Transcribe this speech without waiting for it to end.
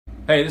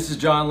Hey, this is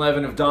John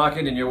Levin of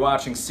Dokken, and you're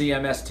watching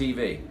CMS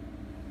TV.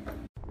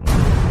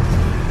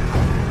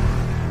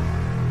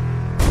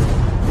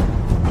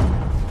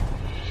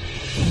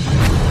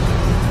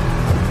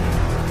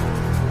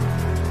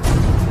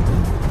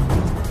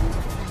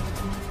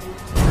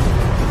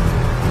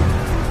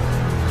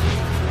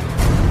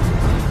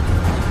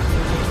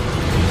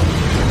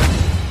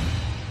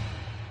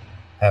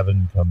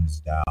 Heaven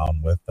comes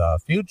down with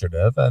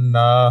Fugitive, and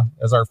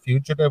is our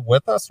Fugitive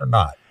with us or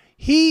not?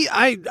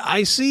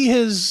 I see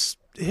his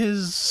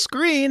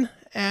screen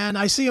and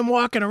I see him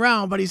walking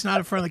around, but he's not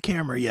in front of the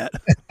camera yet.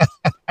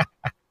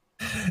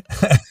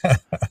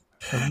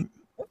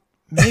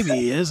 Maybe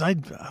he is. I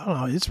don't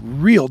know. It's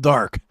real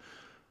dark.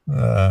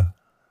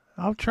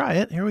 I'll try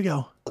it. Here we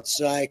go.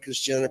 Outside because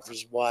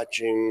Jennifer's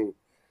watching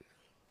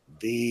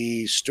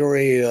the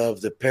story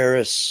of the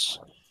Paris,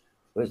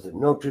 was it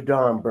Notre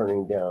Dame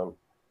burning down?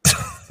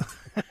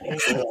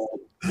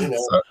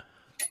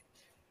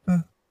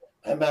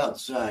 I'm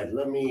outside.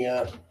 Let me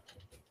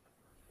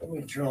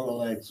turn all the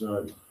lights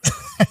on.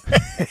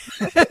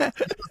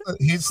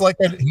 He's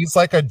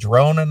like a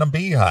drone in a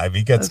beehive.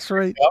 He gets That's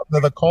right. out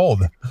into the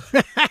cold.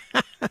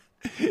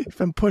 He's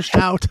been pushed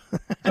out.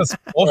 Just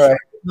pushed right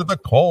into the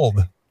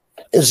cold.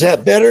 Is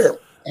that better?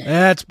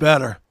 That's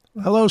better.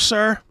 Hello,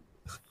 sir.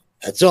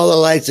 That's all the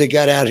lights they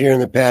got out here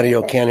in the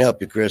patio. Can't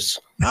help you, Chris.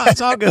 Oh,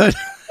 it's all good.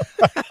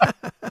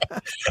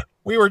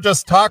 We were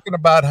just talking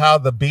about how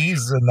the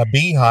bees and the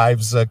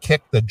beehives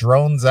kick the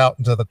drones out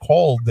into the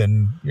cold,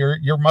 and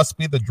you must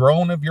be the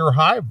drone of your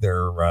hive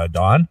there,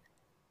 Don.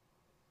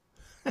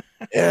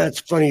 Yeah,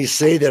 it's funny you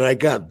say that. I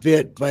got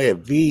bit by a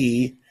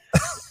bee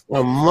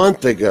a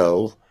month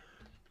ago,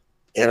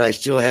 and I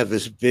still have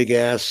this big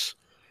ass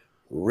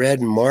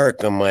red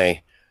mark on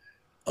my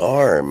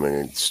arm,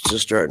 and it's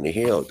just starting to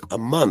heal. A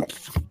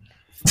month.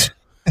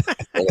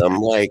 And I'm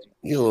like,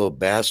 you little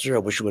bastard, I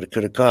wish I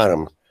could have caught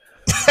him.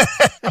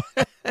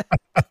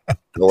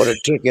 I would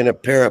have taken a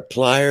pair of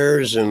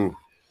pliers and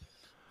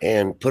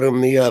put them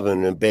in the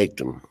oven and baked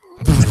them.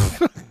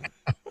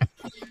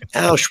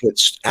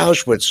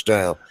 Auschwitz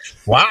style.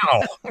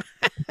 Wow.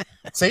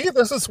 See,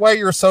 this is why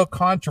you're so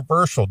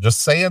controversial.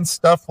 Just saying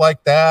stuff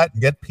like that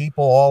and get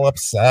people all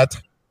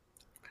upset.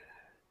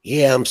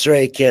 Yeah, I'm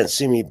sorry you can't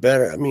see me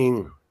better. I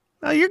mean,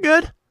 oh, you're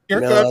good.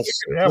 You're good.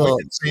 Yeah, we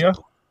can see you.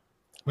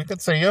 We can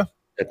see you.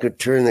 I could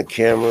turn the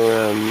camera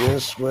around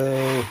this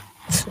way.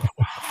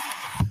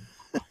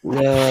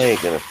 No, I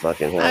ain't gonna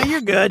fucking help. No,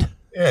 you're good.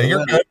 Yeah,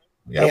 you're good.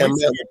 Yeah, I'm on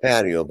the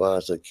patio,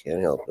 boss. I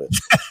can't help it.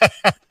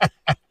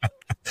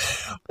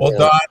 Well,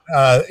 Don,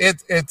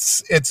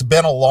 it's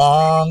been a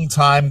long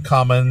time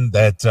coming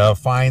that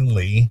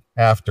finally,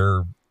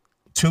 after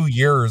 2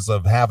 years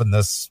of having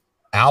this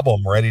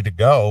album ready to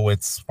go,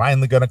 it's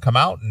finally going to come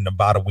out in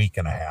about a week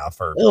and a half.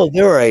 Oh,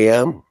 there I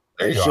am.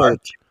 There you are.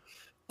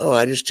 Oh,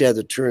 I just had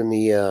to turn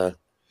the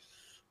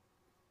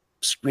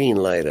screen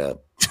light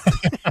up.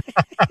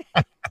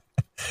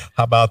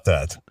 How about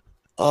that?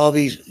 All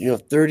these,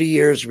 30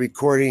 years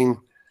recording,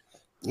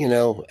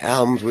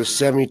 albums with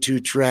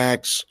 72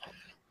 tracks,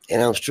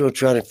 and I'm still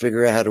trying to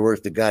figure out how to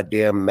work the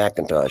goddamn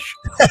Macintosh.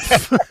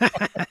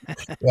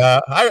 Yeah,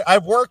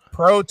 I've worked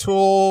Pro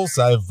Tools.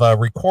 I've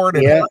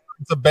recorded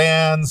hundreds of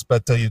bands,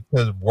 but to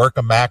work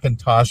a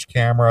Macintosh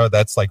camera,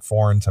 that's like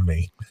foreign to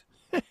me.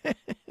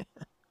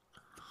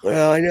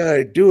 Well, I know how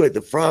to do it.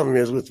 The problem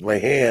is with my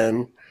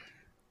hand.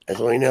 As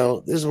I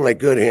know, this is my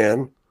good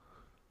hand.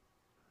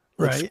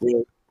 Right.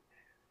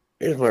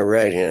 Here's my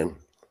right hand.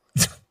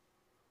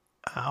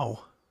 Ow.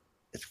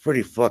 It's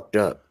pretty fucked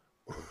up.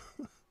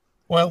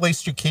 Well, at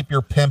least you keep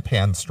your pimp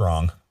hand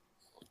strong.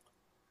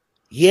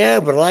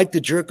 Yeah, but I like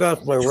to jerk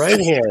off my right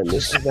hand.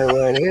 This is my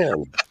right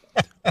hand.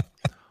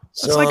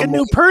 So it's like a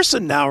new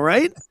person now,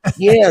 right?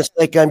 Yeah, it's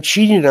like I'm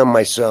cheating on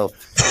myself.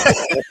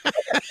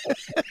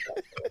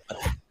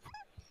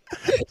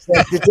 It's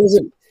like it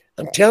doesn't.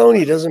 I'm telling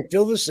you, it doesn't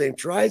feel the same.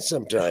 Try it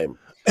sometime.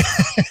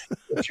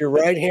 If you're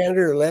right-handed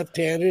or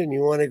left-handed and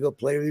you want to go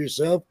play with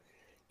yourself,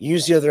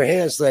 use the other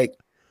hand. It's like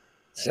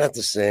it's not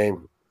the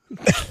same.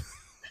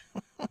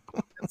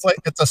 It's like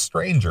it's a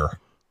stranger.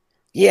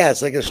 Yeah,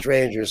 it's like a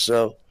stranger.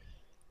 So,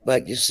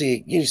 but you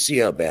see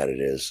how bad it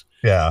is.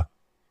 Yeah.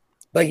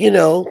 But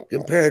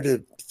compared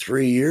to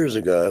 3 years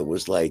ago, it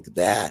was like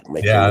that.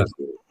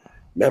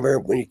 Remember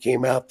when you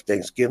came out for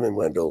Thanksgiving,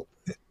 Wendell?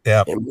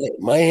 Yeah. And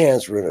my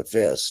hands were in a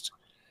fist.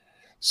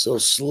 So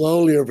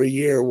slowly over a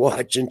year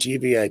watching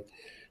TV,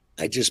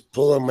 I just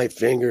pull on my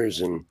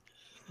fingers, and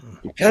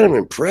I'm kind of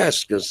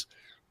impressed because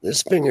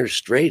this finger's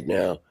straight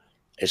now.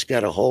 I just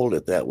got to hold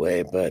it that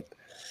way. But,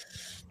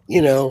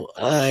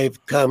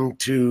 I've come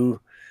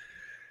to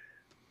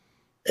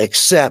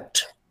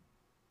accept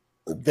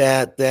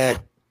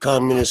that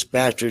communist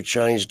bastard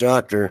Chinese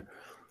doctor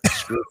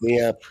screwed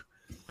me up.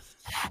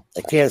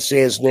 I can't say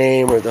his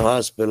name or the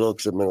hospital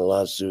because I'm in a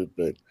lawsuit,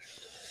 but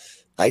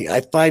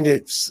I find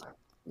it's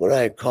what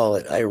I call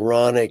it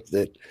ironic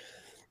that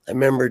I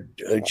remember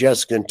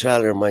Jessica and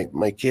Tyler,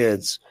 my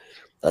kids.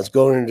 I was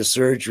going into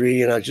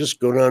surgery and I was just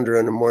going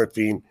under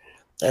morphine.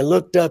 I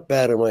looked up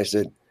at him. I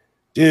said,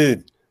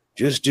 dude,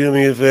 just do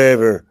me a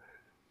favor.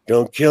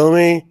 Don't kill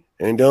me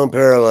and don't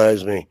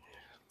paralyze me.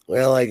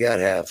 Well, I got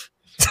half.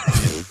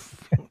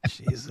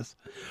 Jesus.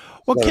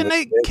 Well, can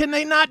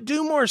they not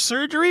do more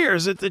surgery, or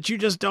is it that you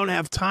just don't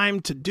have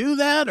time to do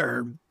that,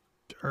 or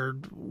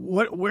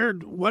what? Are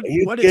you what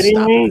is kidding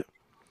stopping me? it?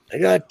 I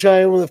got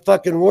time with the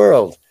fucking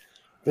world.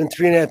 Been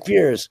 3.5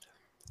 years.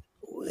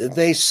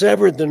 They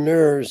severed the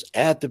nerves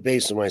at the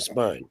base of my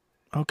spine.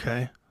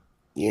 Okay.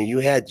 You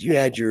had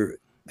your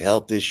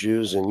health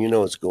issues, and you know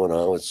what's going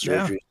on with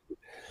surgery.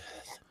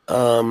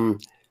 Yeah.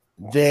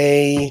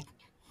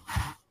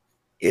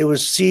 It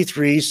was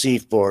C3,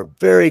 C4,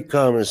 very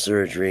common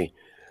surgery.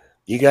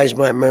 You guys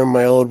might remember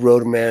my old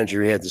road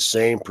manager. He had the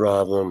same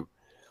problem.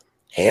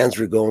 Hands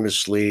were going to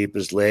sleep,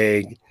 his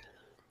leg,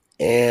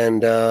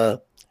 and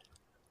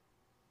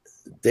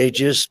they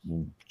just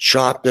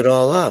chopped it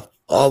all off.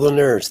 All the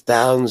nerves,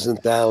 thousands and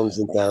thousands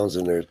and thousands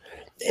of nerves,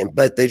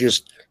 but they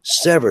just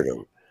severed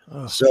them.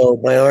 Oh. So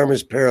my arm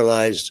is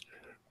paralyzed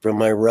from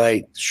my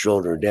right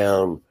shoulder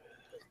down.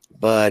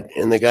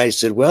 And the guy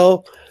said,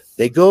 well,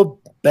 they grow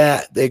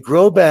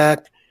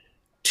back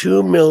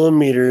 2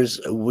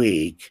 millimeters a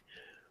week.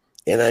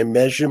 And I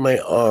measured my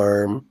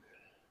arm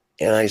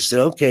and I said,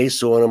 okay,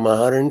 so when I'm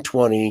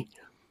 120,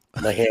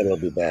 my hand will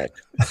be back.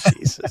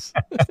 Jesus.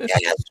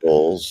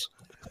 Assholes.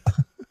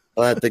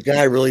 But the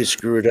guy really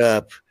screwed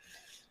up.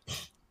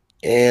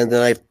 And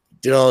then I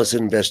did all this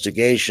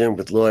investigation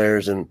with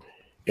lawyers, and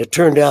it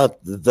turned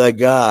out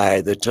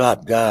the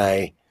top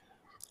guy,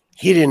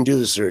 he didn't do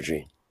the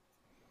surgery.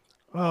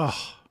 Oh.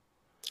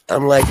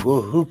 I'm like,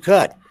 well, who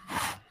cut?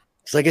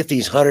 So I get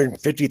these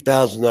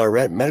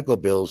 $150,000 medical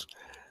bills.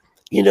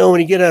 You know,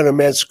 when you get out of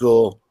med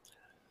school,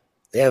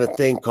 they have a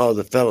thing called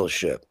the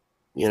fellowship,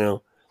 you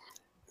know.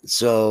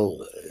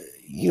 So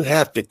you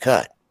have to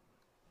cut.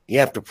 You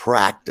have to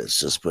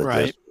practice, let's put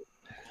right. This.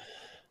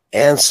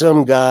 And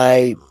some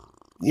guy,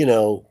 you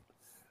know,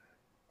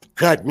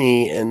 cut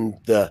me, and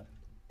the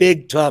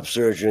big top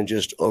surgeon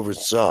just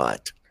oversaw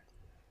it.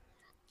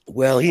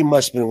 Well, he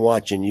must have been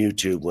watching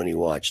YouTube when he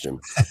watched him.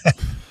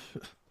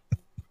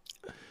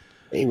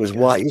 He was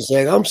watching. He's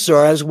like, I'm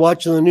sorry, I was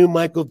watching the new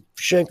Michael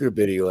Schenker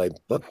video. I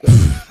booked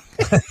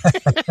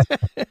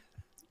him.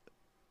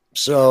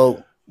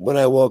 So when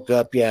I woke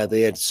up, yeah,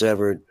 they had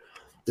severed.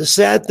 The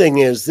sad thing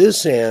is,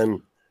 this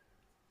hand,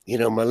 you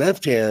know, my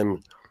left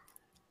hand,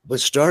 what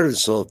started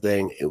this whole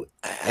thing,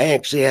 I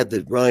actually had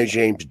the Ronnie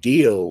James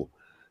Dio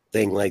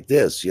thing like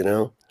this, you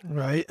know?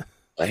 Right.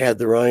 I had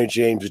the Ronnie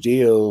James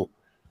Dio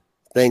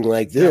thing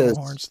like this.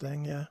 Horns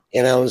thing, yeah.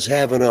 And I was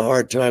having a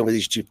hard time with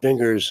these two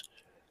fingers.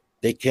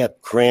 They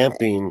kept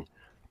cramping,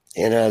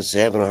 and I was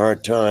having a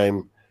hard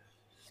time.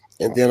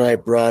 And then I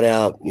brought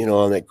out, you know,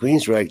 on that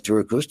Queensryche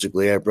tour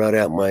acoustically, I brought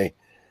out my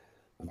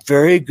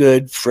very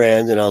good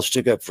friend, and I'll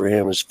stick up for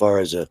him as far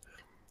as a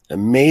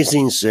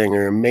amazing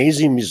singer,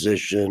 amazing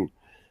musician,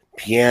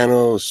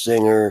 piano,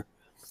 singer,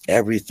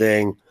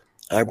 everything.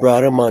 I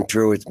brought him on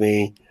tour with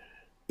me.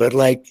 But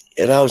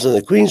and I was on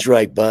the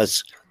Queensryche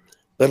bus,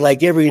 but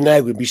like every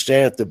night we'd be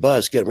standing at the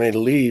bus, getting ready to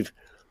leave.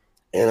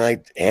 And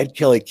I had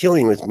Kelly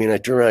Killing with me, and I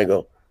turned around and I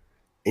go,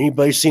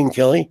 anybody seen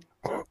Kelly?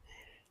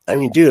 I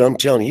mean, dude, I'm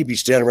telling you, he'd be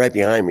standing right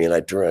behind me, and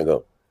I'd turn around and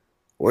go,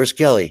 where's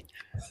Kelly?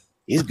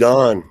 He's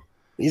gone.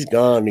 He's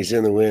gone. He's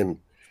in the wind.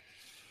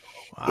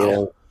 Wow. You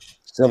know,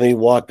 somebody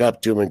walk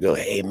up to him and go,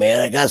 hey, man,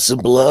 I got some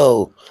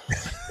blow.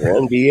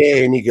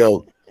 NBA. And you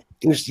go,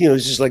 it's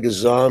just like a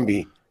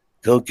zombie.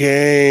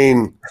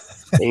 Cocaine.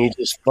 And you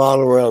just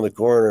follow around the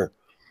corner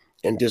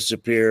and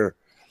disappear.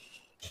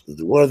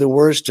 One of the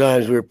worst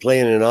times, we were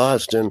playing in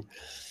Austin,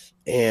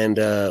 and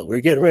we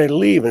were getting ready to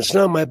leave. And it's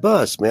not my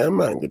bus, man. I'm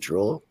not in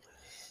control.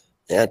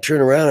 And I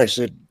turned around. I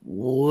said,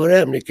 what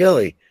happened to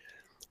Kelly?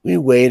 We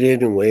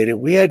waited and waited.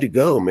 We had to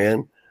go,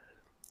 man.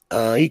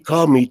 He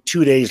called me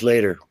 2 days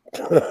later.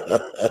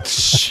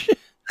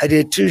 I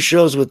did 2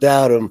 shows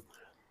without him.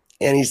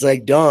 And he's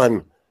like,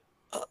 Don,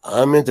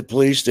 I'm at the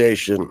police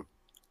station.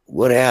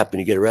 What happened?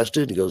 You get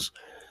arrested? He goes,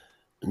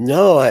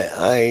 no,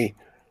 I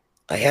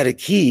had a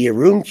key, a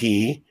room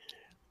key,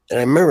 and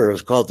I remember it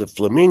was called the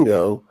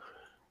Flamingo,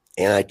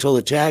 and I told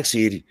the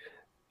taxi,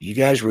 you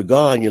guys were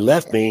gone, you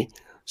left me,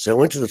 so I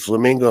went to the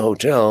Flamingo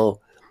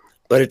Hotel,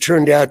 but it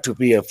turned out to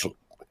be a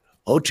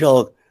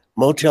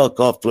motel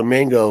called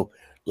Flamingo,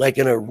 like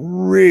in a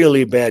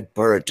really bad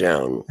part of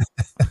town.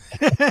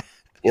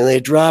 And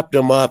they dropped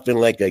him off in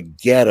like a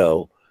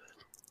ghetto,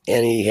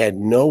 and he had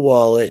no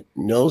wallet,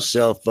 no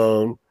cell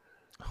phone,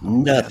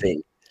 nothing.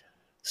 Man.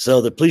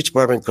 So the police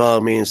department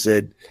called me and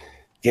said,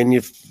 can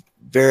you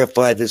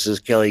verify this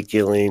is Kelly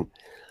Killing?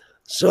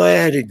 So I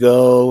had to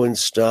go and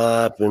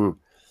stop and,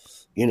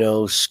 you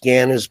know,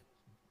 scan his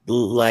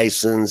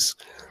license,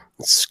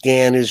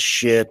 scan his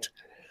shit,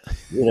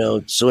 you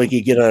know, so he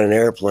could get on an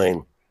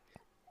airplane.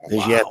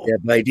 Because you have to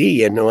have ID.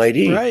 You had no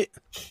ID. Right.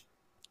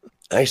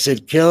 I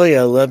said, Kelly,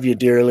 I love you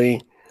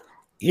dearly.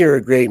 You're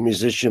a great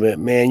musician, but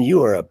man,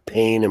 you are a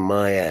pain in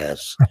my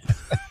ass.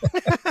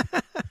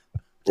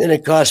 And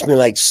it cost me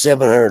like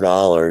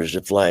 $700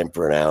 to fly him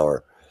for an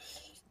hour.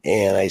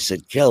 And I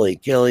said, Kelly,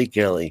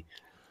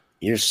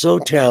 you're so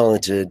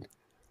talented.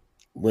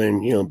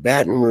 When,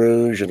 Baton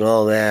Rouge and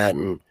all that.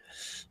 And,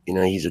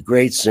 he's a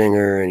great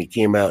singer. And he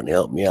came out and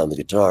helped me out on the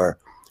guitar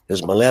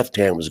because my left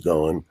hand was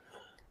going.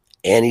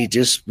 And he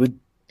just would,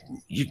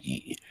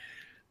 he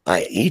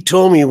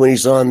told me when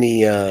he's on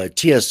the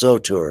TSO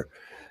tour,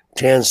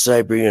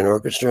 Trans-Siberian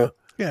Orchestra.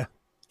 Yeah.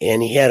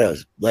 And he had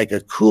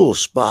a cool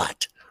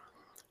spot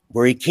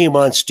where he came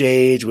on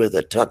stage with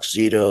a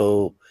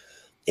tuxedo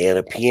and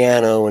a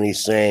piano and he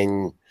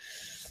sang,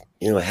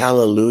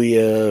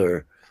 Hallelujah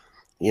or,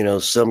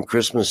 some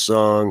Christmas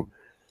song.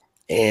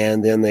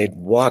 And then they'd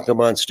walk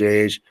him on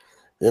stage.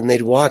 Then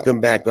they'd walk him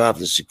back off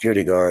the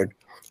security guard,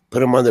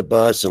 put him on the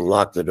bus and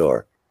lock the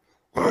door.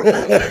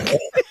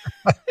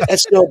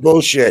 That's no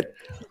bullshit.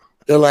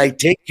 They're like,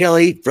 take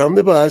Kelly from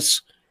the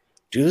bus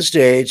to the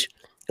stage.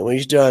 And when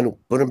he's done,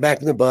 put him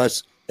back in the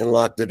bus and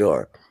lock the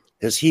door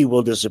because he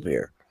will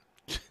disappear.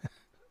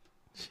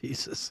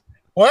 Jesus.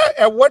 Well,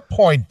 at what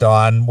point,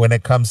 Don, when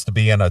it comes to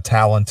being a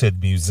talented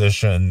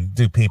musician,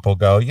 do people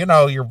go,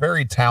 you're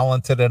very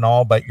talented and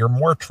all, but you're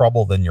more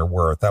trouble than you're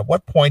worth? At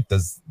what point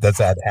does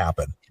that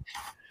happen?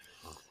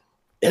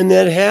 And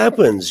that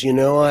happens.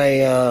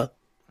 I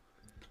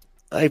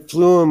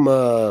flew him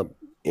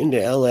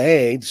into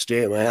L.A. to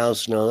stay at my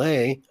house in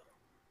L.A.,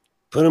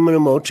 put him in a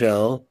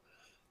motel,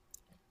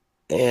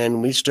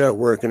 and we start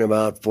working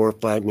about 4 or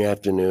 5 in the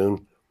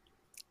afternoon.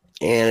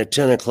 And at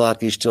 10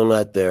 o'clock, he's still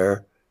not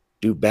there.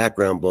 Do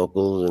background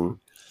vocals and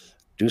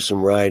do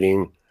some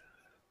writing.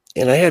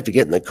 And I have to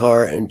get in the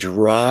car and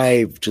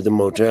drive to the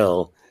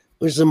motel,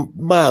 which is a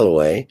mile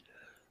away.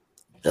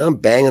 And I'm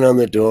banging on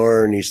the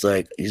door and he's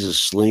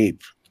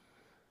asleep.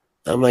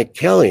 I'm like,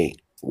 Kelly,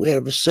 we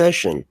have a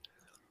session.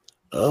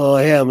 Oh,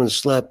 I haven't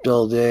slept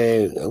all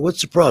day.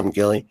 What's the problem,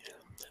 Kelly?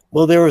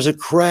 Well, there was a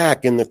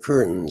crack in the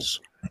curtains.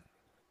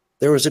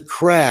 There was a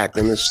crack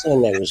and the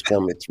sunlight was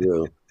coming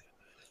through.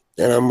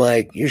 And I'm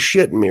like, you're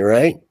shitting me,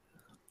 right?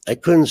 I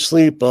couldn't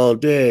sleep all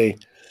day,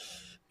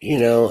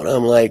 and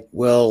I'm like,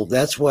 well,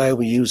 that's why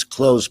we use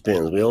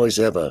clothespins. We always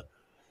have a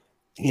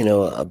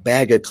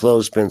bag of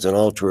clothespins on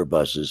all tour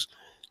buses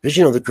because,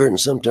 the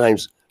curtains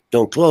sometimes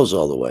don't close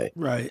all the way.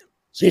 Right.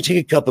 So you take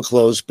a couple of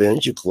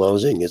clothespins, you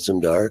close it and get some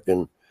dark.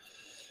 And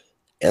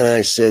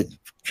I said,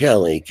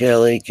 Kelly,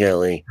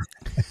 and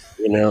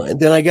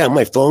then I got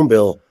my phone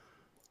bill.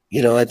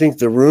 I think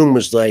the room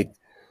was like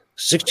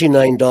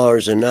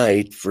 $69 a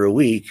night for a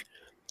week.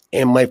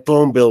 And my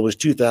phone bill was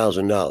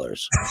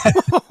 $2,000.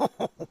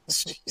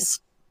 Jeez.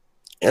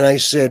 And I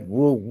said,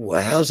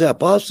 well, how's that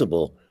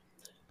possible?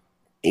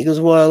 He goes,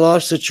 well, I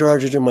lost the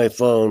charger to my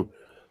phone.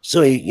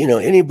 So,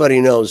 anybody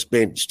knows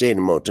stayed in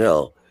a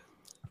motel.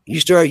 You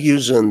start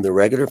using the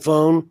regular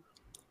phone,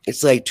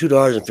 it's like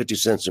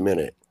 $2.50 a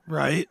minute.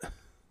 Right.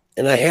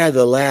 And I had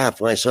to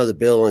laugh when I saw the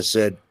bill and it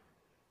said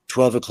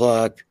 12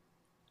 o'clock,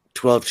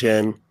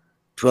 12:10,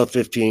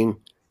 12:15,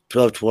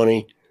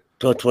 12:20,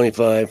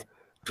 12:25.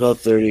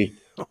 12:30,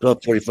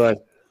 12:45.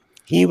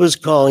 He was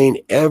calling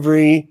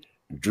every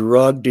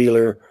drug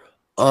dealer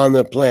on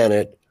the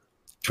planet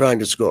trying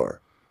to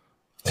score.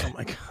 Oh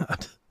my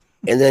God.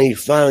 And then he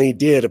finally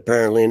did,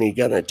 apparently, and he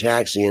got in a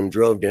taxi and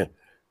drove to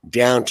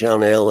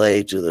downtown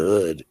LA to the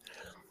hood.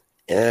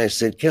 And I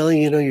said,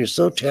 Kelly, you're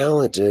so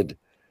talented,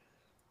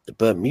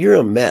 but you're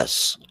a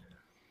mess.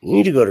 You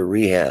need to go to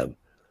rehab.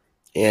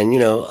 And,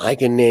 I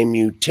can name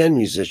you 10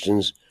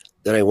 musicians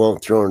that I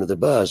won't throw under the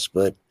bus,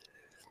 but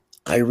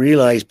I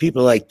realize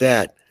people like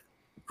that,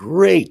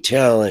 great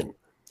talent,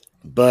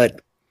 but,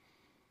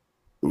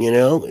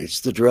 it's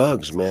the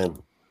drugs,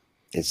 man.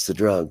 It's the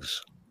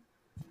drugs.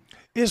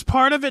 Is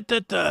part of it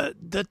that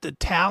the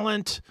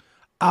talent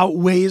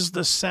outweighs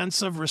the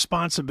sense of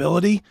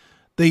responsibility?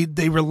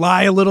 They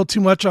rely a little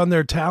too much on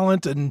their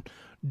talent and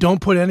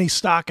don't put any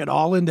stock at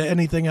all into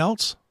anything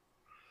else?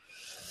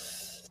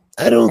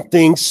 I don't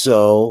think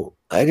so.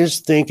 I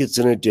just think it's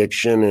an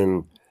addiction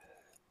and,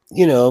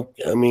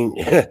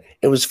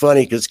 it was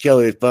funny because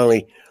Kelly would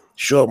finally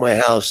show up at my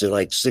house at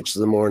like 6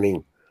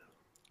 a.m.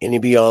 and he'd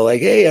be all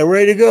like, hey, I'm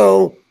ready to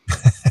go.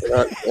 And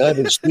I've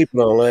been sleeping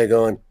all night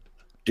going,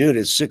 dude,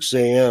 it's 6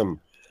 a.m.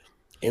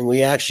 And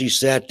we actually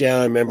sat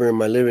down, I remember, in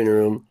my living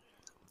room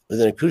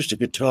with an acoustic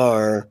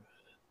guitar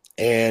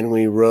and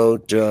we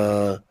wrote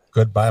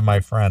Goodbye,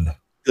 My Friend.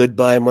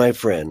 Goodbye, My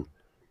Friend.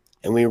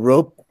 And we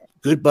wrote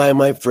Goodbye,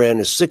 My Friend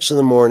at 6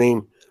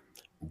 a.m,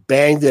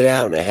 banged it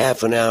out in a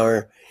half an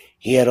hour.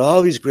 He had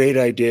all these great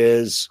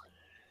ideas.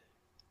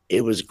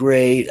 It was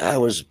great. I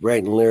was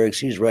writing lyrics.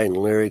 He's writing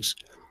lyrics.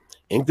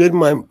 And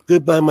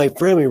Goodbye, My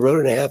Friend, we wrote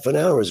it in a half an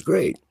hour. It was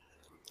great.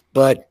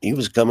 But he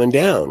was coming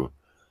down.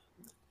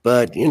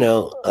 But,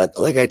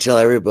 like I tell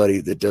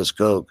everybody that does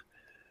coke,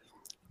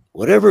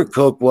 whatever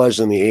coke was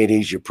in the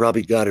 80s, you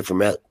probably got it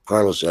from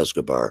Carlos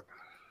Escobar.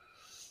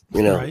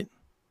 Right.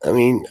 I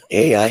mean,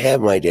 hey, I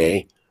had my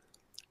day.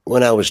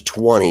 When I was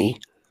 20,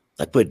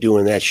 I quit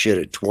doing that shit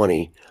at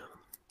 20.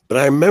 But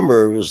I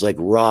remember it was like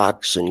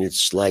rocks and you'd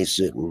slice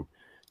it and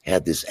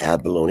had this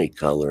abalone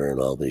color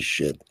and all this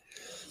shit.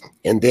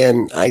 And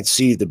then I'd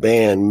see the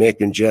band,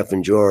 Mick and Jeff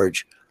and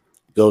George,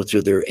 go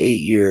through their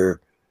 8-year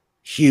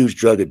huge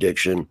drug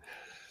addiction.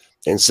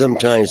 And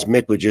sometimes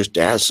Mick would just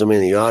ask somebody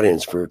in the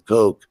audience for a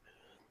Coke.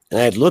 And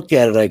I'd look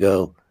at it, I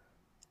go,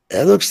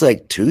 that looks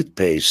like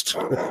toothpaste.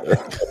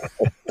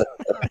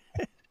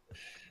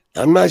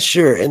 I'm not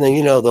sure. And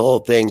then, the whole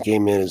thing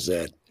came in is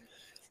that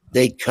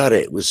they cut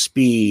it with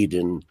speed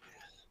and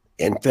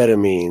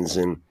amphetamines.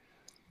 And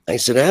I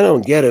said, I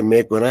don't get it,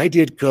 Mick. When I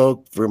did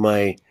Coke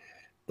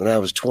when I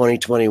was 20,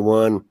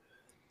 21,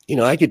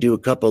 I could do a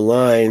couple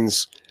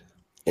lines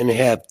and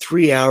have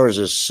 3 hours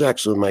of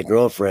sex with my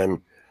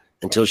girlfriend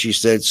until she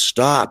said,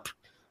 stop,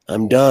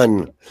 I'm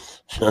done.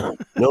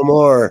 No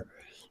more.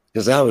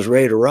 Because I was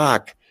ready to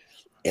rock.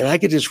 And I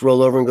could just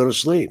roll over and go to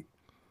sleep.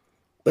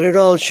 But it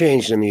all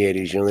changed in the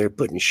 80s. They were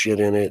putting shit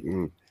in it.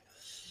 And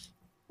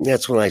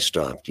that's when I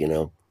stopped,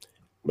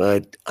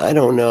 But I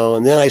don't know.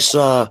 And then I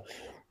saw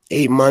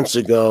 8 months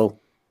ago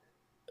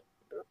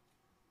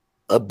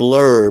a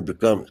blurb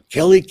come,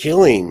 Kelly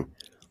Killing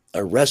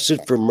arrested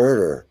for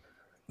murder.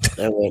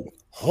 I went,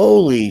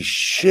 holy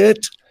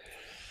shit.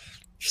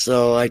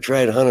 So I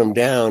tried to hunt him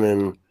down,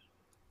 and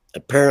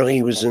apparently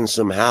he was in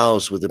some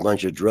house with a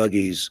bunch of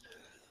druggies,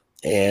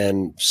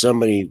 and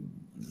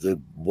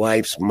the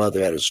wife's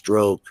mother had a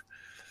stroke.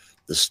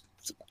 The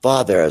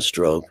father had a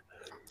stroke.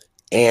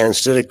 And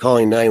instead of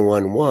calling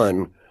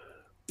 911,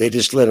 they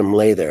just let him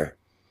lay there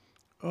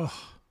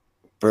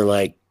for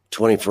like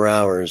 24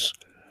 hours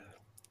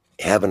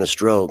having a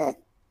stroke,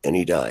 and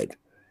he died.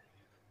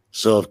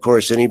 So, of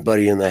course,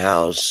 anybody in the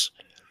house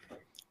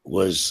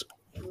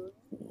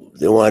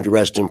they wanted to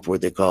arrest him for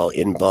what they call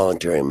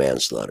involuntary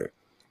manslaughter.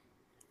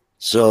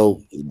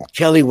 So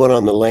Kelly went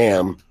on the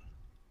lam.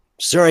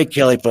 Sorry,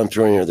 Kelly, if I'm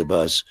throwing you under the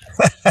bus.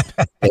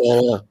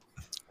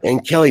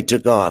 And Kelly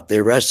took off. They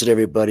arrested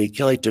everybody.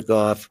 Kelly took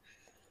off.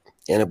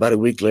 And about a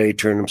week later, he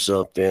turned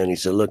himself in. He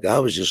said, look, I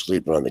was just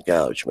sleeping on the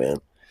couch, man.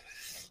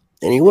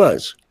 And he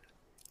was.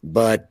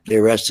 But they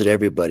arrested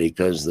everybody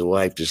because the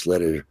wife just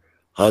let her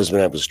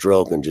husband have a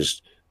stroke and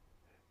just,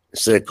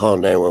 instead of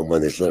calling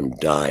 911, they just let him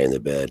die in the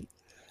bed.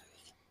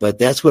 But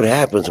that's what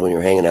happens when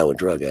you're hanging out with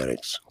drug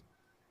addicts.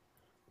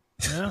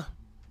 Yeah.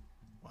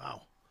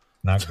 Wow.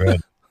 Not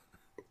good.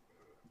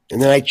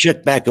 And then I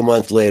checked back a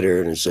month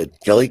later and it said,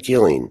 Kelly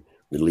Killing,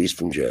 released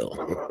from jail.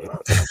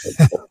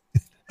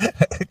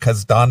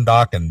 Because Don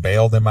Dokken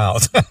bailed him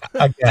out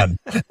again.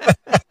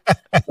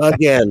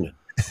 Again.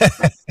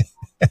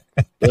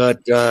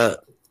 But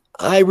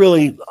I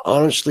really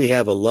honestly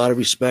have a lot of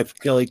respect for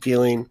Kelly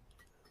Keeling.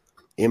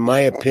 In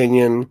my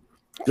opinion,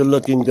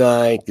 good-looking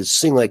guy, could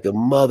sing like a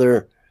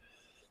mother.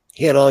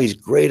 He had all these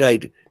great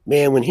ideas.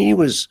 Man, when he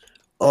was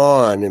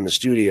on in the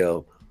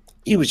studio,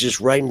 he was just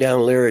writing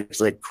down lyrics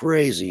like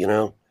crazy,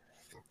 And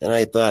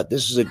I thought,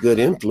 this is a good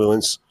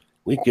influence.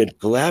 We could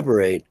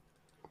collaborate.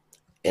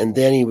 And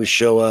then he would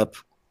show up,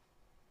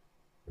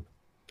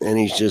 and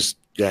he's just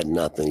got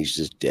nothing. He's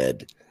just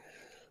dead.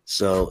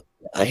 So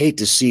I hate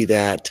to see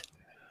that.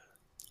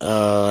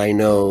 I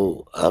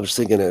know I was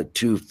thinking of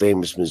two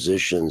famous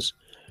musicians.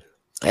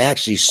 I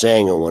actually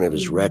sang on one of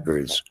his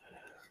records.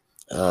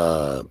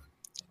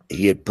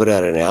 He had put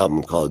out an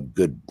album called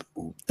Good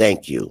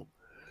Thank You.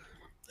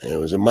 And it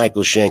was a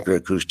Michael Schenker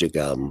acoustic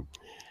album.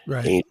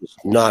 Right. And he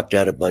just knocked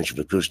out a bunch of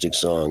acoustic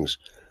songs.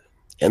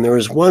 And there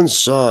was one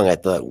song I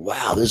thought,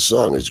 wow, this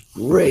song is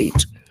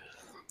great.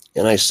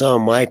 And I saw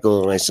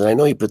Michael and I said, I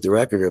know you put the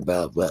record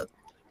about, but,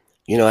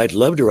 I'd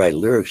love to write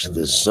lyrics to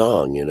this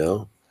song,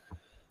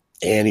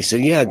 And he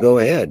said, yeah, go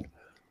ahead.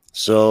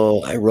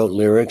 So I wrote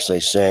lyrics. I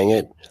sang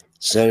it,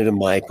 sent it to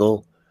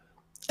Michael.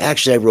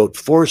 Actually, I wrote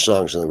 4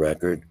 songs on the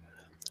record,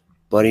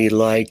 but he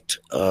liked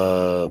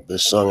the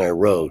song I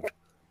wrote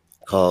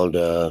called,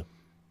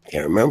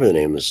 can't remember the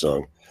name of the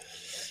song.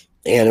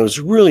 And it was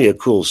really a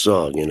cool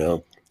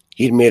song,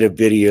 He'd made a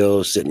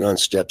video sitting on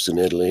steps in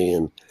Italy,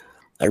 and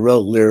I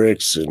wrote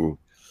lyrics, and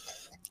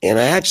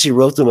I actually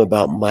wrote them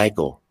about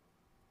Michael.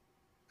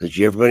 Because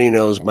everybody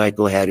knows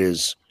Michael had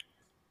his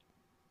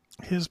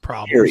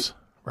problems,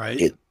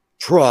 right?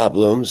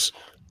 Problems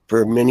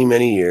for many,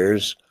 many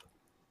years.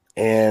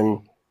 And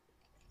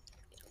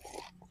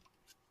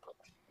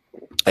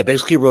I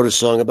basically wrote a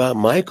song about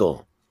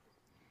Michael.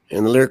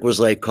 And the lyric was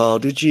like, call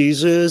to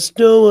Jesus,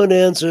 no one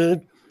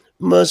answered,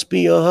 must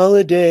be a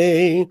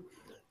holiday.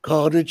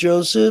 Call to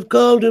Joseph,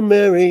 call to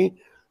Mary,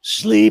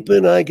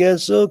 sleeping, I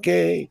guess,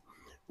 okay.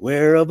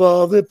 Where have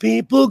all the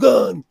people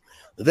gone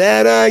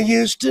that I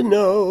used to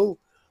know?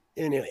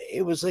 And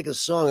it was like a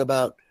song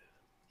about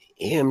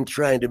him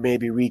trying to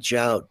maybe reach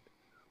out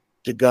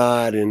to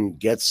God and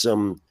get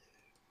some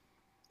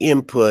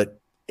input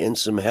and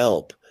some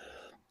help.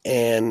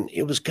 And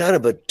it was kind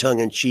of a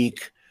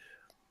tongue-in-cheek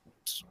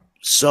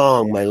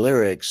song, my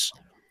lyrics,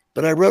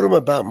 but I wrote them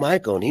about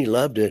Michael, and he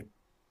loved it.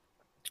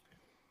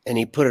 And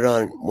he put it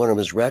on one of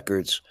his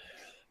records.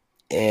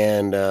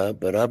 And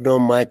but I've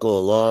known Michael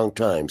a long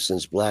time,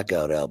 since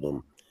Blackout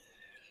album.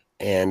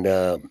 And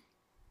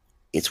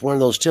it's one of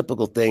those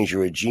typical things.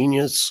 You're a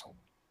genius,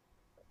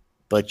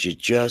 but you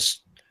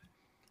just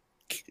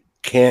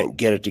can't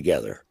get it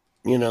together,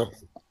 you know?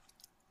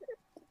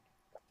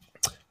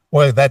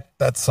 Well,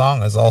 that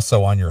song is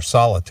also on your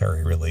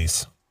Solitary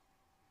release.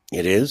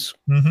 It is?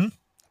 Mm-hmm.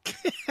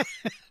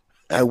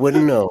 I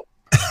wouldn't know.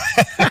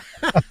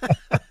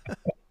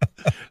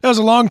 That was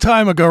a long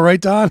time ago,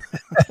 right, Don?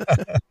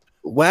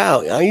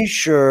 Wow, are you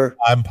sure?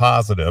 I'm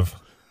positive.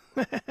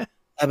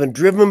 I've been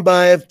driven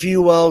by a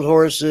few wild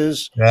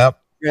horses, Yep.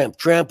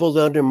 trampled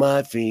under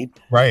my feet.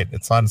 Right.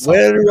 It's on.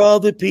 Where do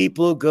all the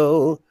people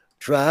go?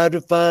 Try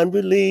to find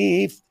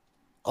relief.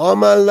 All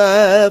my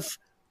life,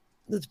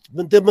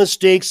 the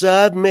mistakes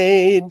I've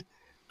made.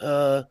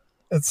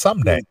 It's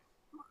someday.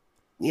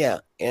 Yeah,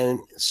 and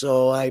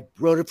so I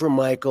wrote it for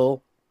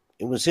Michael.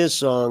 It was his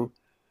song,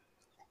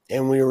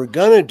 and we were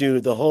gonna do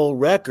the whole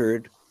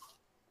record,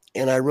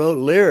 and I wrote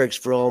lyrics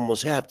for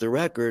almost half the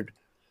record,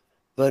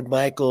 but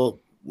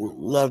Michael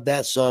loved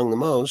that song the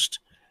most,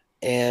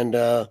 and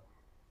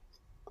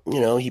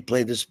he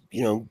played this.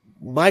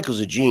 Michael's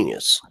a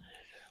genius.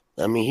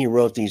 I mean, he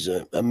wrote these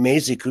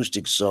amazing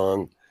acoustic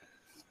song.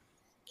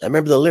 I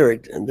remember the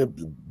lyric, and the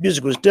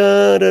music was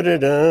da da da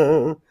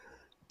da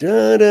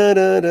da da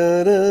da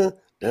da da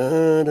da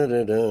da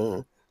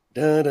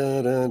da da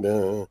da da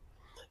da.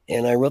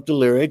 And I wrote the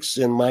lyrics,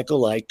 and Michael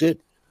liked it,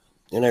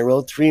 and I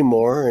wrote 3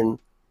 more,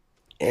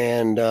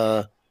 and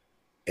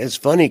it's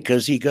funny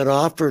because he got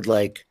offered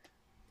like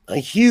a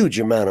huge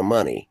amount of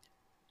money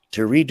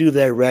to redo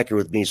that record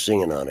with me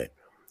singing on it.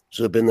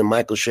 So it'd been the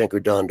Michael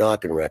Schenker Don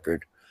Dokken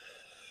record,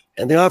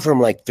 and they offered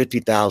him like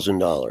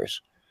 $50,000,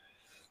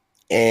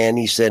 and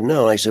he said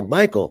no. I said,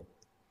 Michael,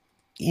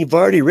 you've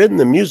already written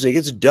the music;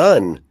 it's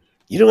done.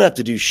 You don't have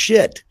to do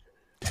shit.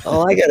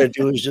 All I got to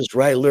do is just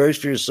write lyrics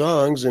for your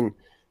songs and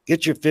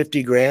get your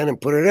 50 grand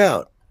and put it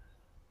out.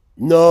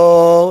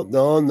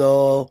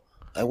 No.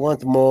 I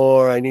want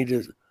more. I need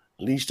at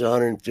least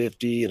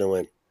 150. And I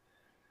went,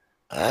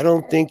 I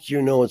don't think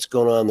you know what's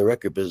going on in the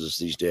record business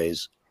these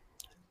days.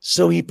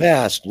 So he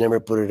passed, never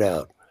put it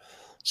out.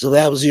 So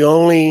that was the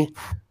only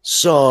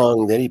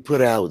song that he put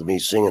out with me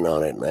singing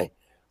on it. And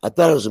I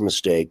thought it was a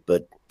mistake,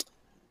 but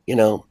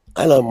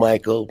I love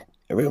Michael.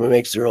 Everyone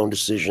makes their own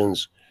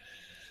decisions.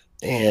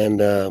 And,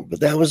 but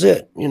that was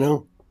it,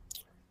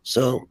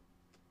 So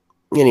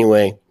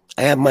anyway,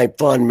 I have my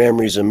fond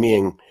memories of me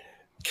and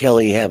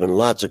Kelly having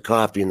lots of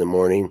coffee in the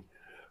morning,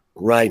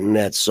 writing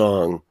that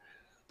song,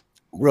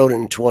 wrote it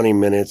in 20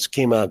 minutes,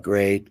 came out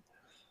great.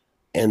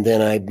 And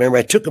then I remember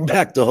I took him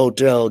back to the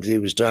hotel because he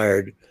was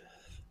tired,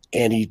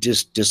 and he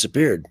just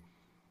disappeared.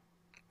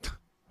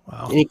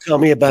 Wow. And he called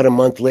me about a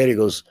month later. He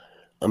goes,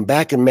 I'm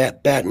back in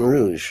Baton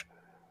Rouge.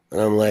 And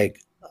I'm like,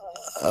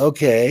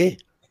 okay.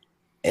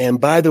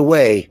 And by the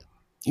way,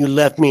 you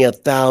left me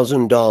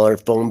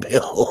 $1,000 phone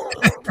bill.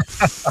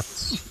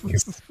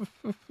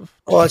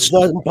 Oh, it's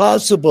not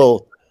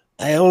impossible.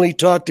 I only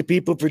talked to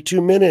people for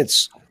 2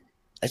 minutes.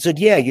 I said,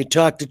 yeah, you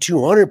talked to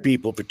 200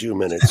 people for 2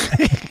 minutes.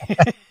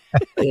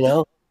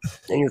 And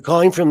you're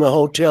calling from the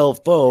hotel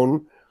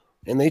phone,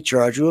 and they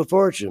charge you a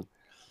fortune.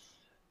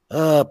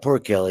 Poor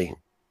Kelly.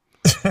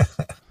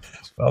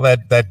 Well,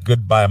 that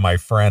Goodbye, My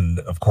Friend,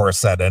 of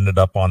course, that ended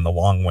up on the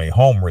Long Way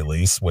Home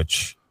release,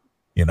 which,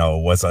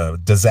 was a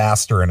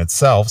disaster in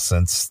itself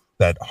since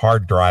that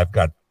hard drive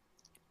got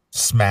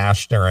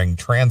smashed during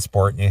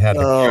transport, and you had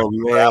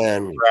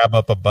to grab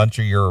up a bunch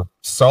of your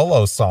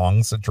solo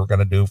songs that you're going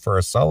to do for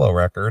a solo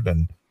record.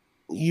 And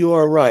you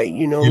are right.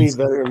 You know me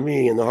better than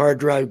me. And the hard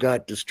drive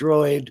got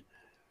destroyed.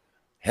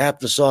 Half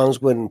the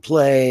songs wouldn't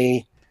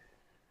play.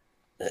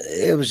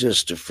 It was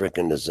just a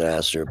freaking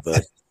disaster.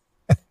 But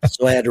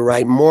so I had to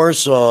write more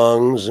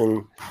songs,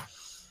 and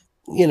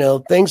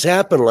things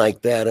happen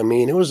like that. I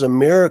mean, it was a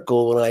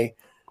miracle when I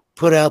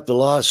put out the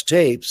Lost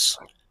Tapes,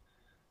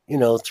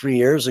 3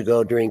 years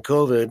ago during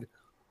COVID.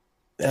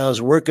 I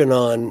was working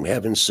on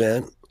Heaven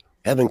Sent,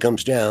 Heaven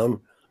Comes Down.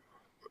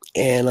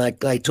 And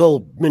I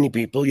told many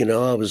people,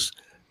 I was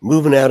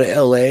moving out of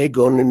LA,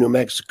 going to New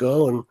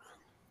Mexico, and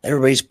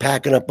everybody's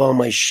packing up all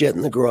my shit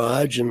in the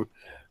garage. And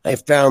I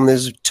found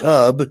this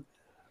tub,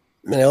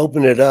 and I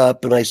opened it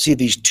up, and I see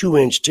these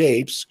 2-inch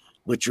tapes,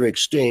 which are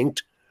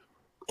extinct.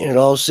 And it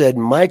all said,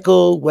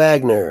 Michael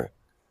Wagner,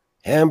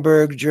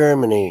 Hamburg,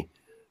 Germany,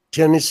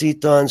 Tennessee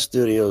Thon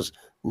Studios,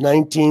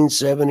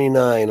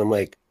 1979. I'm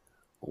like,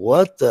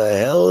 what the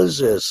hell is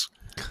this?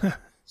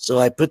 So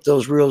I put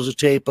those reels of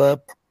tape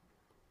up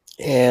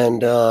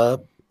and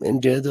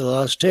did the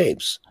Lost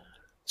Tapes.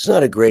 It's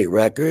not a great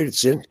record.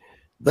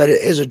 But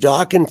as a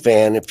Dokken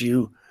fan, if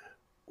you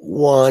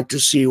want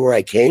to see where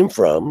I came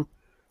from,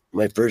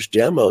 my first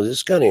demos,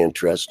 it's kind of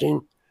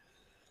interesting.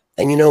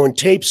 And when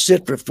tapes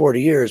sit for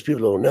 40 years,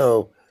 people don't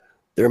know,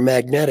 they're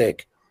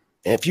magnetic.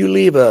 And if you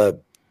leave a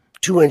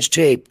 2-inch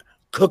tape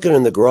cooking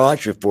in the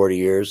garage for 40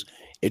 years,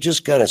 it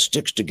just kind of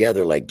sticks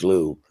together like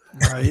glue.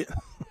 Right.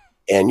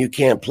 And you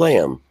can't play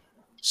them.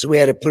 So we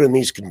had to put in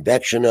these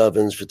convection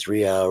ovens for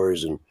 3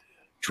 hours and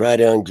try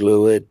to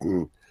unglue it.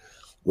 And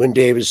when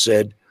David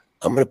said,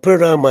 I'm going to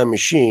put it on my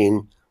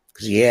machine,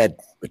 because he had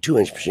a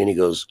 2-inch machine, he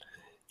goes,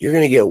 you're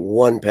going to get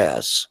one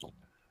pass.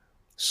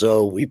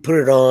 So we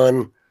put it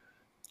on,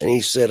 And he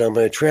said, I'm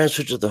going to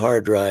transfer to the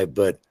hard drive,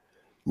 but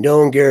no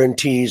one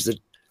guarantees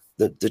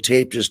that the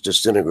tape just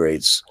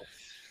disintegrates.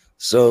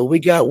 So we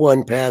got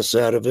one pass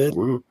out of it,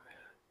 and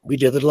we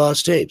did the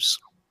lost tapes.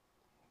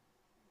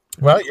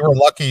 Well, you were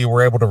lucky you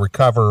were able to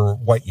recover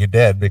what you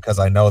did, because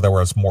I know there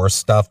was more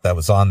stuff that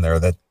was on there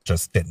that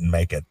just didn't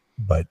make it.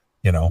 But,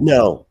 you know.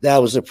 No, that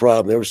was the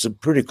problem. There were some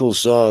pretty cool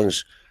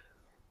songs,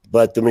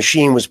 but the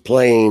machine was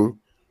playing,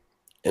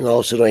 and all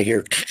of a sudden I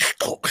hear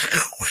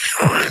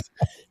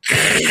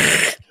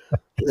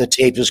and the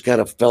tape just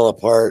kind of fell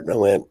apart, and I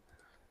went,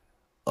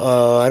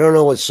 I don't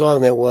know what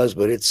song that was,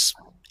 but it's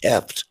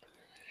effed.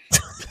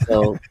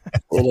 So,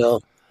 you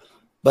know,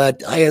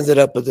 but I ended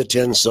up with the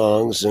 10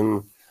 songs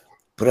and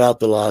put out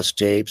the lost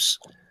tapes.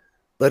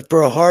 But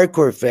for a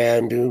hardcore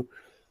fan to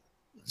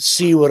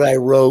see what I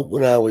wrote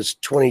when I was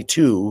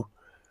 22,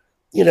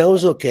 you know, it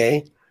was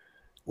okay.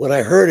 When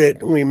I heard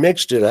it and we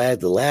mixed it, I had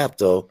to laugh,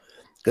 though,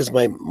 because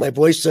my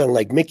voice sounded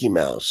like Mickey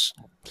Mouse,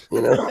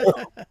 you know,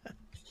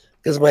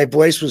 because my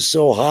voice was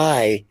so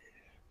high,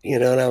 you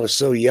know, and I was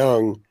so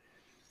young.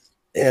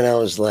 And I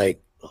was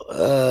like,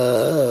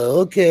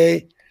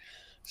 okay.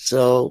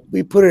 So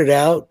we put it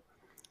out.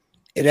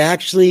 It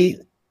actually,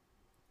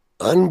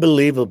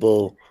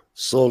 unbelievable,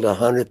 sold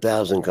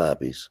 100,000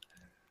 copies.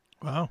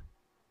 Wow.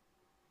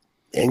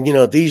 And, you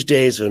know, these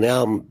days, when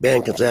an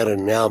band comes out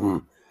with an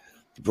album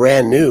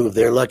brand new,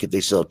 they're lucky if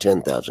they sell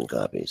 10,000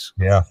 copies.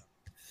 Yeah.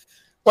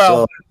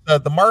 Well, So,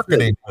 the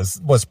marketing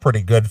was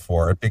pretty good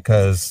for it,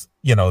 because,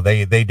 you know,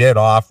 they did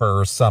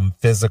offer some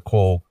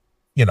physical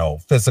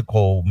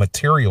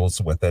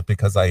materials with it,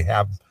 because I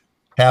have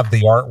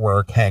the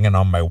artwork hanging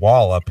on my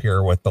wall up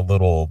here with the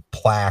little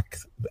plaque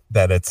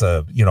that it's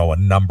a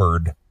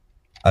numbered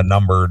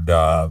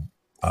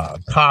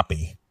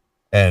copy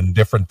and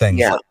different things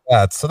like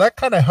that. So that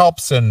kind of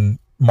helps in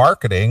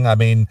marketing. I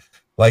mean,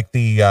 like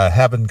the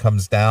Heaven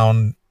Comes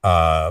Down,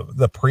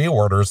 the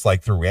pre-orders,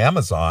 like through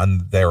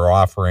Amazon, they're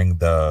offering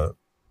the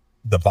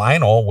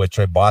vinyl, which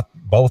I bought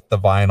both the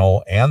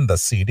vinyl and the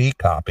CD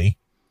copy,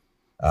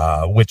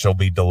 which will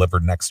be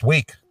delivered next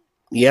week.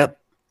 Yep.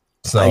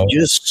 So I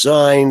just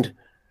signed,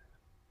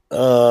 I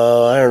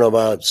don't know,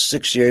 about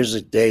 6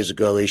 days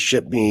ago, they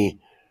shipped me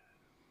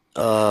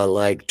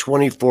like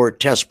 24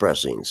 test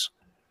pressings.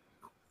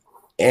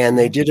 And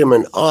they did them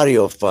in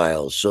audio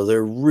files. So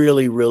they're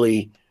really,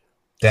 really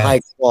dense.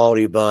 high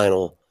quality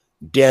vinyl,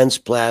 dense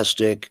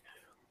plastic.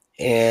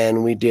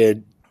 And we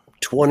did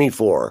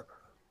 24.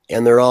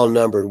 And they're all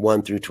numbered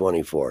 1 through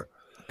 24.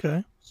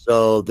 Okay.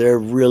 So they're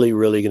really,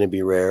 really going to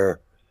be rare.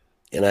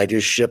 And I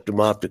just shipped them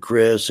off to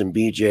Chris and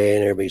BJ,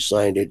 and everybody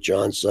signed it.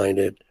 John signed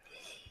it.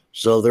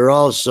 So they're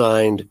all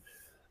signed.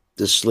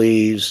 The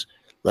sleeves,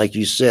 like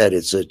you said,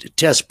 it's a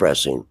test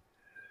pressing.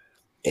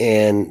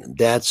 And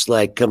that's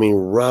like coming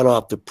right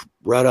off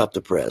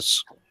the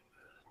press.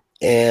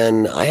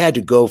 And I had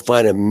to go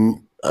find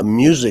a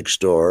music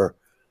store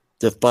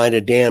to find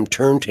a damn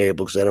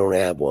turntable, because I don't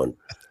have one.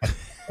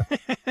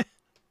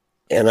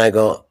 And I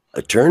go,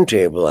 a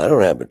turntable? I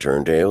don't have a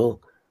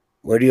turntable.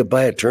 Where do you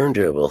buy a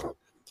turntable?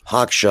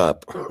 Hawk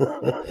Shop.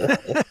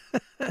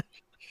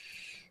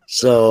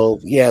 So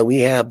yeah, we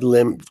have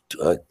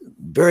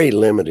very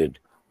limited.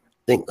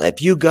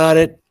 If you got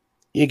it,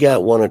 you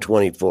got 1 of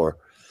 24.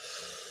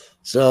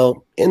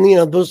 So, and you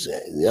know,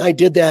 I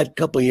did that a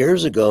couple of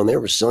years ago, and they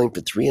were selling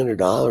for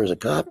 $300 a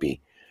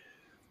copy.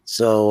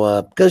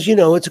 So, because you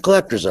know, it's a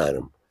collector's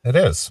item. It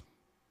is.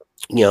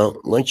 You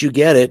know, once you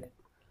get it,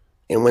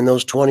 and when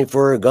those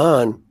 24 are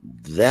gone,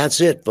 that's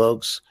it,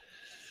 folks.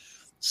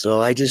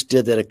 So I just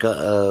did that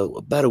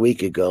about a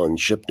week ago and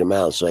shipped them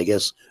out. So I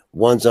guess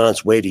one's on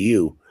its way to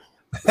you.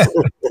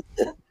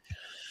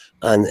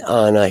 on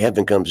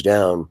Heaven Comes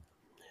Down.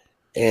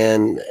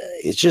 And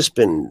it's just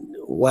been,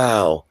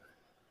 wow.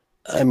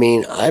 I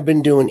mean, I've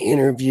been doing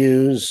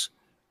interviews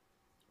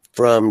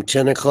from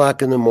 10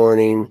 o'clock in the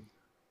morning.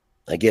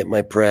 I get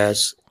my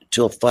press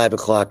till 5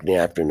 o'clock in the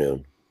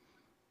afternoon,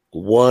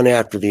 one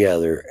after the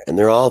other. And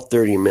they're all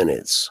 30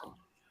 minutes.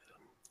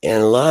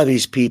 And a lot of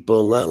these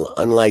people, not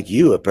unlike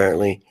you,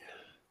 apparently,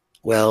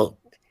 well,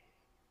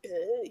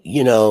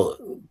 you know,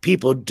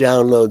 people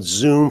download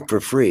Zoom for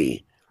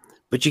free,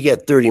 but you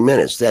get 30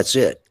 minutes. That's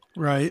it.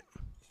 Right.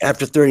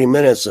 After 30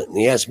 minutes, and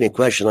he asked me a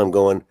question, I'm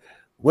going,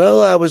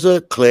 well, I was a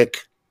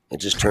click.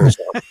 It just turns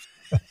off.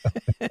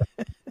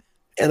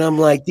 And I'm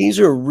like, these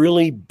are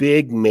really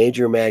big,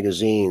 major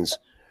magazines.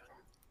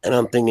 And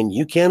I'm thinking,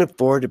 you can't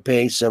afford to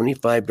pay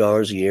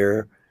 $75 a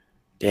year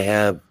to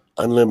have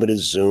unlimited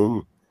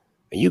Zoom.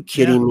 Are you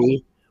kidding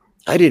me?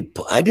 I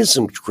did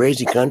some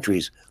crazy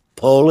countries: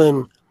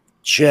 Poland,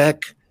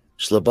 Czech,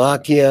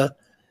 Slovakia,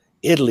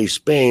 Italy,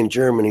 Spain,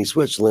 Germany,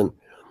 Switzerland.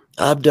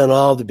 I've done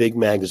all the big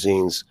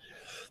magazines,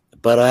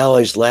 but I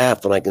always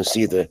laugh when I can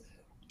see the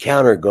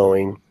counter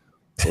going,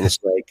 and it's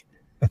like,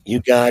 you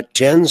got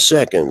 10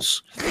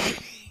 seconds,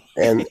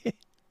 and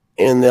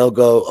they'll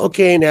go,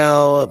 okay,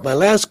 now my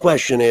last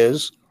question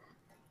is,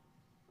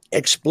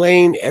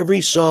 explain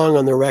every song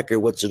on the record.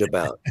 What's it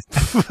about?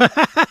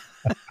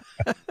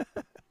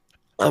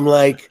 I'm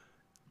like,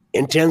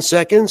 in 10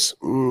 seconds.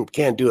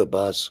 Can't do it,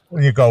 boss.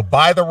 You go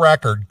buy the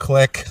record,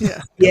 click.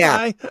 Yeah.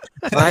 Yeah.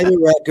 Goodbye. Buy the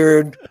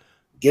record,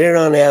 get it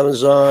on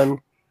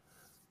Amazon,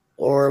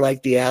 or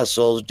like the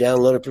assholes,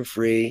 download it for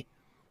free,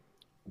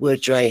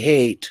 which I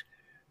hate.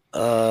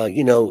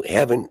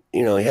 Haven't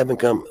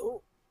come.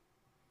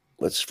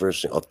 What's the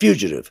first thing? Oh,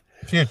 Fugitive.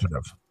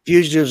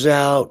 Fugitive's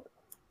out.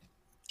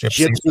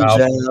 Gypsy's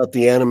out.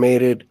 The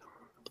animated.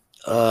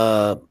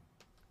 I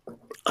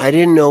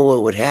didn't know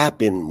what would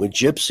happen with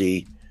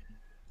Gypsy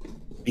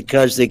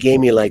because they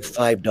gave me like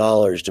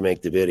 $5 to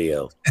make the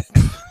video.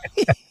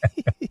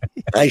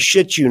 I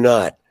shit you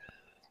not.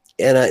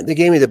 And they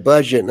gave me the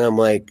budget, and I'm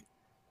like,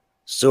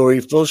 so are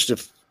you supposed to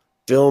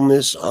film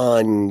this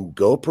on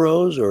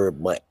GoPros or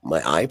my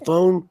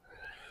iPhone?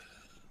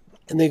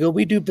 And they go,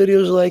 we do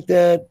videos like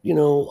that,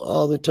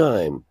 all the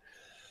time.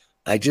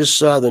 I just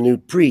saw the new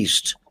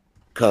Priest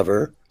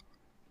cover,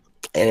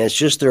 and it's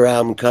just their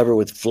album cover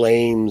with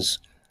flames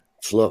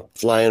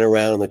flying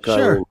around the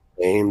cover, Sure. and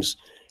flames,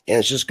 and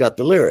it's just got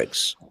the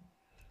lyrics.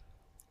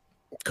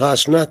 It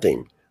costs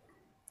nothing.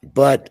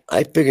 But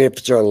I figured if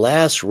it's our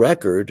last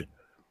record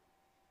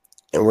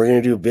and we're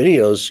going to do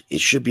videos, it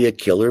should be a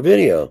killer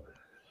video.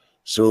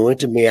 So we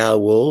went to Meow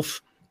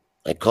Wolf.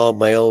 I called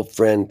my old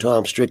friend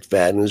Tom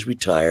Strickfaden, who's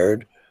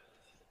retired,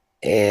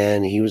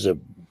 and he was a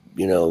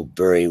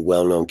very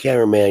well-known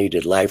cameraman. He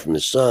did Live from the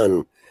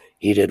Sun.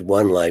 He did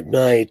One Live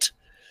Night.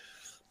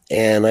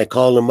 And I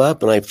called him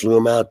up, and I flew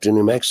him out to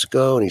New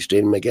Mexico, and he stayed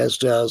in my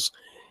guest house.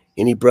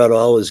 And he brought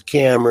all his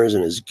cameras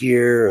and his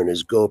gear and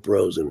his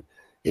GoPros and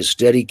his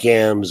steady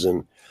cams,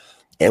 and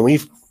we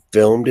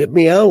filmed at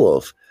Meow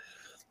Wolf.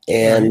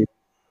 And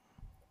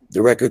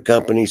the record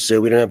company said,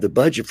 we don't have the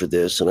budget for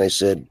this. And I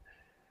said,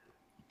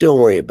 don't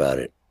worry about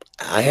it.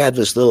 I have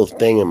this little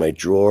thing in my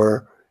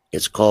drawer.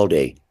 It's called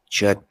a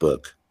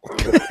checkbook.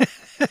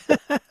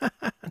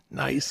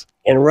 Nice.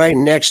 And right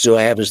next to it,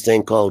 I have this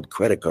thing called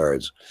credit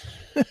cards.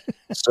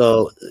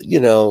 So,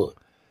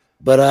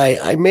 but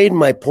I made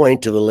my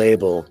point to the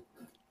label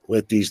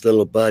with these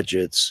little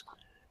budgets.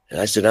 And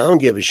I said, I don't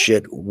give a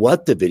shit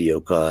what the video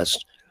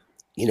cost.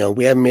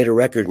 We haven't made a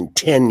record in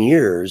 10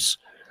 years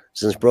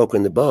since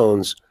Broken the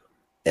Bones.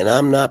 And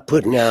I'm not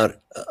putting out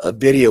a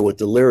video with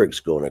the lyrics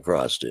going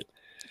across it.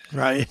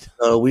 Right.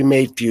 So we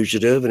made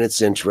Fugitive, and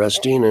it's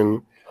interesting.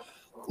 And,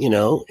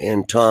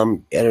 and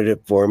Tom edited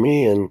it for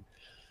me.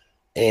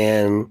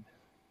 And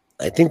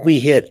I think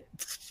we hit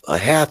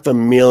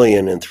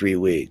 500,000 in 3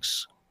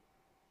 weeks.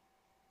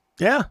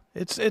 Yeah,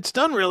 it's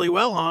done really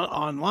well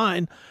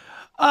online.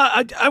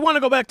 I want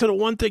to go back to the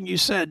one thing you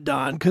said,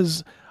 Don,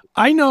 because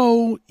I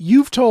know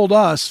you've told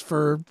us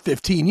for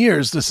 15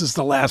 years this is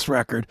the last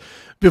record.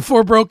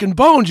 Before Broken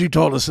Bones, you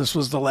told us this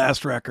was the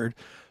last record.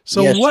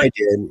 So yes, I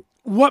did.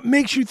 What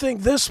makes you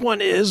think this one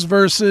is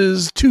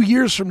versus 2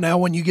 years from now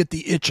when you get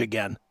the itch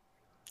again?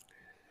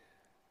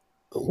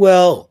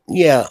 Well,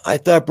 yeah, I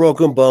thought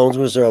Broken Bones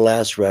was our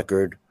last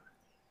record,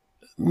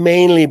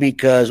 mainly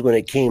because when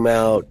it came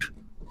out,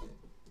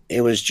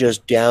 it was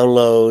just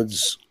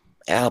downloads,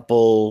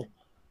 Apple,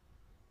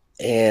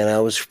 and I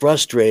was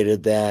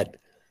frustrated that,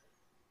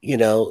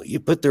 you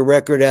put the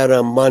record out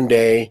on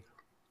Monday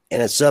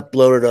and it's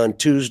uploaded on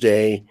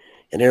Tuesday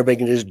and everybody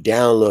can just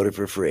download it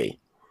for free.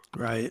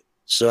 Right.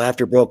 So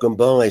after Broken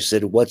Bone, I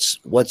said, what's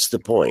the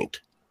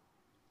point?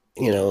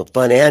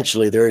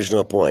 Financially, there is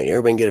no point.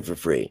 Everybody can get it for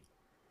free.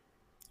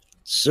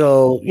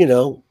 So,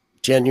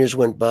 10 years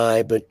went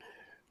by, but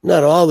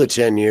not all the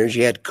 10 years.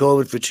 You had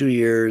COVID for 2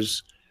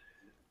 years.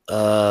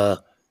 My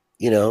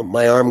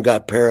arm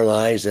got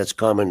paralyzed. That's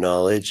common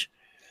knowledge.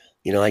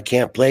 I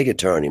can't play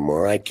guitar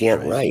anymore. I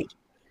can't write.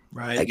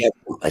 Right.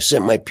 I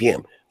sent my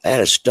piano. I had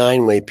a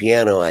Steinway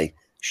piano I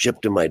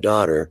shipped to my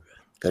daughter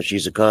because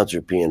she's a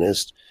concert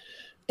pianist.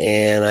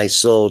 And I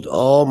sold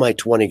all my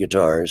 20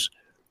 guitars,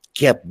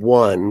 kept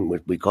one,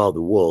 which we call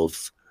the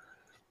Wolf,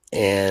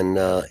 and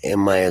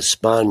my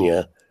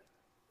Espana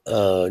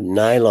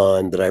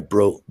nylon that I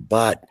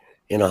bought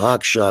in a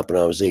hawk shop when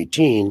I was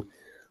 18.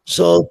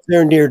 So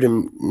they're near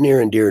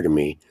and dear to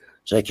me.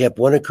 So I kept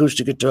one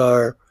acoustic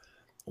guitar,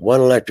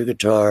 one electric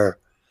guitar.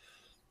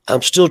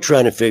 I'm still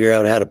trying to figure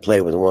out how to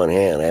play with one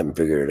hand. I haven't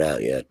figured it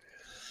out yet.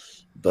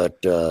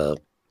 But,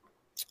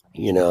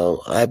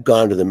 I've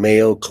gone to the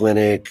Mayo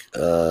Clinic,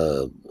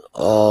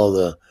 all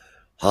the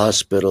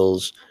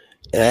hospitals.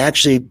 And I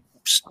actually,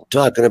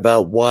 talking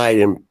about why I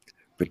didn't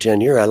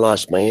pretend I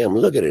lost my hand.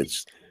 Look at it.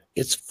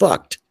 It's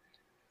fucked.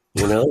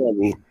 This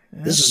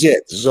is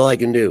it. This is all I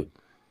can do.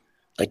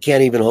 I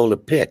can't even hold a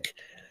pick.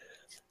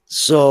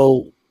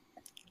 So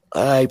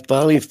I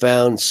finally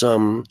found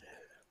some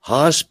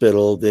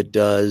hospital that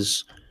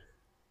does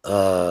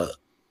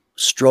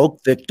stroke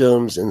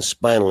victims and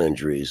spinal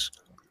injuries.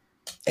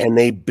 And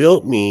they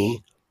built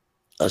me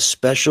a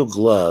special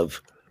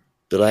glove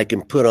that I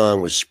can put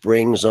on with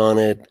springs on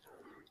it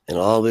and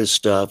all this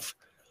stuff.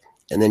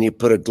 And then you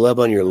put a glove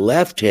on your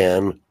left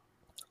hand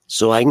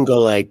so I can go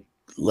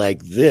like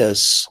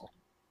this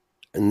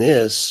and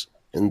this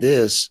and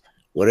this.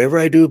 Whatever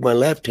I do with my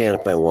left hand,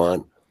 if I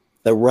want,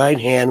 the right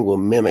hand will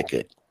mimic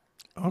it.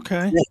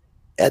 Okay.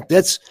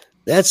 That's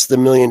the $1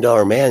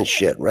 million man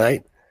shit,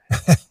 right?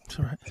 That's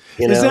all right.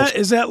 You know,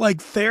 Is that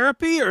like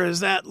therapy or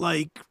is that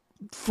like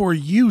for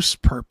use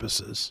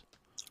purposes?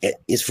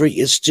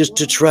 it's just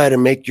to try to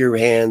make your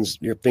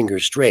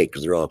fingers straight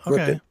because they're all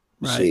crooked. Okay.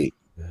 Right. See,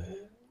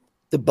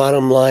 the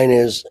bottom line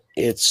is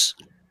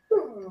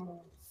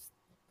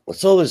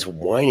what's all this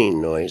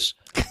whining noise?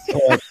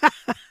 Oh,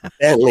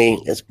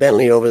 it's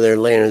Bentley over there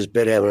laying in his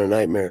bed having a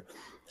nightmare.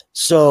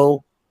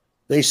 So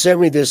they sent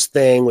me this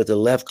thing with a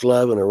left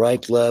glove and a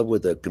right glove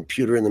with a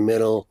computer in the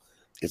middle.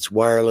 It's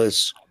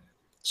wireless.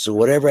 So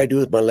whatever I do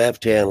with my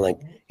left hand, like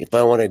if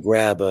I want to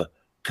grab a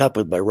cup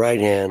with my right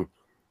hand,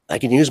 I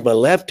can use my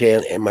left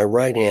hand and my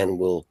right hand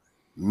will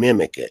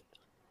mimic it,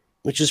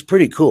 which is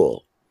pretty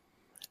cool.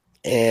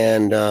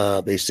 And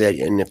they said,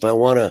 and if I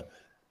want to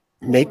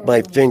make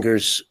my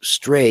fingers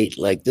straight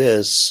like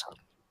this,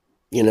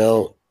 you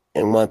know,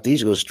 and want these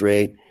to go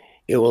straight,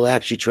 it will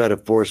actually try to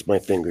force my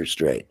fingers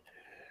straight.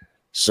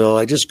 So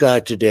I just got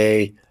it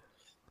today.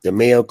 The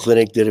Mayo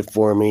Clinic did it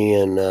for me,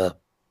 and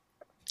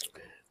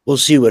we'll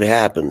see what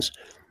happens.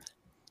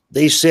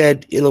 They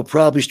said it'll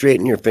probably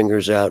straighten your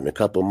fingers out in a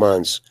couple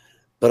months,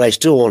 but I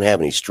still won't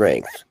have any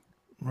strength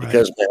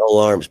because my whole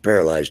arm's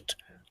paralyzed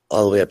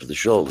all the way up to the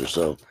shoulder.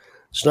 So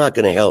it's not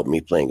going to help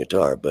me playing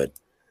guitar, but at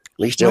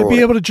least I Might won't.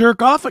 be able to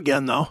jerk off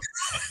again though.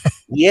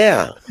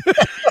 Yeah.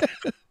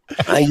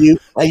 I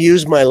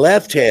use my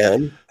left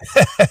hand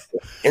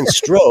and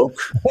stroke.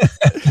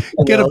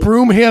 Get a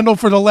broom handle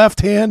for the left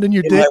hand and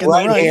your dick in the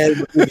my right.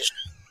 hand,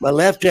 my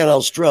left hand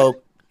I'll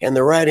stroke, and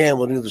the right hand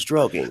will do the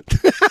stroking.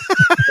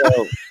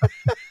 So,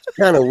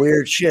 kind of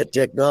weird shit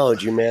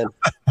technology, man.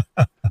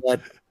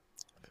 But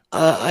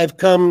I've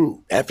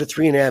come after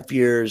 3.5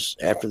 years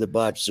after the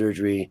botched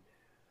surgery.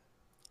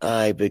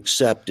 I've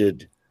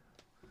accepted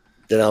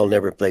that I'll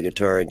never play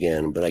guitar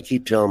again. But I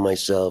keep telling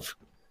myself,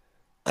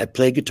 I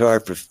played guitar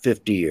for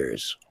 50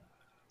 years.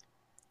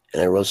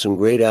 And I wrote some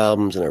great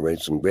albums and I wrote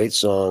some great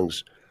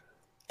songs.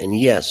 And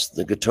yes,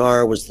 the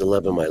guitar was the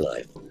love of my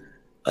life.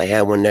 I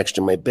had one next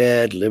to my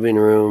bed, living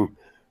room,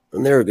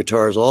 and there were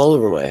guitars all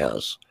over my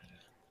house.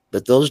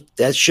 But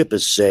that ship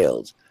has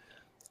sailed.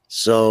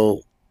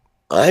 So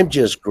I'm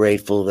just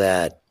grateful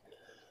that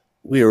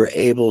we were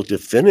able to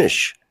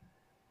finish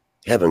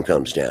Heaven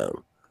Comes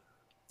Down,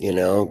 you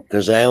know,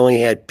 because I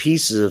only had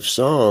pieces of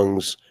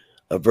songs,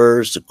 a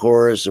verse, a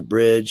chorus, a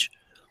bridge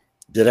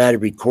that I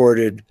had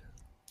recorded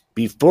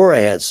before I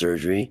had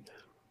surgery.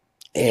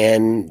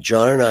 And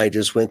John and I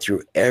just went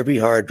through every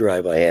hard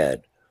drive I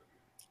had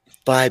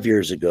 5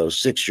 years ago,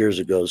 6 years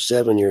ago,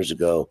 7 years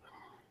ago.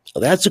 Oh,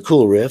 that's a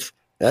cool riff.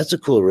 That's a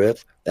cool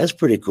riff. That's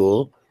pretty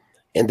cool.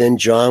 And then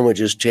John would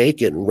just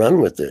take it and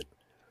run with it.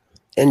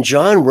 And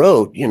John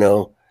wrote, you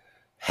know,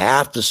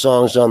 half the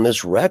songs on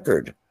this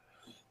record.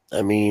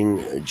 I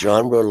mean,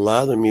 John wrote a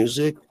lot of the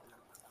music.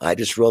 I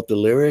just wrote the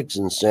lyrics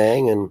and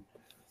sang. And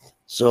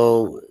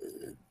so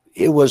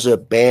it was a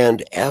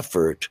band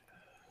effort.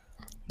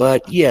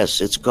 But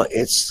yes,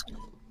 it's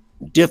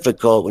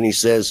difficult when he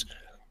says,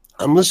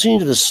 I'm listening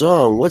to the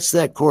song. What's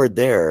that chord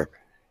there?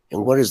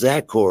 And what is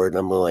that chord? And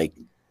I'm like,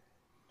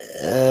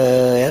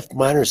 F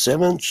minor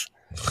seventh,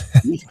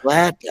 E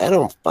flat. I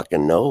don't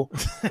fucking know.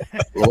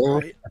 You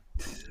know?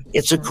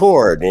 It's a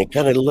chord, and it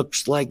kind of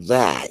looks like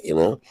that, you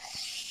know.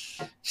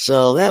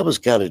 So that was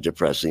kind of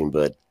depressing.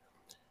 But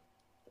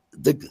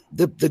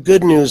the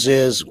good news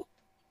is,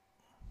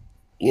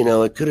 you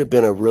know, it could have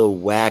been a real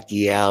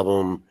wacky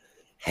album,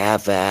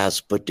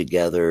 half-assed, put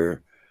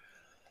together.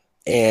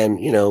 And,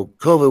 you know,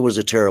 COVID was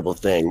a terrible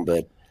thing,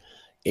 but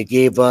it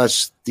gave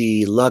us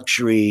the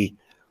luxury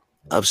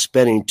of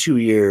spending 2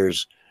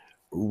 years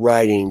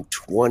writing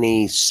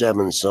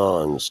 27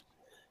 songs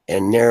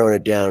and narrowing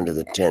it down to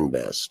the 10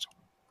 best.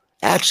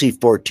 Actually,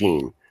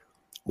 14.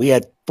 We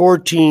had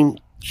 14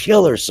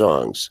 killer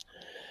songs,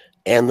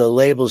 and the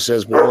label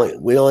says we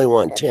only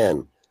want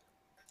 10.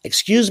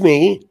 Excuse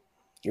me,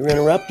 you're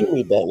interrupting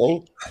me,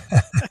 Bentley.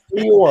 What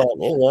do you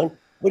want? Hang on.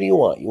 What do you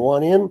want? You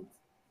want in?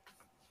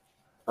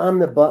 I'm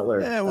the butler.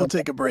 Yeah, we'll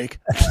take a break.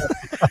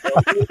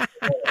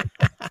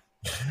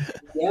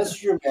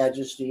 Yes, Your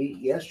Majesty.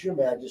 Yes, Your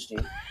Majesty.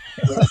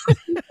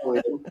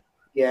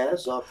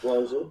 Yes, I'll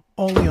close it.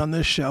 Only on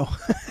this show.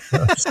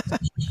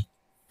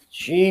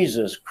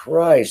 Jesus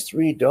Christ,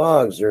 3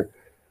 dogs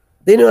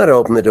they know how to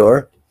open the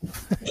door.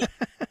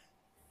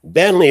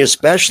 Bentley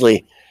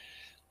especially.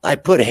 I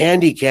put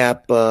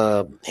handicap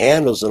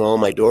handles on all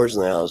my doors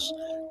in the house.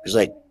 It's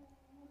like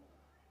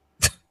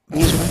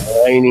he's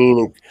whining,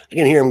 and I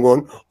can hear him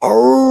going,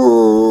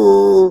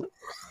 oh.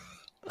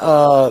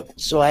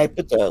 So I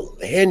put the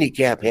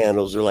handicap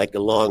handles are like a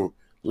long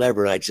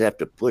lever. I just have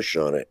to push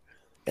on it,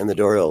 and the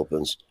door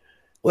opens.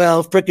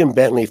 Well, frickin'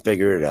 Bentley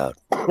figured it out.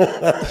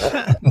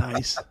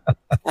 Nice.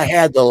 I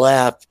had to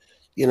laugh,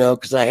 you know,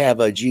 because I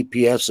have a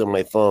GPS on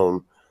my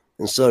phone,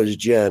 and so does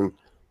Jen.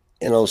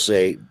 And I'll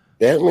say,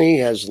 Bentley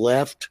has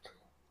left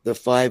the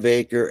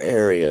 5-acre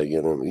area.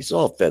 You know, he's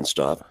all fenced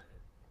off.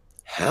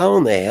 How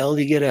in the hell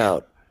did he get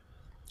out?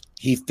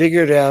 He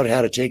figured out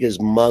how to take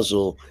his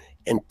muzzle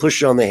and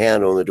push on the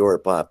handle and the door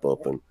pop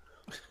open.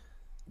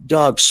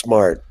 Dog's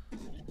smart.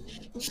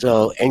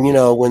 So, and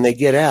when they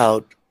get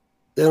out,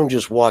 they don't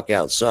just walk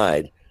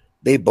outside,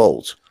 they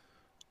bolt.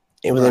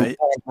 And within 5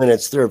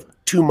 minutes, they're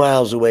 2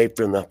 miles away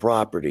from the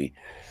property.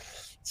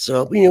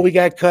 So, we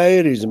got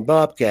coyotes and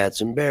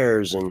bobcats and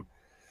bears and,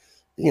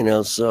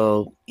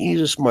 so he's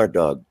a smart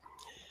dog.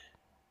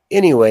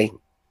 Anyway,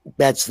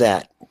 that's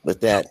that with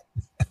that.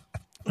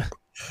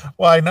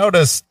 Well, I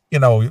noticed,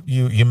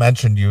 you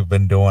mentioned you've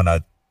been doing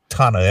a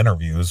ton of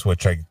interviews,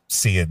 which I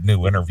see a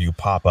new interview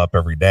pop up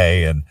every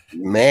day. And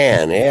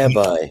man, have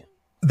I.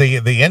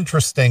 The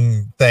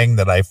interesting thing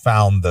that I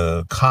found,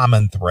 the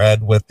common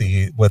thread with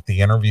the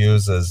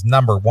interviews is,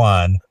 number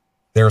one,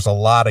 there's a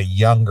lot of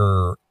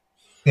younger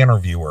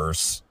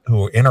interviewers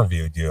who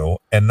interviewed you,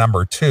 and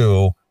number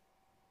two,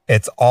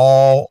 it's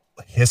all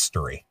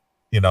history.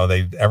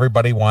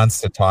 Everybody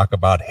wants to talk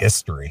about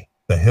history,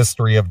 the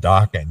history of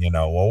Dokken.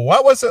 Well,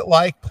 what was it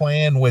like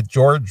playing with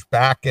George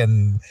back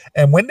and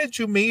when did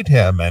you meet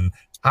him, and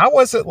how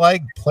was it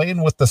like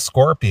playing with the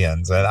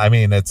Scorpions? And I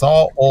mean, it's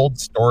all old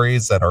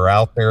stories that are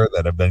out there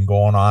that have been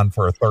going on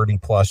for 30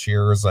 plus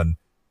years, and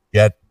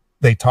yet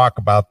they talk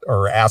about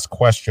or ask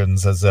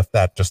questions as if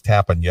that just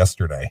happened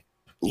yesterday.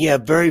 Yeah,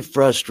 very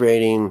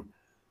frustrating.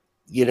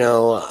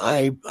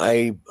 I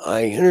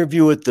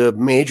interview with the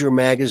major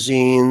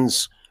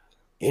magazines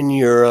in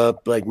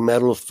Europe, like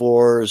Metal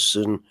Force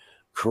and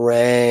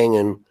Kerrang,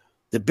 and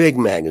the big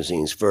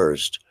magazines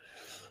first.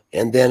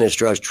 And then it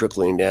starts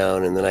trickling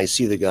down. And then I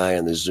see the guy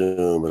on the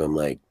Zoom and I'm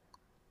like,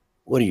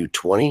 what are you,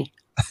 20?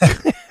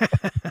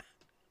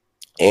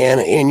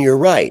 and you're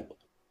right.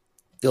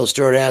 They'll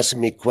start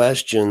asking me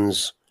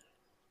questions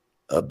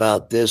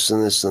about this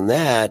and this and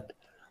that.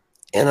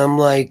 And I'm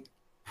like,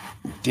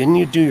 didn't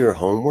you do your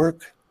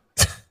homework?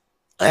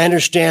 I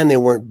understand they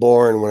weren't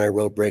born when I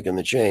wrote Breaking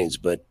the Chains,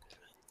 but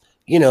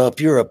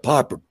if you're a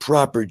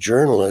proper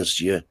journalist,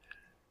 you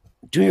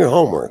do your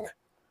homework.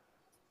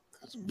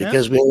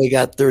 Because we only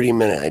got 30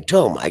 minutes. I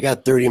told them, I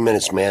got 30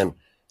 minutes, man.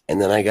 And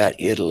then I got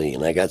Italy,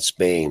 and I got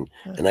Spain,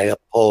 and I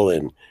got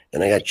Poland,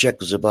 and I got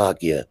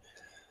Czechoslovakia.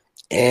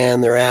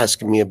 And they're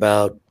asking me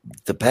about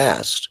the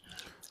past.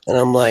 And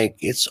I'm like,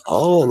 it's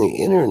all on the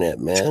internet,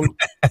 man.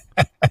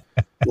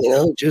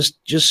 Just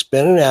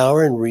spend an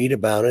hour and read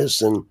about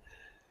us. And,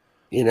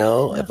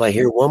 if I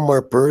hear one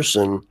more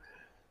person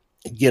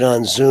get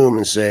on Zoom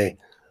and say,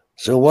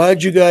 so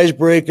why'd you guys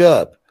break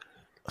up?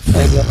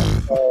 I go,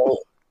 oh,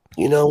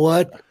 you know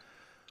what?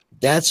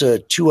 That's a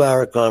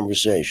 2-hour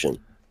conversation.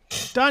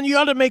 Don, you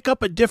ought to make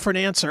up a different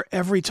answer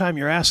every time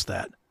you're asked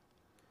that.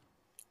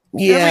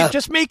 Yeah.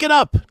 Just make it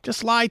up.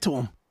 Just lie to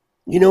them.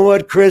 You know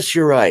what, Chris?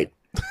 You're right.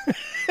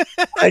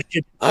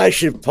 I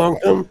should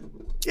punk them.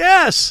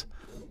 Yes.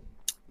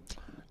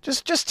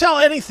 Just tell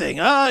anything.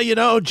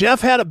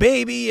 Jeff had a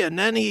baby and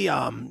then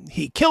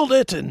he killed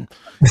it and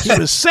he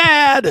was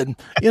sad and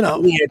he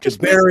had to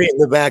bury it in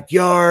the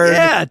backyard.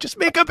 Yeah, just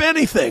make up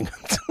anything.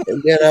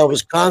 And then I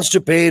was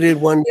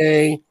constipated one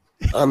day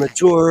on the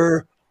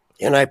tour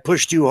and I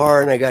pushed too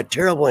hard and I got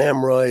terrible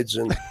hemorrhoids.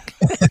 And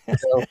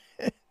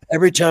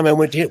every time I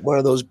went to hit one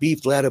of those B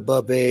flat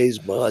above A's,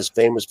 I was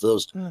famous for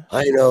those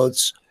high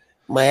notes,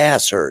 my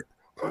ass hurt.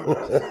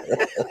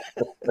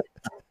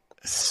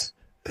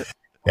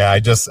 Yeah,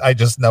 I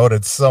just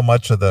noted so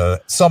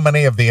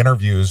many of the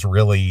interviews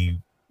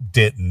really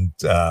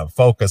didn't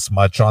focus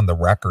much on the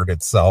record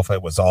itself.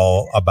 It was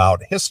all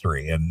about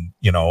history, and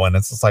and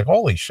it's just like,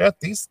 holy shit,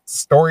 these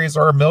stories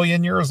are 1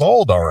 million years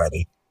old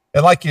already.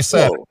 And like you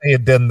said, if they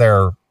had done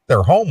their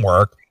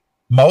homework,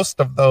 most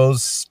of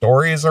those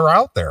stories are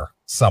out there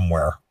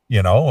somewhere.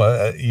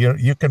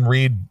 You can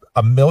read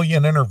 1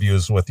 million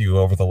interviews with you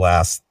over the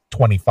last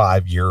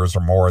 25 years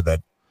or more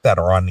that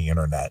are on the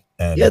internet.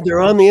 And yeah, they're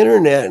on the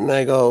internet. And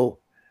I go,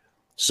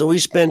 so we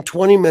spend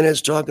 20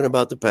 minutes talking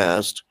about the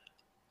past.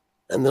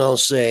 And then I'll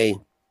say,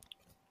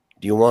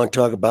 do you want to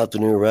talk about the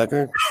new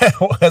record?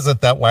 Isn't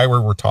that why we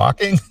were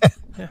talking?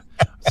 Yeah.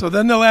 So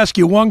then they'll ask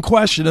you one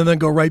question and then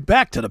go right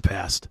back to the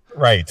past.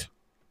 Right.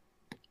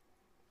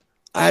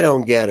 I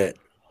don't get it.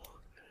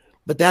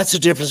 But that's the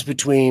difference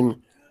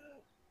between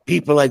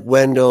people like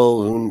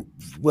Wendell, who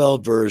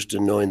well-versed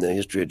in knowing the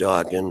history of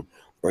Dokken,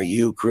 or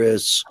you,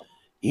 Chris.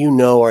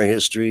 Our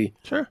history.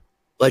 Sure.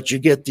 But you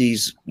get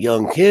these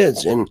young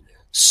kids, and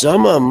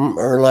some of them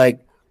are like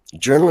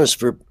journalists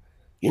for,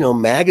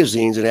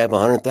 magazines that have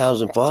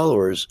 100,000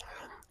 followers.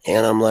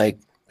 And I'm like,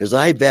 because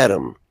I vet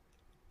them.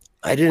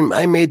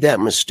 I made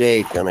that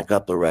mistake on a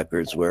couple of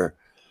records where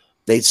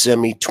they'd send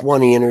me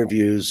 20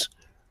 interviews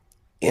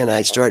and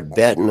I start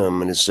betting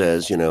them. And it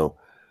says,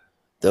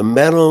 the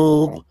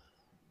metal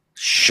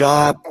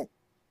shop,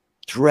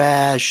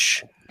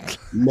 thrash,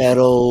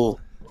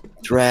 metal,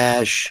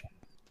 thrash,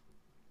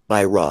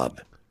 by Rob.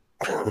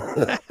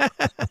 And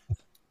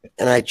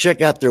I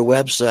check out their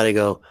website. I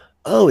go,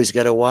 oh, he's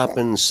got a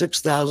whopping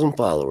 6,000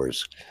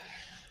 followers.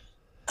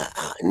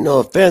 No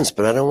offense,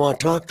 but I don't want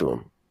to talk to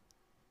him.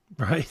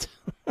 Right.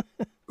 I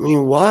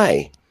mean,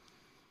 why?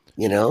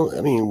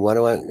 What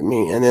do I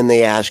mean? And then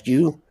they ask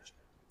you,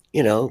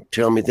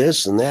 tell me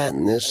this and that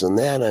and this and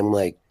that. I'm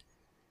like,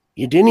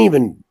 you didn't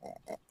even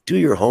do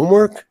your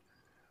homework?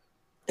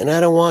 And I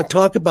don't want to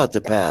talk about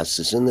the past.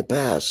 It's in the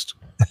past.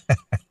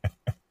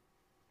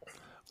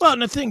 Well,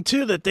 and the thing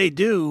too that they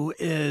do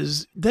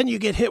is then you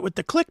get hit with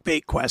the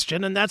clickbait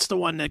question, and that's the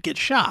one that gets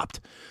shopped.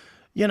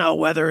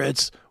 Whether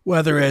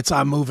it's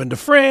I'm moving to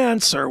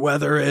France, or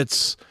whether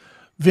it's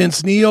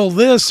Vince Neil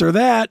this or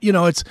that,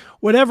 it's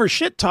whatever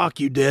shit talk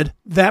you did,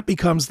 that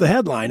becomes the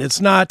headline. It's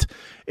not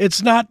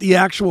the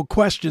actual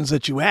questions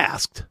that you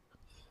asked.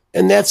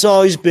 And that's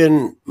always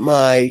been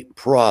my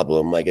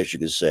problem, I guess you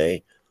could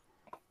say.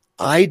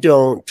 I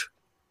don't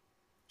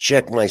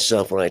check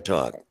myself when I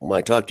talk. When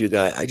I talk to you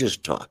guys, I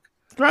just talk.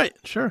 Right,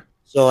 sure.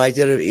 So I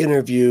did an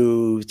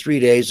interview 3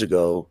 days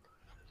ago,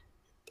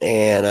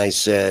 and I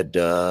said,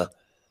 the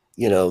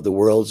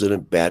world's in a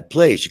bad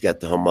place. You got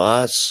the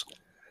Hamas,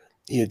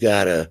 you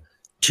got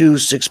 2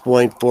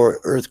 6.4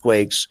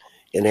 earthquakes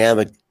in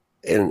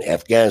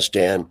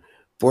Afghanistan,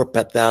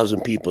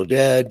 4,000 people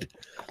dead.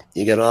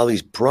 You got all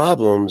these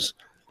problems,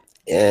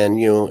 and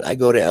I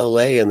go to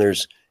LA and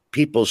there's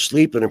people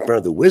sleeping in front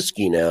of the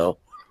whiskey now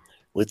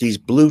with these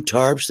blue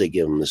tarps they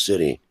give them in the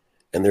city,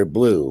 and they're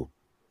blue.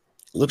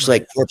 Looks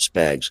like corpse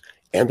bags,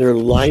 and they're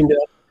lined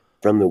up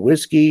from the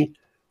whiskey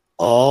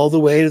all the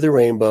way to the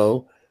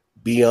rainbow,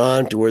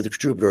 beyond to where the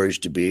troubadour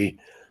used to be.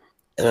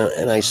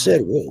 And I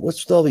said,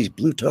 what's with all these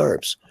blue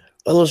tarps?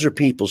 Well, those are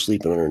people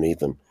sleeping underneath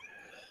them.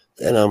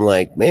 And I'm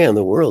like, man,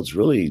 the world's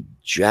really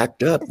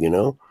jacked up,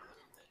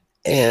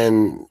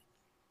 And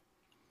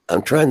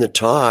I'm trying to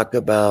talk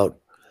about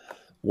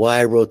why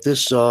I wrote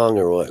this song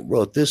or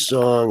wrote this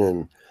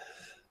song,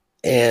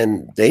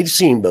 and they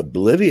seem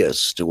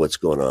oblivious to what's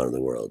going on in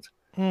the world.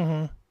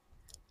 Mm-hmm.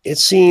 It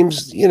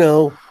seems,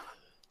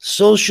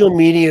 social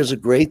media is a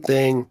great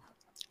thing,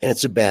 and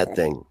it's a bad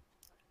thing.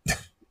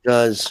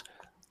 Because,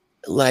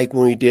 like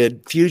when we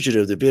did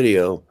Fugitive, the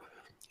video,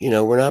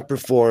 we're not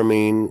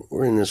performing.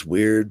 We're in this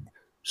weird,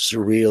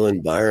 surreal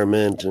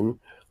environment and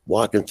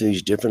walking through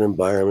these different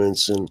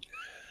environments. And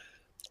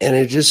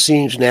it just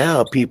seems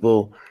now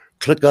people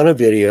click on a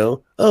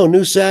video. Oh,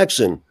 New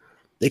Saxon.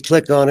 They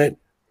click on it,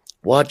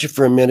 watch it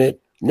for a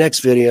minute. Next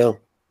video,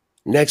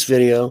 next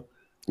video,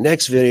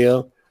 next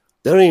video.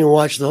 They don't even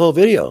watch the whole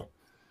video.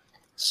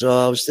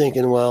 So I was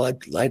thinking, well,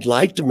 I'd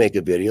like to make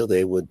a video.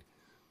 They would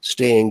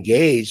stay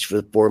engaged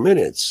for 4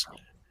 minutes.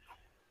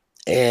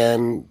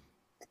 And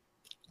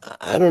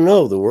I don't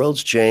know. The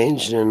world's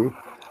changed, and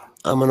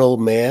I'm an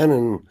old man,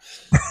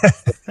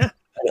 and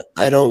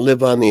I don't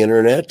live on the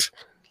internet,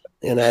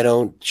 and I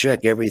don't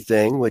check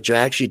everything, which I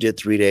actually did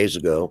 3 days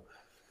ago.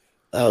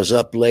 I was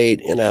up late,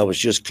 and I was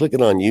just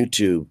clicking on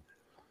YouTube,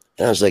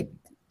 and I was like,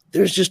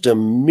 there's just a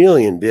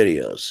million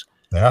videos.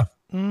 Yeah.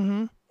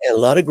 Mm-hmm. And a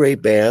lot of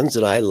great bands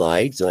that I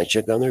liked, and I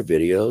check on their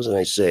videos, and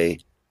I say,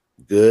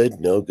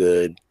 good, no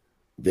good,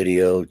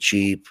 video,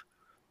 cheap,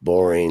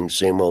 boring,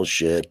 same old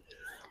shit.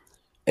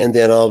 And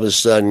then all of a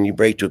sudden you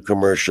break to a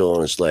commercial,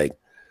 and it's like,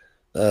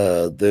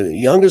 the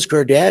youngest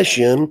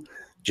Kardashian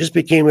just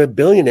became a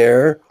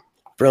billionaire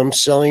from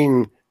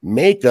selling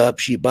makeup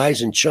she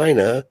buys in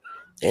China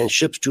and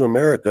ships to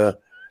America.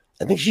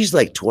 I think she's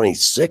like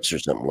 26 or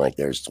something like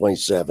that. It's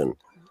 27.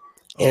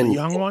 And the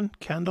young one,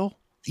 Kendall?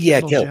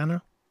 Yeah, Kendall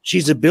Jenner?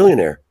 She's a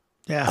billionaire.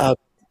 Yeah.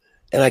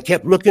 And I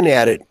kept looking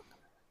at it.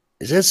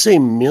 Does that say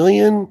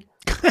million?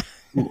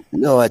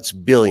 No, it's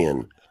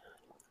billion.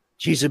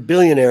 She's a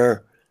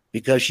billionaire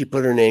because she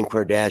put her name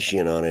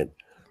Kardashian on it.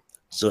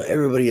 So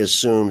everybody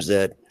assumes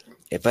that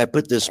if I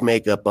put this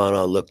makeup on,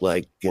 I'll look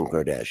like Kim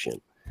Kardashian.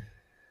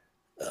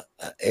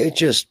 It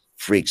just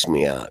freaks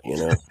me out,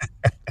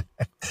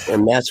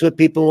 And that's what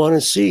people want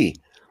to see.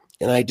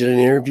 And I did an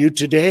interview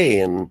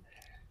today, and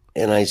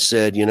I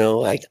said,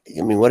 I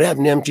mean, what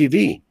happened to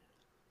MTV?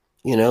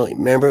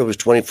 Remember it was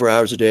 24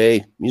 hours a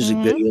day, music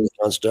videos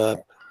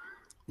nonstop.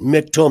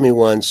 Mick told me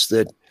once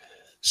that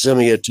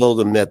somebody had told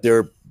him that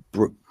they're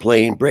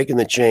playing Breaking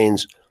the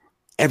Chains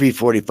every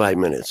 45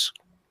 minutes.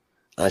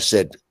 I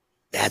said,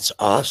 that's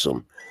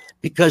awesome,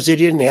 because they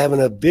didn't have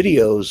enough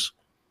videos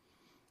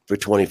for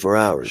 24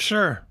 hours.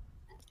 Sure.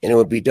 And it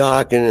would be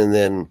Dokken, and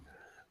then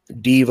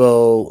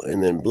Devo,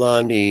 and then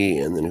Blondie,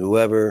 and then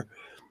whoever.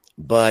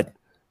 But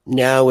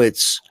now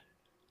it's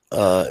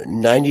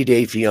 90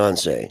 Day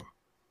Fiance.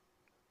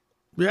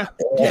 Yeah.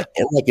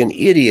 And like an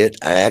idiot,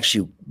 I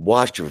actually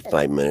watched it for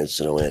 5 minutes,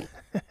 and I went,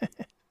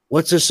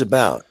 what's this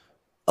about?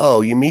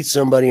 Oh, you meet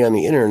somebody on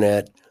the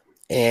internet,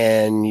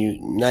 and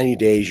 90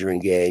 days you're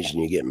engaged,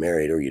 and you get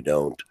married, or you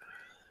don't.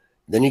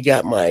 Then you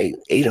got my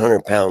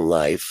 800-pound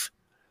life,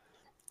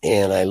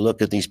 and I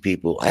look at these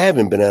people. I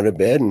haven't been out of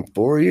bed in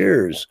 4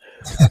 years.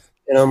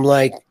 And I'm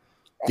like,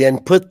 then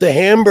put the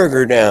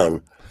hamburger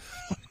down,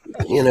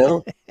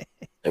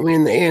 I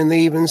mean, and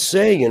they even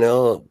say,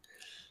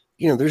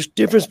 there's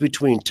difference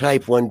between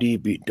type 1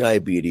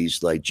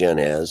 diabetes, like Jen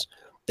has.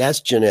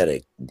 That's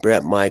genetic.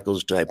 Brett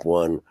Michaels, type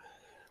 1,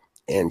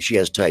 and she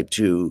has type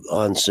 2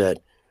 onset.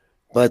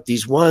 But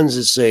these ones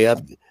that say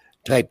I'm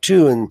type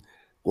 2, and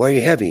why are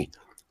you heavy?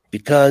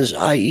 Because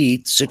I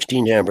eat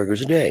 16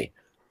 hamburgers a day.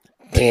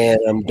 and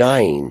I'm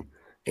dying,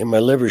 and my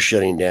liver's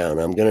shutting down.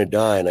 I'm going to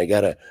die, and I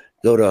got to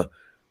go to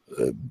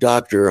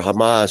Dr.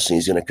 Hamas, and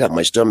he's going to cut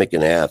my stomach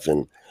in half, but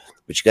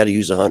you got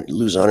to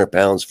lose 100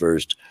 pounds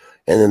first.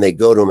 And then they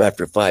go to him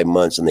after 5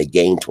 months, and they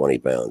gain 20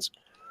 pounds.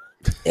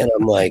 And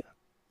I'm like,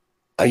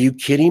 are you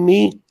kidding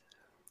me?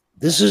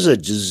 This is a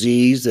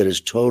disease that is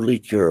totally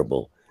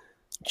curable.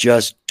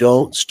 Just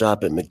don't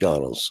stop at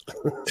McDonald's.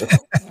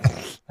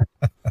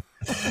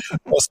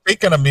 Well,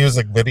 speaking of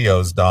music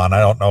videos, Don, I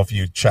don't know if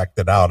you checked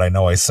it out. I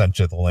know I sent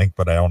you the link,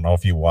 but I don't know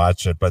if you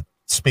watched it. But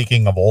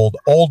speaking of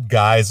old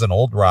guys and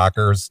old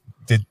rockers,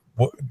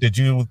 did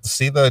you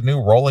see the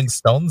new Rolling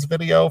Stones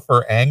video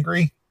for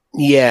Angry?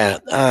 Yeah,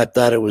 I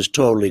thought it was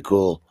totally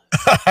cool.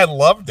 I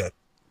loved it.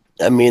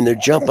 I mean, they're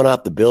jumping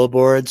off the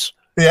billboards.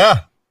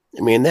 Yeah.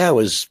 I mean, that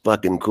was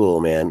fucking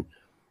cool, man.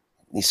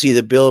 You see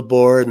the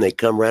billboard, and they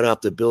come right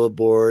off the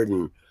billboard,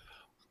 and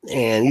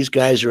these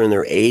guys are in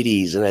their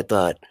 80s, and I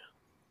thought,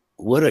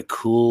 what a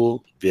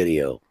cool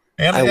video.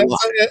 And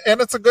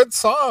it's a good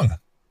song.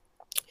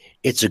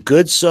 It's a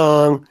good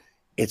song.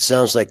 It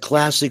sounds like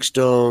classic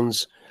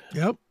Stones.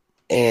 Yep.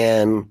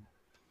 And,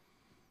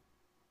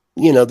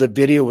 you know, the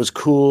video was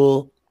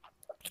cool.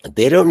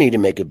 They don't need to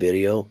make a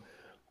video.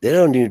 They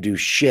don't need to do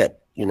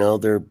shit. You know,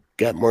 they've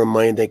got more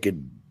money than they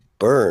could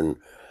burn.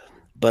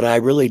 But I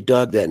really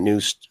dug that new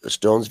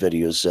Stones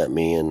video sent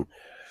me, and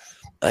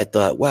I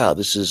thought, wow,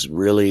 this is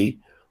really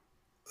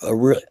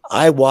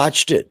I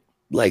watched it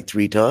like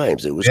 3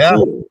 times. It was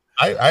cool.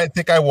 I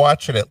think I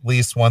watch it at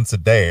least once a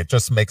day. It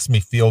just makes me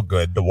feel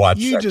good to watch.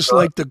 You just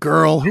like the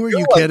girl. Who are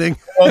you kidding?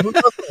 Well, who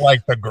doesn't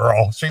like the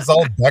girl? She's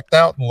all decked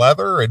out in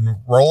leather and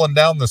rolling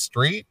down the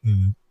street,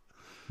 and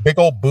big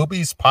old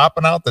boobies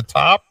popping out the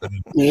top.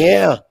 And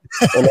yeah.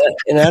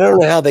 And I don't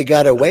know how they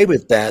got away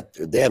with that.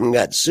 They haven't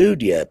got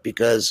sued yet,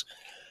 because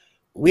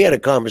we had a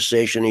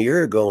conversation a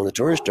year ago in the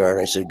Tourist Star,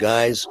 and I said,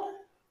 guys,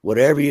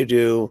 whatever you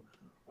do,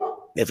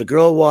 if a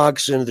girl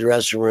walks into the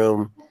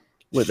restroom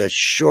with a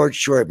short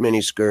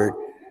mini skirt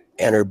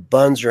and her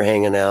buns are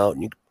hanging out,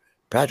 and you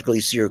practically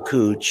see her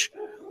cooch,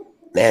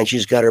 and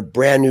she's got her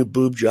brand new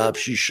boob job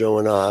she's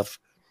showing off,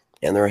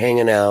 and they're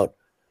hanging out,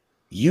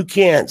 you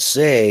can't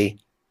say,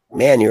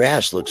 man, your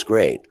ass looks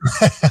great,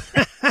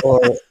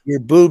 or your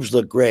boobs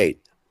look great.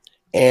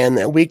 And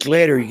a week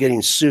later, you're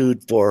getting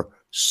sued for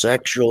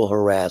sexual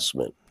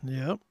harassment.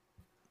 Yep.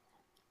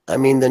 I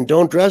mean, then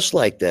don't dress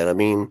like that. I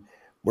mean,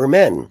 we're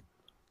men,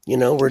 you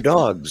know, we're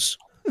dogs.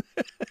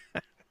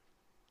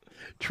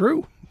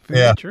 True.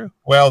 Very true.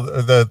 Well,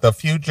 the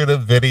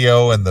Fugitive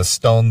video and the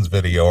Stones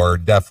video are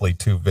definitely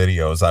 2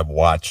 videos I've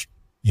watched,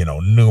 you know,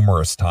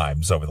 numerous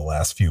times over the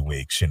last few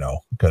weeks, you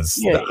know, because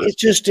it's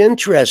just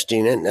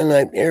interesting. And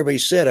like everybody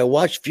said, I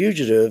watched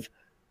Fugitive,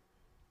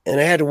 and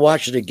I had to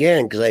watch it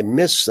again because I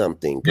missed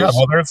something. Yeah,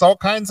 well, there's all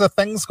kinds of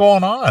things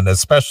going on,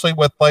 especially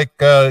with like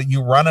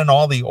you running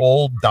all the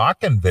old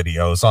Dokken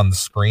videos on the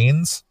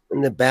screens.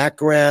 In the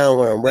background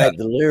where I'm writing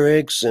the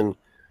lyrics, and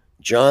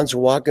John's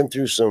walking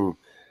through some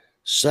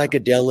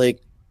psychedelic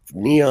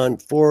neon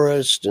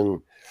forest,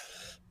 and,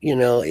 you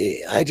know,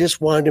 I just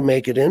wanted to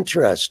make it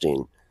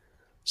interesting.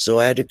 So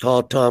I had to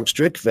call Tom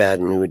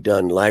Strickfaden, who had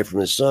done Live from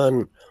the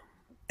Sun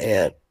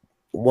and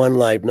One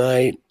Live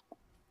Night.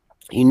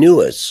 He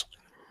knew us.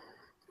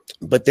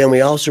 But then we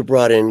also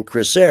brought in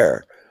Chris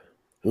Eyre,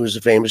 who's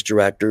a famous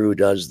director who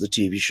does the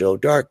TV show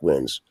Dark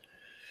Winds,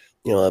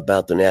 you know,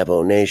 about the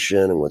Navajo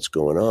Nation and what's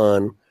going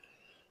on.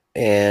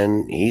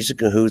 And he's in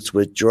cahoots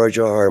with George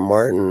R.R.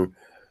 Martin.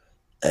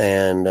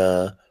 And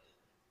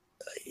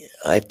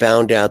I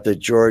found out that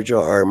George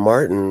R.R.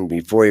 Martin,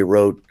 before he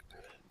wrote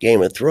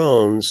Game of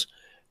Thrones,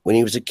 when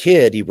he was a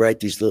kid, he'd read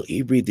these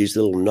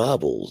little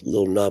novels,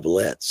 little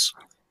novelettes.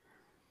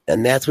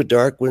 And that's what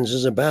Dark Winds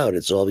is about.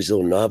 It's all these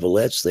little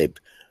novelettes they've,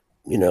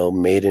 you know,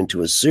 made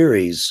into a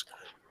series.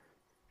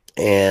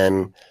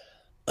 And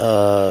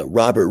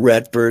Robert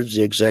Redford's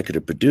the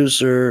executive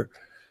producer.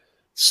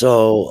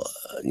 So,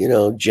 you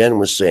know, Jen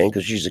was saying,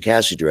 because she's a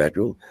casting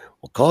director,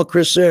 well, call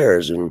Chris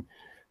Ayers and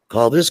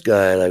call this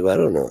guy. And I go, I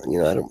don't know. You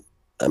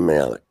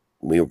know,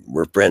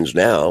 we're friends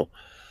now.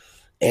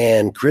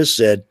 And Chris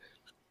said,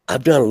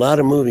 I've done a lot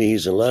of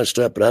movies and a lot of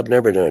stuff, but I've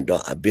never done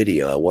a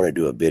video. I want to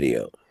do a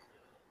video.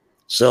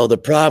 So the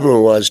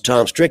problem was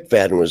Tom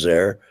Strickfaden was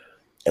there,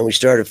 and we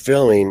started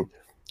filming.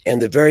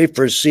 And the very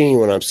first scene,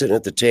 when I'm sitting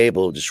at the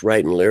table just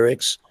writing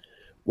lyrics,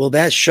 well,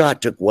 that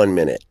shot took 1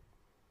 minute.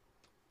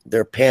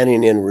 They're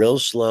panning in real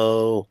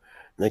slow,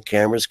 and the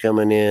camera's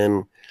coming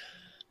in,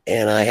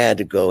 and I had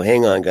to go,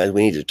 hang on, guys,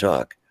 we need to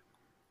talk.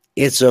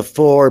 It's a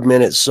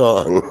 4-minute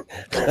song.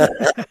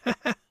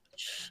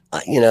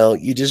 You know,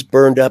 you just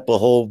burned up a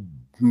whole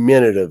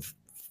minute of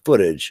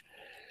footage.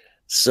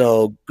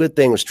 So good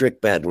thing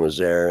Strickfaden was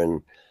there,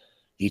 and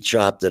he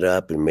chopped it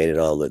up and made it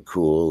all look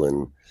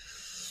cool.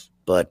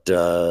 But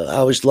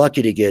I was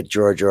lucky to get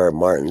George R.R.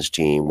 Martin's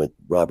team with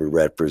Robert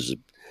Redford's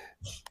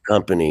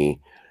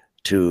company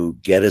to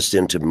get us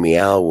into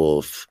Meow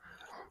Wolf.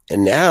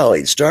 And now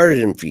it started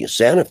in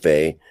Santa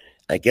Fe.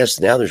 I guess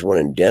now there's one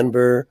in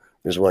Denver.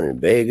 There's one in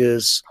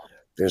Vegas.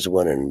 There's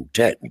one in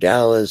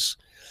Dallas.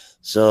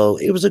 So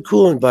it was a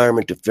cool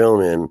environment to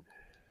film in.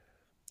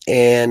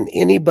 And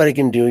anybody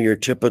can do your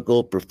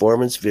typical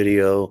performance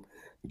video,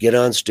 get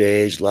on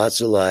stage,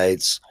 lots of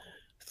lights,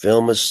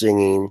 film us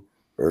singing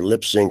or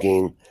lip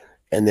syncing,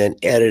 and then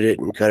edit it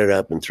and cut it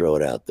up and throw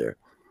it out there.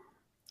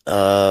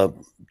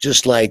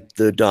 Just like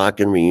the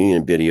Dokken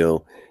reunion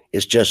video,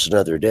 it's just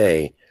another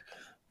day.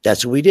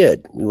 That's what we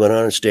did. We went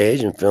on stage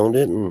and filmed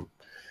it, and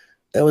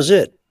that was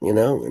it,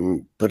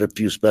 and put a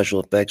few special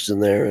effects in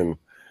there and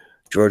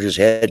George's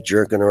head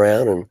jerking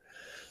around.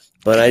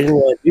 But I didn't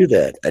want to do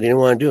that. I didn't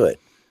want to do it.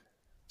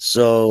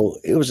 So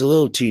it was a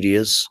little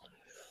tedious.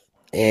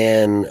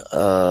 And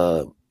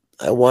I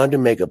wanted to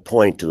make a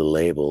point to the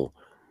label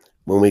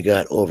when we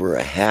got over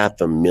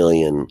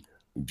 500,000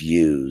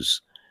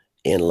 views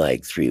in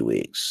like 3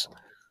 weeks.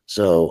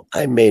 So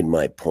I made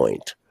my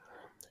point.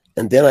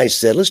 And then I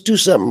said, let's do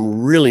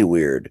something really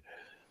weird.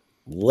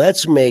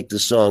 Let's make the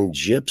song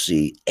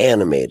Gypsy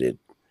animated.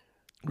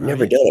 Right.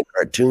 Never done a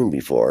cartoon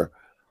before.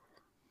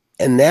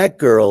 And that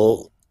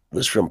girl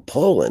was from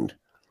Poland.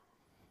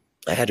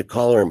 I had to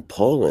call her in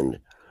Poland.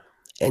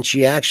 And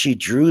she actually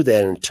drew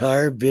that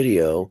entire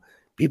video.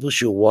 People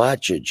should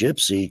watch it.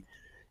 Gypsy.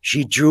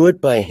 She drew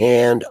it by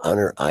hand on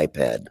her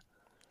iPad.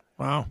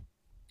 Wow.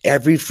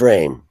 Every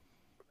frame.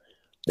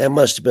 That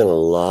must have been a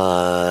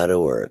lot of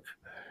work.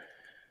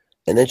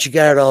 And then she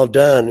got it all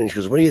done. And she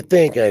goes, what do you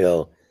think? And I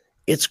go,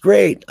 it's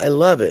great. I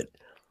love it.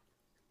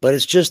 But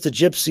it's just the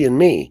Gypsy and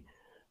me.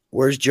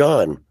 Where's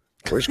John?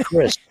 Where's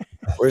Chris?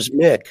 Where's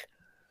Mick?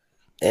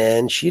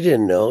 And she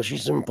didn't know.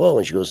 She's in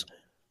Poland. She goes,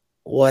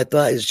 well, I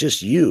thought it's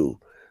just you.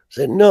 I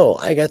said, no,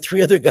 I got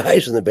 3 other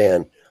guys in the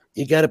band.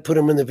 You got to put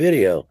them in the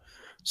video.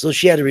 So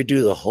she had to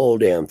redo the whole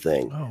damn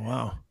thing. Oh,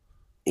 wow.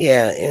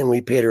 Yeah, and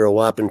we paid her a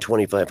whopping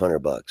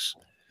 $2,500.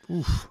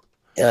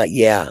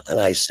 Yeah, and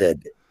I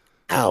said,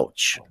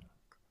 ouch.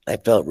 I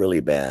felt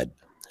really bad.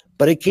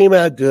 But it came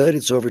out good.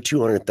 It's over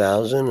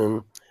 200,000.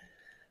 And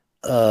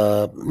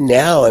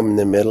now I'm in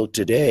the middle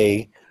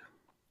today.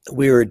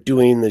 We were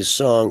doing this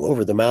song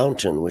Over the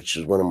Mountain, which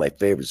is one of my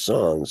favorite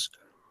songs,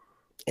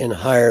 and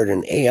hired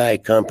an AI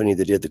company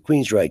that did the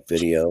Queensryche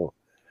video.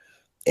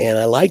 And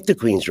I like the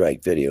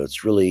Queensryche video.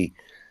 It's really,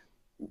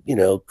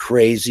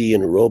 crazy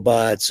and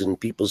robots and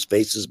people's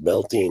faces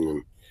melting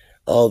and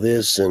all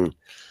this. And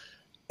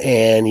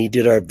he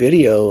did our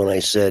video. And I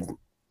said,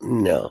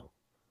 no,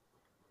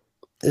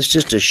 it's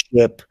just a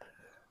ship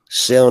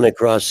sailing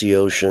across the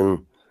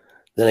ocean.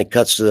 Then it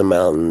cuts to the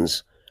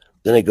mountains.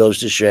 Then it goes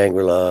to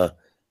Shangri-La.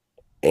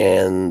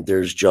 And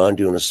there's John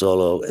doing a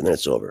solo, and then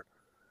it's over.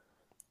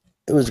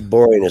 It was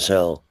boring as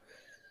hell.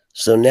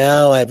 So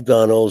now I've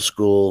gone old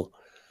school,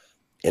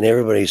 and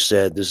everybody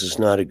said, this is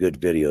not a good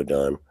video,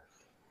 Don.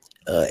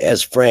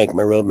 As Frank,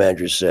 my road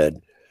manager, said,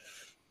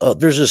 oh,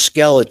 there's a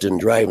skeleton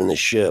driving the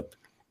ship,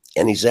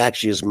 and he's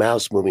actually his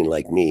mouth's moving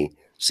like me,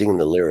 singing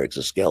the lyrics,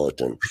 a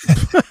skeleton.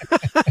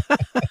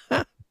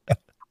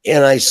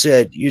 And I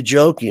said, you're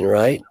joking,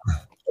 right?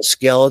 A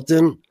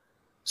skeleton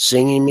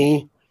singing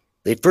me?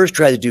 They first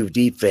tried to do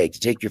deep fake, to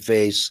take your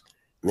face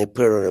and they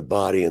put it on a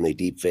body and they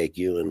deep fake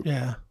you.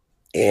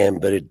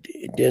 But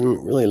it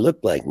didn't really look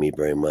like me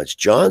very much.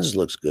 John's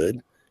looks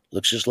good.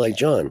 Looks just like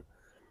John.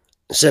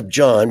 Except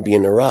John,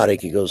 being neurotic,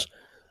 he goes,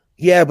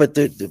 yeah, but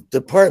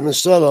the part in the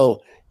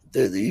solo,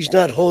 he's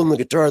not holding the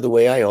guitar the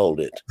way I hold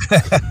it.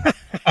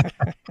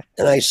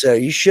 And I said, are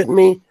you shitting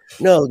me?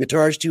 No, the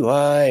guitar's too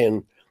high.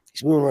 And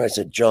he's moving around. I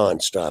said, John,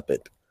 stop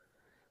it.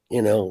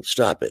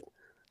 Stop it.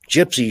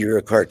 Gypsy, you're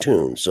a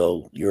cartoon,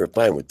 so you're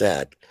fine with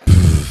that.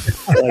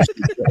 I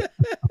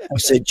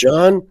said,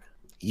 John,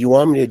 you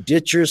want me to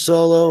ditch your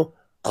solo?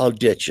 I'll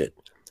ditch it.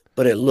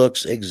 But it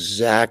looks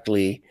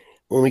exactly,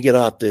 when we get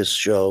off this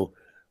show,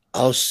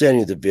 I'll send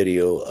you the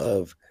video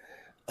of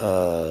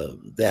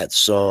that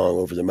song,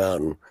 Over the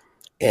Mountain.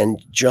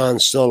 And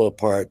John's solo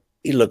part,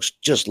 he looks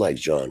just like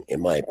John, in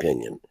my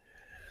opinion.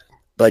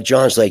 But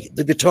John's like,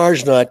 the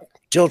guitar's not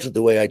tilted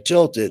the way I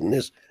tilt it. And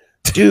this,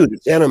 dude,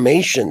 it's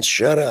animation,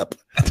 shut up.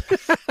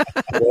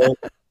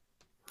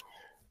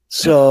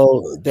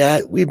 So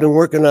that we've been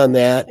working on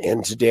that,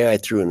 and today I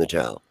threw in the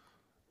towel.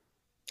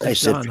 I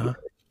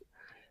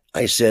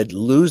said,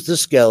 lose the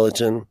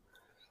skeleton,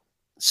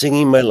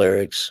 singing my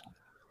lyrics,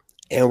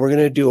 and we're going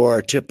to do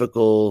our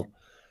typical,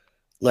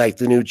 like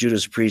the new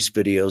Judas Priest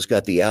videos,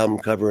 got the album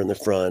cover in the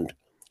front,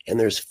 and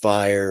there's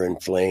fire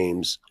and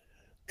flames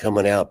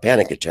coming out,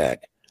 Panic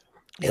Attack.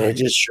 And it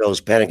just shows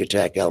Panic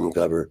Attack album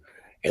cover,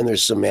 and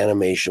there's some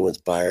animation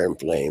with fire and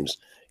flames,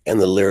 and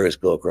the lyrics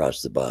go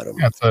across the bottom.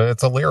 Yeah,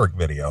 it's a lyric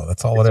video.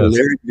 That's all it is. A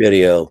lyric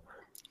video.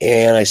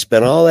 And I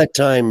spent all that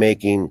time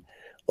making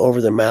Over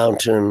the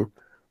Mountain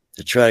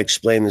to try to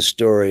explain the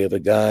story of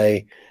a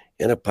guy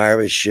in a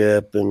pirate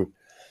ship and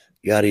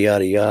yada,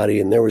 yada,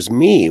 yada. And there was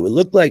me. It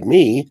looked like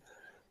me,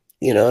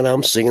 and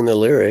I'm singing the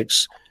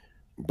lyrics.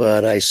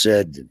 But I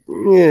said,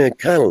 yeah, it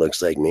kind of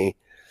looks like me.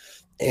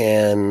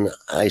 And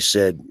I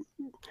said,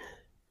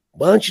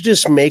 why don't you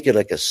just make it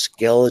like a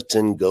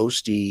skeleton,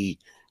 ghosty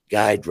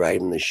guy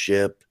driving the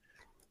ship?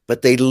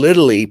 But they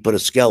literally put a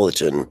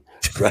skeleton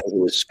driving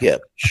with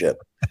ship.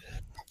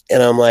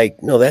 And I'm like,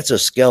 no, that's a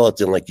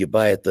skeleton like you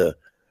buy at the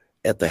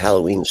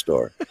Halloween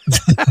store.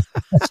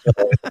 So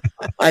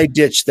I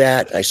ditched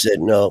that. I said,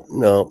 no.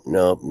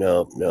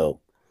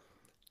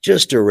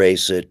 Just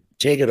erase it,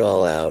 take it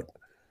all out.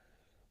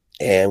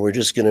 And we're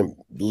just going to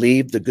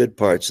leave the good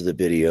parts of the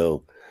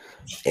video.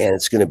 And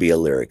it's going to be a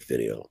lyric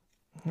video.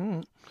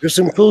 There's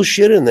some cool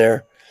shit in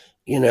there.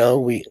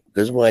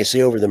 Because when I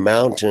say over the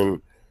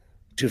mountain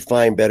to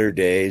find better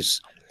days,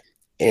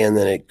 and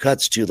then it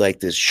cuts to like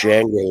this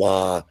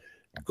Shangri-La,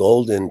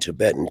 golden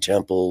Tibetan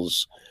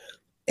temples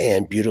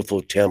and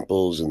beautiful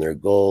temples, and they're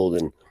gold.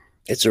 And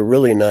it's a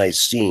really nice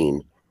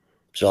scene.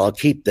 So I'll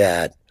keep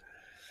that.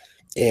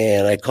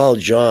 And I called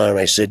John and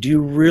I said, do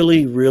you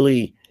really,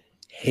 really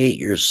hate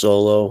your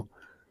solo?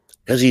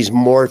 Because he's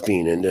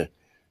morphing into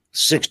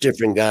 6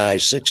 different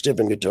guys, 6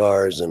 different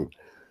guitars. And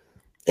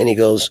he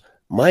goes,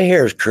 my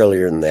hair's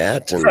curlier than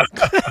that. And I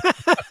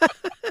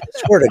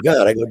swear to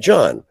God, I go,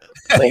 John,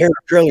 my hair's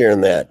curlier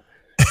than that.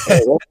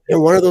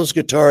 And one of those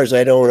guitars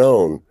I don't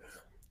own.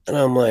 And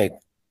I'm like,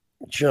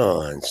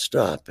 John,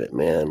 stop it,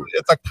 man.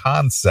 It's a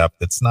concept.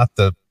 It's not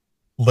the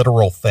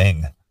literal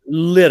thing.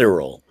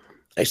 Literal.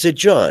 I said,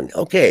 John,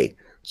 okay,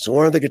 so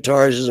one of the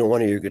guitars isn't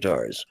one of your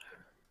guitars.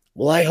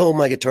 Well, I hold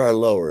my guitar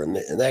lower, and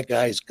that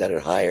guy's got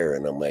it higher.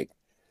 And I'm like,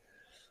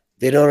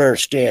 they don't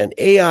understand.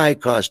 AI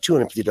costs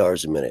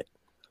 $250 a minute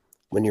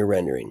when you're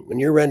rendering. When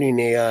you're rendering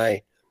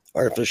AI,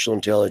 artificial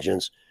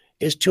intelligence,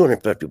 it's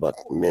 $250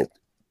 a minute,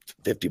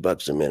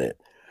 $50 a minute.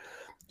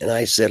 And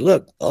I said,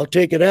 look, I'll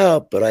take it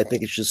out, but I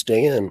think it should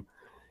stay in.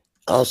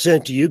 I'll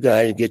send it to you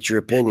guys and get your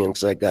opinion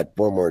because I got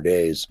 4 more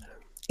days.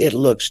 It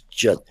looks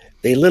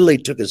they literally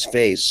took his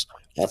face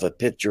off a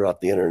picture off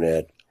the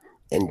internet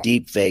and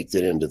deep faked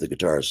it into the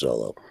guitar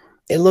solo.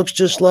 It looks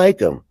just like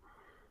him.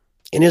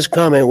 And his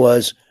comment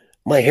was,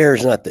 my hair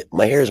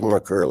is more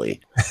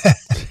curly.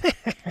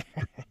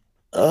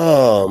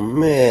 Oh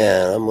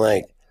man. I'm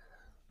like,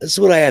 this is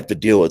what I have to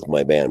deal with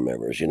my band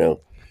members,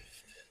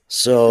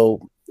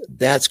 So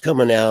that's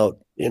coming out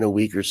in a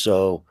week or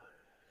so.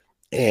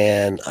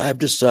 And I've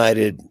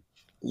decided,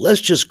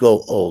 let's just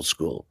go old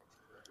school.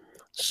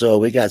 So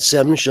we got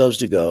 7 shows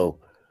to go.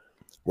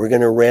 We're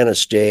going to rent a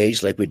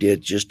stage like we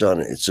did just on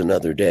It's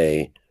Another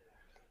Day,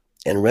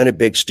 and rent a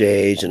big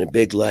stage and a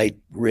big light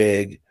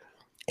rig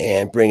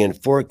and bring in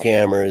 4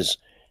 cameras.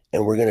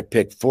 And we're going to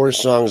pick 4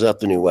 songs off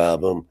the new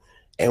album,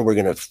 and we're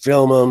going to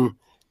film them,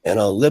 and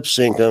I'll lip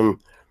sync them.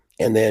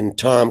 And then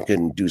Tom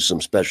can do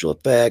some special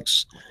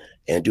effects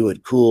and do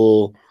it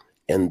cool.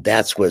 And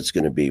that's what it's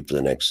going to be for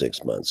the next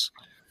 6 months.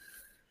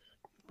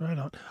 Right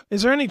on.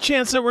 Is there any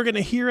chance that we're going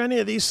to hear any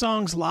of these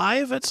songs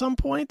live at some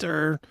point,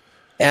 or?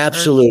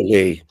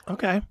 Absolutely.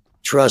 Okay.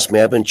 Trust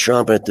me, I've been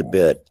chomping at the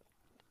bit.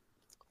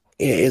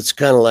 It's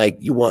kind of like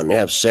you want to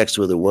have sex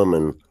with a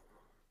woman,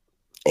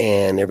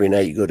 and every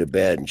night you go to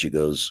bed and she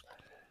goes,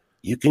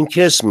 you can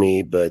kiss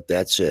me, but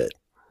that's it.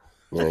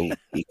 You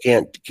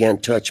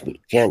can't touch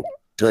me. Can't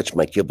touch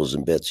my kibbles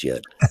and bits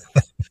yet.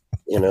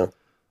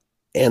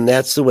 And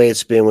that's the way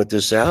it's been with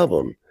this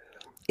album.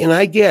 And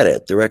I get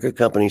it. The record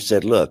company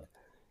said, look,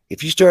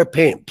 if you start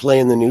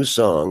playing the new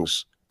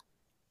songs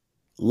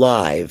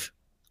live,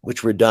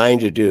 which we're dying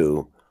to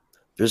do,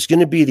 there's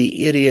going to be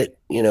the idiot,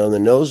 in the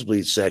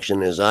nosebleed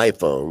section in his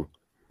iPhone,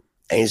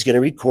 and he's going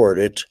to record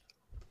it,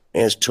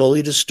 and it's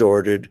totally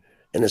distorted,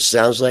 and it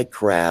sounds like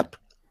crap,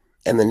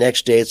 and the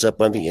next day it's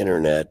up on the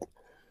internet.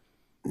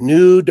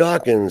 New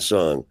Dokken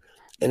song,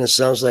 and it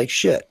sounds like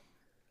shit.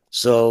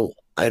 So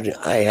I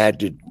had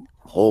to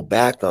hold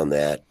back on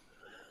that.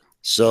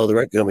 So the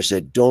record company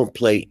said, don't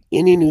play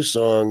any new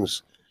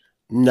songs,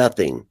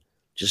 nothing.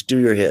 Just do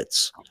your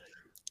hits.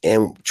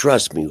 And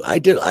trust me, I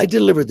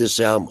delivered this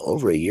album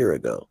over a year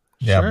ago.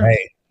 Yeah, Sure.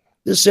 May.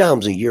 This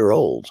album's a year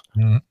old.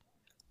 Mm-hmm.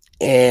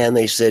 And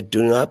they said,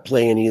 do not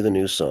play any of the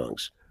new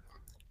songs.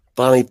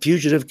 Finally,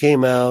 Fugitive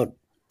came out.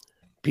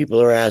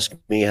 People are asking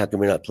me, how come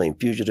we're not playing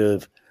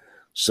Fugitive?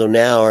 So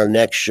now our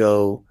next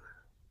show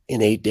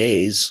in 8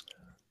 days,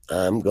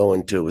 I'm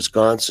going to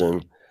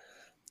Wisconsin.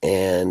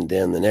 And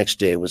then the next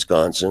day,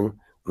 Wisconsin,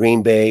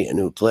 Green Bay, and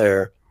Eau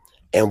Claire.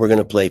 And we're going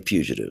to play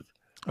Fugitive.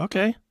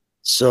 Okay.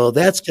 So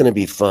that's going to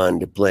be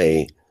fun to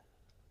play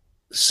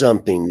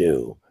something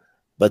new.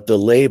 But the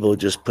label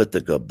just put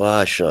the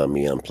kibosh on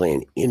me on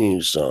playing any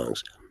new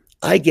songs.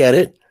 I get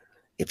it.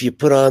 If you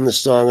put on the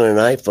song on an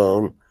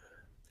iPhone,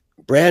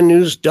 brand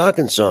new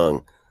Dokken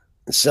song,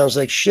 it sounds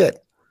like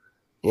shit,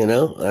 on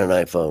an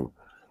iPhone.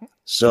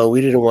 So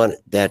we didn't want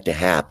that to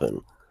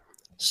happen.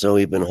 So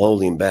we've been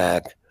holding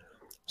back.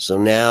 So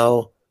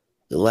now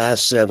the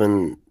last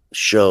 7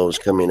 shows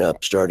coming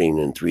up, starting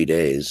in 3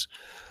 days,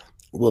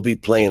 we'll be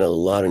playing a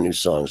lot of new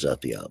songs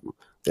off the album.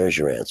 There's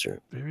your answer.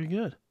 Very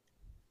good.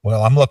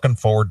 Well, I'm looking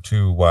forward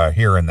to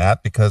hearing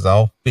that, because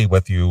I'll be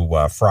with you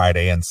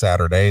Friday and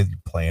Saturday,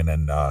 playing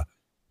in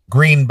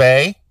Green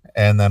Bay,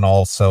 and then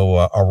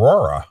also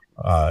Aurora,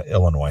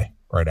 Illinois,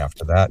 right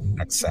after that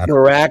next Saturday.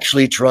 We're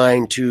actually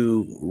trying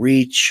to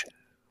reach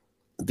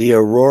the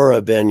Aurora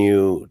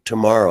venue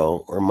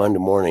tomorrow or Monday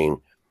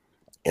morning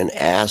and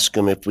ask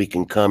them if we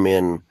can come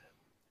in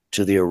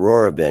to the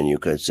Aurora venue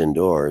because it's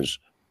indoors.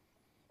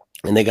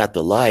 And they got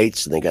the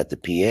lights and they got the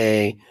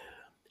PA.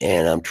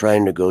 And I'm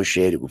trying to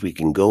negotiate if we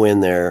can go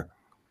in there,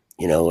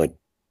 at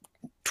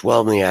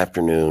 12 in the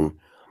afternoon.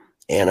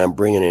 And I'm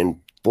bringing in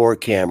 4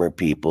 camera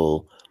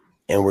people.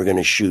 And we're going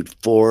to shoot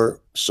 4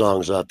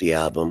 songs off the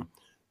album.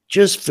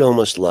 Just film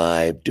us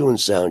live, doing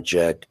sound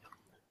check,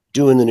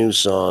 doing the new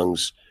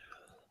songs.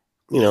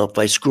 If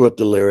I screw up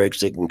the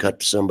lyrics, they can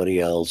cut to somebody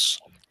else.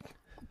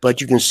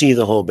 But you can see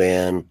the whole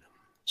band.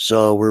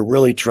 So we're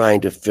really trying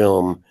to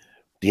film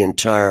the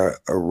entire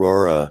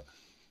Aurora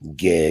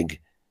gig.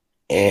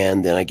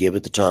 And then I give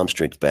it to Tom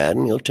Strickbad,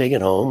 and he'll take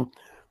it home.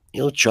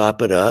 He'll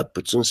chop it up,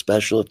 put some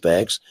special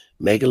effects,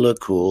 make it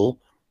look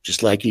cool,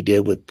 just like he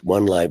did with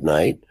One Live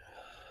Night.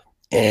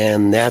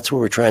 And that's what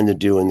we're trying to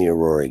do in the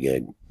Aurora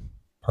gig.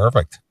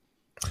 Perfect.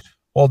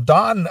 Well,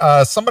 Don,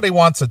 somebody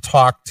wants to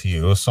talk to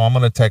you, so I'm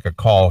going to take a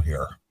call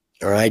here.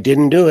 Or I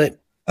didn't do it.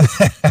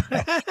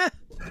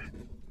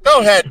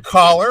 Go ahead,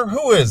 caller.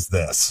 Who is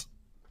this?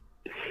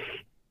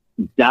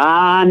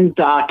 Don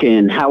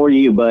Dokken. How are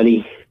you,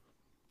 buddy?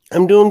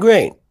 I'm doing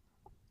great.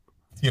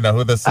 You know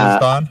who this is,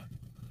 Don?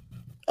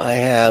 I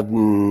have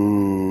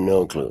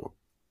no clue.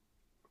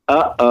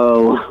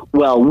 Uh-oh.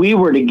 Well, we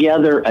were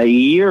together a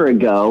year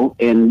ago,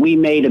 and we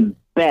made a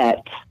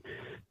bet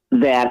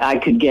that I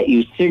could get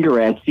you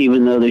cigarettes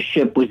even though the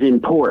ship was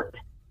in port.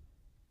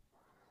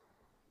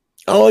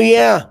 Oh,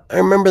 yeah. I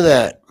remember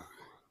that.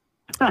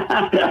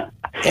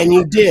 And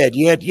you did.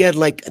 You had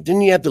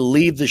didn't you have to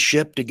leave the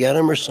ship to get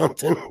them or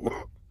something?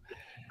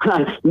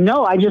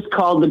 No, I just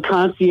called the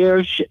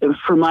concierge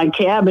for my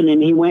cabin,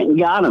 and he went and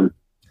got them.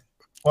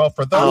 Well,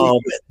 for those...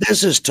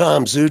 this is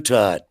Tom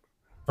Zutaut.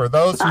 For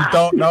those who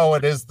don't know,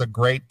 it is the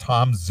great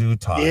Tom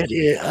Zutaut. It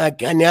is.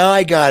 Now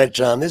I got it,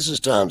 Tom. This is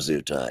Tom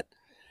Zutaut.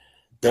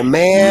 The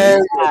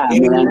man. Yeah,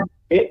 man.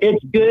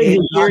 It's good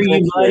to hear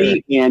you,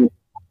 buddy. And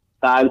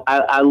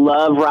I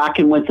love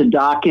rocking with the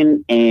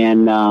Dokken.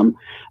 And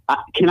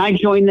can I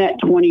join that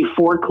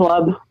 24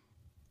 club?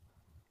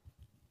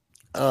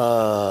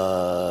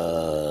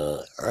 Are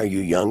you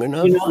young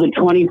enough? The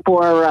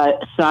 24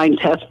 signed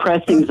test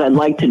pressings. I'd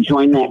like to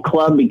join that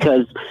club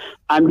because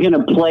I'm going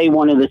to play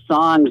one of the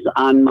songs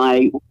on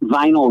my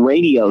vinyl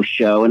radio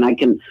show, and I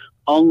can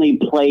only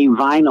play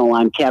vinyl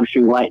on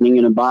Capturing Lightning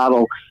in a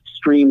Bottle.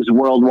 Streams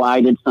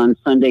worldwide. It's on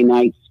Sunday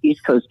nights,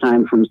 East Coast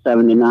time from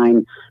 7 to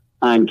 9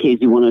 on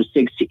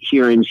KZ106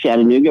 here in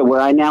Chattanooga, where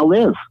I now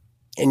live.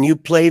 And you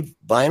play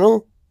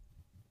vinyl?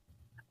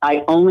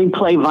 I only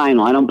play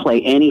vinyl. I don't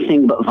play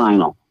anything but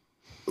vinyl.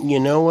 You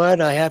know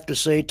what? I have to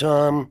say,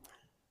 Tom,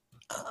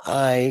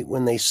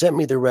 when they sent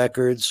me the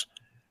records,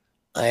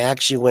 I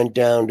actually went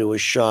down to a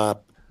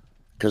shop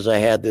because I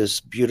had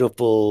this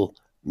beautiful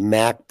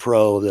Mac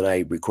Pro that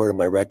I recorded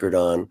my record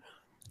on,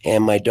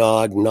 and my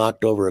dog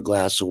knocked over a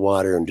glass of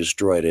water and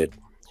destroyed it.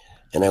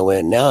 And I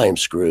went, now I'm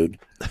screwed.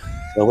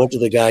 I went to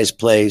the guy's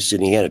place,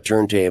 and he had a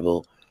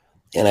turntable,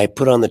 and I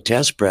put on the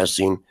test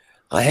pressing.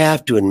 I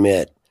have to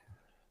admit,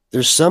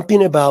 there's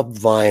something about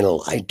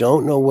vinyl. I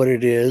don't know what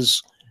it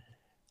is,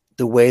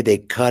 the way they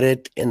cut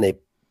it and they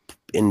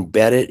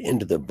embed it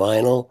into the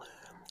vinyl.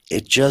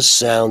 It just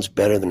sounds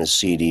better than a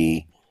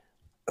CD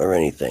or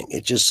anything.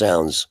 It just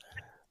sounds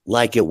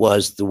like it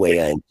was the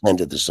way I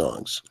intended the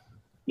songs.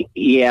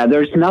 Yeah,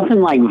 there's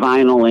nothing like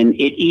vinyl, and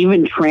it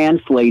even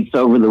translates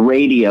over the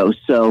radio.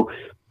 So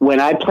when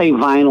I play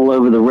vinyl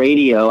over the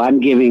radio, I'm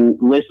giving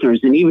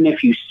listeners, and even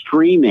if you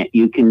stream it,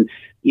 you can,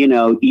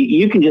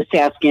 you can just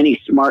ask any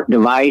smart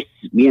device,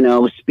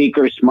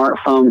 speaker,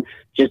 smartphone,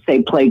 just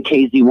say play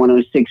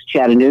KZ106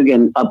 Chattanooga,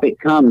 and up it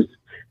comes.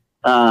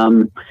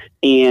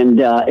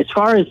 As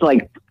far as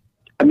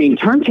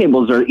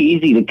turntables are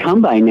easy to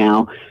come by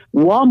now.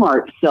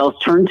 Walmart sells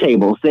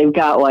turntables. They've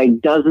got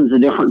dozens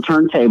of different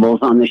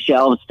turntables on the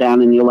shelves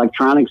down in the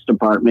electronics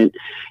department.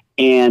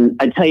 And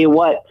I tell you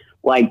what,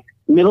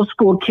 middle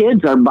school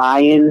kids are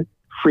buying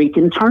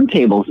freaking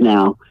turntables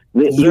now.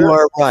 You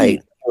are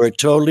right. You're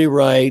totally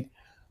right.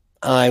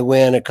 I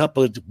went a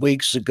couple of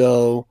weeks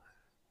ago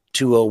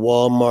to a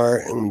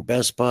Walmart and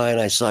Best Buy,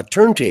 and I saw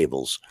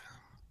turntables.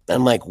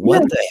 I'm like,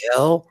 what the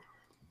hell?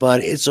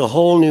 But it's a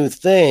whole new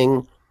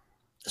thing.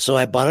 So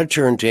I bought a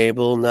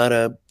turntable, not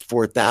a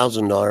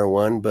 $4,000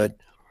 one, but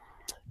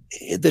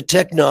the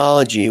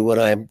technology,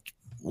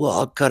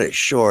 I'll cut it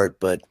short,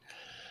 but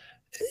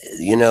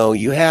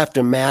you have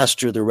to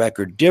master the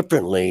record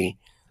differently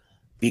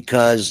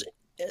because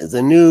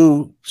the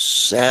new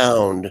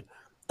sound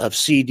of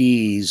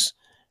CDs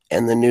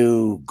and the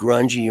new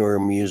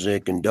grungier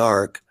music and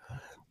dark,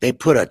 they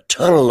put a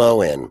ton of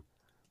low in.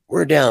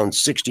 We're down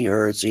 60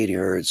 hertz, 80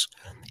 hertz,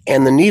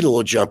 and the needle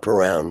will jump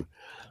around.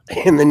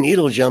 And the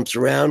needle jumps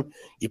around.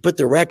 You put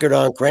the record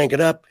on, crank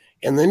it up,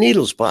 and the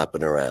needle's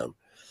popping around.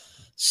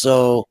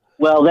 So,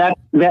 well,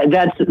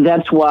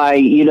 that's why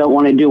you don't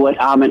want to do what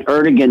Ahmet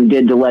Ertegun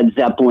did to Led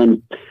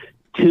Zeppelin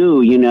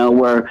 2.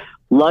 Where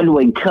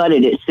Ludwig cut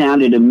it, it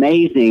sounded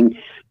amazing.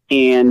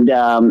 And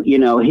you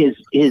know,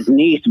 his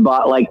niece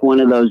bought like one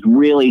of those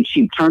really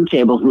cheap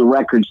turntables, and the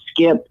record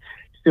skipped.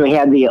 So he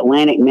had the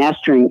Atlantic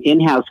Mastering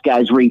in-house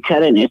guys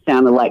recut it, and it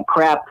sounded like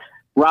crap.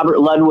 Robert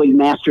Ludwig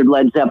mastered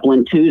Led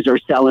Zeppelin 2s are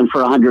selling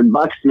for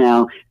 $100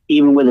 now,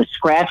 even with a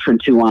scratch or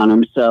two on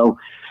them. So,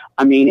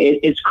 I mean,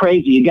 it's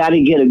crazy. You got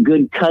to get a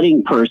good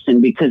cutting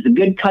person, because a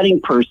good cutting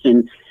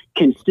person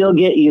can still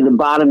get you the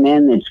bottom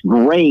end that's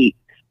great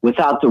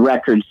without the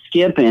record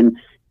skipping.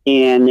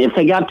 And if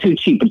they got too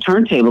cheap a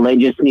turntable, they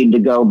just need to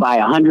go buy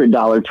a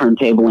 $100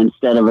 turntable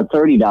instead of a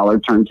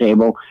 $30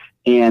 turntable,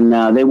 and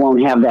they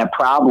won't have that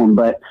problem.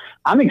 But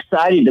I'm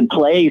excited to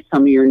play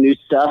some of your new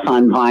stuff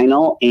on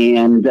vinyl.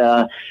 And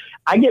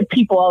I get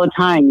people all the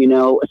time, you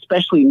know,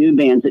 especially new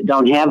bands that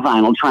don't have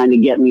vinyl, trying to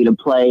get me to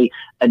play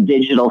a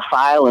digital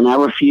file, and I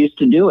refuse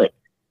to do it.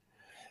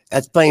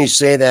 That's funny you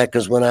say that,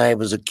 because when I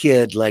was a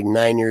kid, like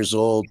 9 years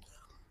old,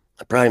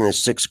 probably in the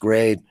 6th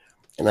grade,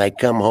 and I'd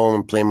come home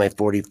and play my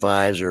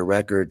 45s or a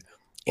record,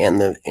 and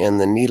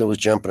the needle was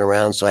jumping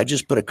around, so I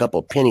just put a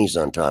couple pennies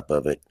on top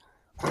of it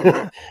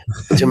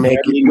to make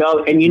there you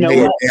go. And you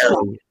know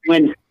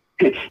what?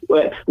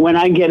 When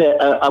I get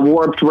a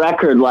warped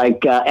record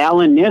like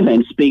Alan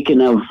Niven,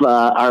 speaking of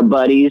our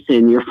buddies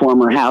and your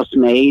former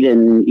housemate,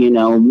 and you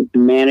know,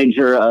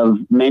 manager of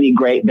many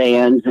great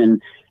bands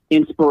and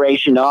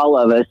inspiration to all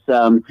of us.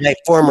 My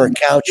former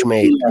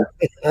couchmate.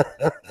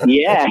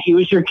 Yeah, he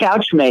was your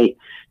couchmate.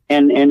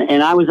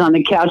 And I was on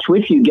the couch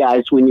with you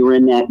guys when you were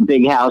in that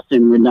big house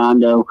in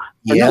Redondo.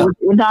 Yeah.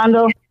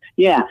 Redondo?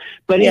 Yeah.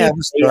 But yeah,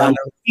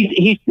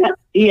 he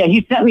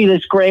sent me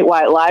this great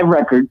white live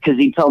record, because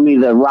he told me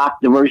the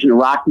version of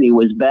Rock Me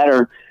was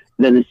better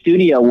than the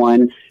studio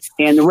one.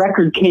 And the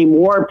record came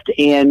warped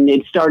and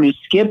it started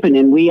skipping,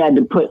 and we had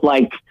to put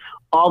like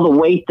all the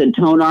weight the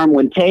tone arm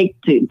would take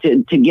to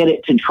get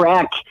it to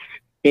track.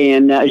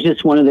 And it's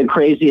just one of the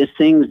craziest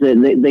things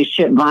that they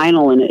ship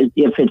vinyl, and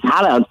if it's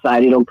hot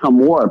outside, it'll come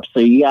warped. So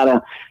you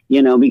gotta,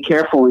 you know, be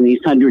careful in these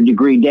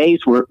 100-degree days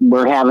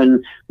we're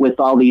having with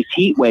all these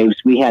heat waves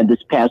we had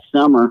this past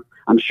summer.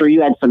 I'm sure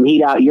you had some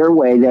heat out your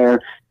way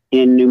there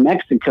in New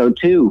Mexico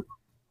too.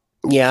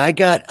 Yeah, I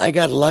got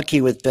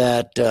lucky with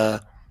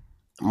that.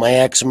 My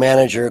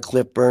ex-manager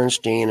Cliff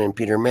Bernstein and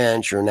Peter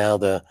Mensch are now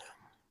the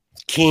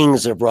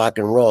kings of rock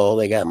and roll.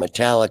 They got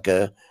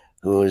Metallica,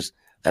 I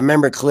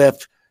remember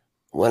Cliff.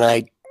 When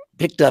I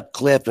picked up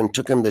Cliff and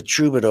took him to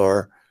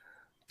Troubadour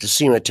to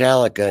see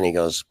Metallica, and he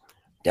goes,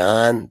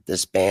 "Don,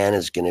 this band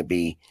is going to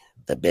be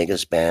the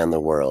biggest band in the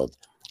world."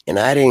 And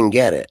I didn't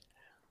get it,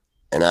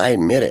 and I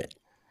admit it.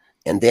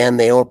 And then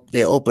they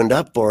opened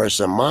up for us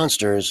some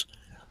monsters,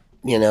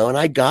 you know, and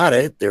I got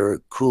it. They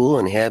were cool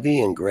and heavy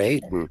and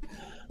great, and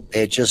they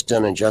had just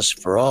done a Just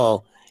for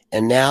All,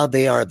 and now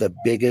they are the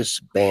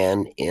biggest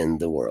band in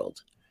the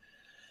world.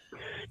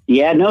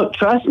 Yeah, no,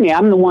 trust me,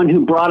 I'm the one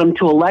who brought him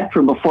to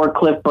Elektra before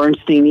Cliff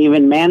Bernstein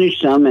even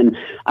managed them. And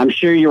I'm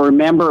sure you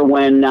remember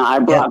when I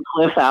brought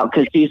Cliff out,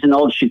 because he's an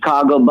old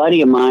Chicago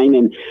buddy of mine,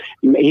 and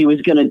he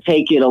was going to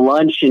take you to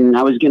lunch, and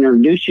I was going to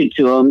introduce you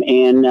to him.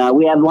 And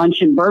we had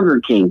lunch in Burger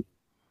King.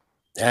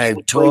 I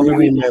totally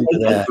remember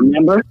that.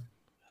 Remember?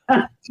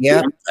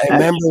 Yeah, I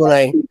remember when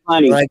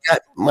I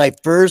got my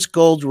first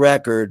gold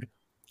record,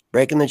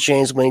 Breaking the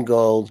Chains Went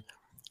Gold,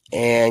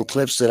 and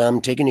Cliff said,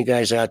 "I'm taking you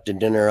guys out to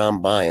dinner,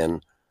 I'm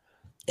buying."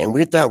 And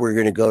we thought we were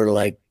going to go to,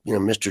 like, you know,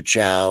 Mr.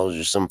 Chow's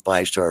or some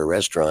 5-star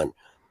restaurant.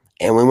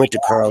 And we went to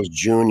Carl's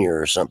Jr.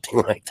 or something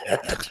like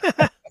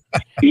that.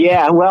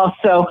 Yeah, well,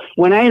 so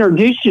when I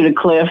introduced you to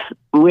Cliff,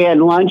 we had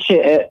lunch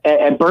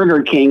at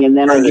Burger King. And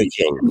then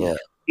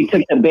he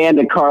took the band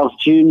to Carl's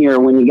Jr.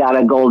 when you got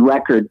a gold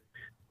record.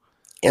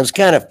 It was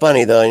kind of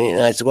funny, though.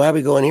 And I said, "Why are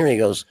we going here?" He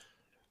goes,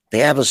 "They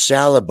have a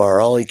salad bar,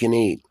 all you can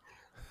eat."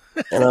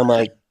 And I'm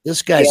like,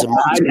 this guy's a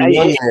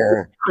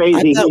millionaire.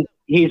 Crazy.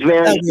 He's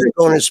very. We were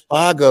going to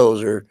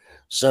Spago's or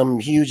some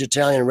huge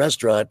Italian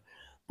restaurant.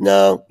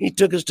 No, he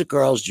took us to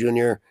Carl's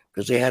Jr.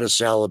 because they had a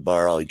salad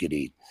bar, all you could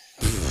eat.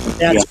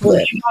 That's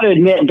good. You got to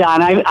admit,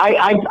 Don,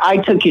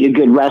 I took you to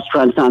good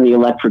restaurants on the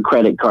Elektra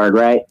credit card,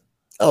 right?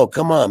 Oh,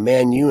 come on,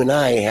 man! You and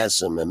I had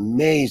some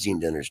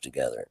amazing dinners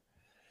together.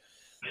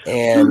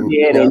 And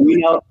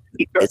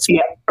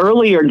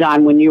earlier,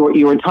 Don, when you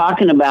were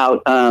talking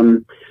about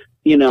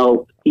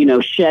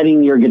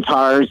shedding your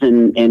guitars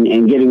and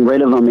getting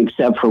rid of them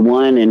except for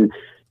one. And,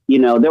 you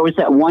know, there was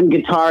that one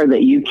guitar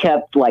that you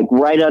kept like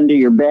right under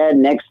your bed,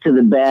 next to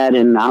the bed.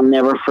 And I'll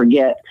never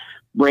forget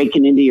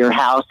breaking into your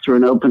house through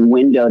an open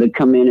window to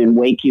come in and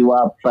wake you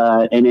up.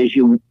 And as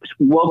you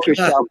woke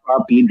yourself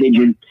up, you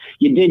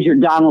did your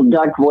Donald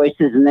Duck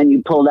voices, and then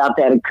you pulled out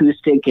that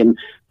acoustic and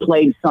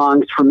played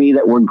songs for me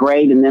that were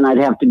great. And then I'd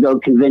have to go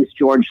convince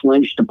George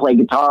Lynch to play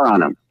guitar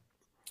on them.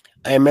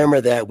 I remember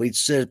that. We'd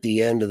sit at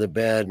the end of the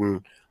bed,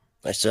 and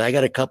I said, "I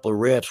got a couple of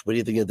riffs. What do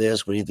you think of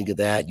this? What do you think of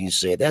that?" And you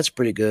say, "That's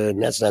pretty good,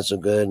 and that's not so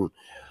good." And,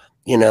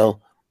 you know,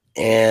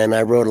 and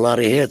I wrote a lot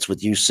of hits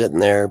with you sitting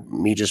there,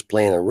 me just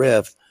playing a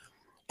riff.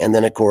 And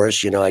then, of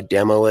course, you know, I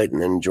demo it,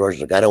 and then George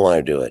was like, "I don't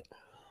want to do it."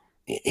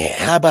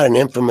 How about an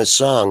infamous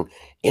song,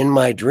 "In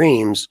My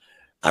Dreams,"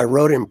 I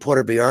wrote it in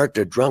Puerto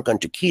Vallarta, drunk on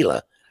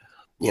tequila,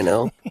 you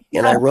know,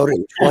 and I wrote it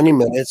in 20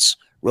 minutes,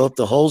 wrote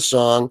the whole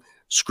song,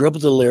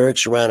 scribbled the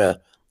lyrics around a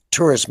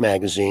tourist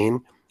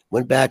magazine,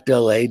 went back to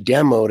LA,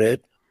 demoed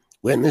it,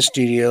 went in the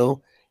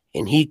studio,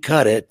 and he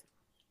cut it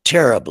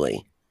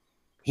terribly.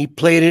 He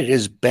played it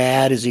as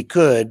bad as he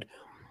could.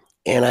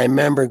 And I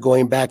remember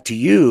going back to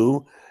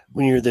you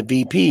when you're the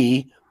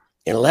VP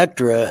in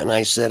Elektra, and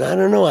I said, I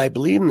don't know, I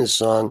believe in this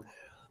song.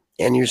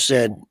 And you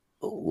said,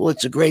 well,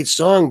 it's a great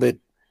song, but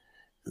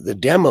the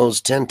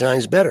demo's 10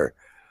 times better.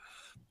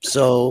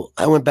 So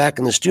I went back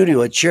in the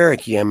studio at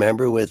Cherokee, I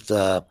remember, with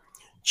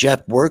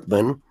Jeff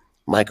Workman,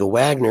 Michael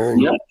Wagner,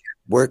 and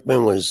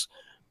Workman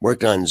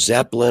worked on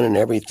Zeppelin and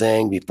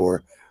everything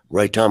before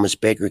Roy Thomas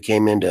Baker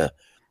came in to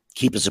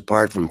keep us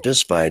apart from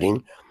fist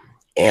fighting.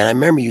 And I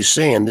remember you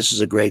saying, this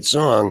is a great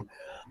song.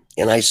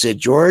 And I said,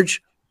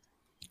 George,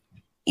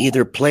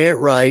 either play it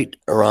right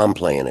or I'm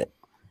playing it.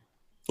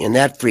 And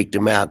that freaked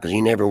him out because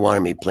he never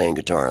wanted me playing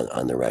guitar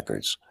on the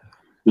records.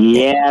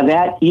 Yeah,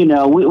 that, you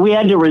know, we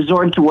had to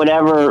resort to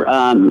whatever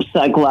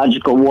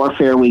psychological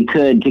warfare we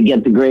could to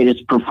get the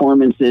greatest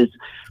performances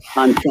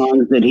on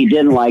songs that he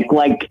didn't like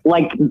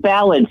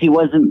ballads. He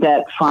wasn't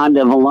that fond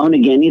of Alone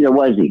Again either,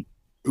 was he?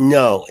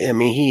 No, I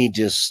mean, he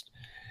just,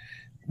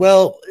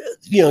 well,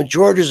 you know,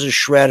 George is a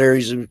shredder.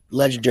 He's a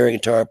legendary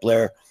guitar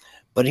player,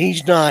 but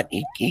he's not,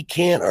 he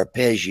can't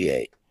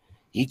arpeggiate.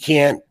 He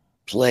can't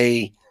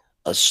play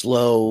a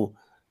slow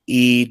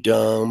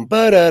E-dum,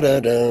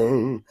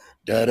 ba-da-da-dum,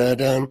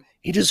 da-da-dum.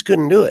 He just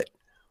couldn't do it.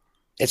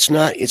 It's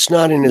not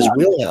in his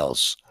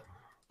wheelhouse.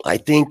 I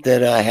think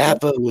that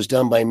half of it was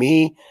done by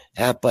me,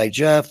 half by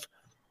Jeff.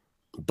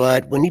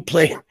 But when he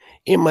played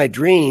In My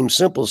Dream,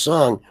 simple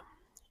song,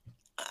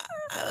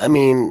 I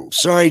mean,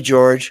 sorry,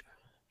 George,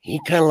 he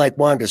kind of like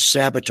wanted to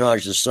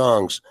sabotage the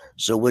songs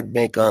so it would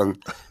make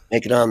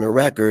it on the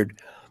record.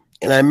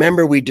 And I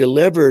remember we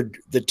delivered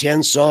the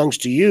 10 songs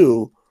to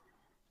you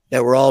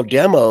that were all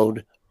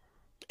demoed,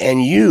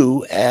 and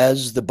you,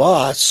 as the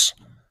boss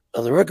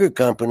of the record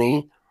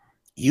company,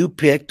 you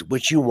picked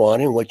what you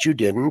wanted and what you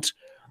didn't.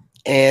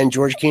 And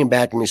George came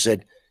back and he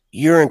said,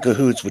 you're in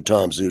cahoots with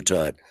Tom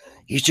Zutaut.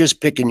 He's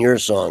just picking your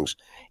songs.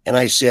 And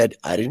I said,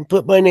 I didn't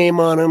put my name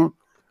on them.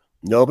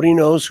 Nobody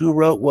knows who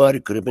wrote what.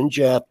 It could have been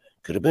Jeff,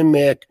 could have been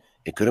Mick,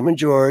 it could have been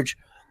George.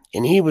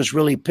 And he was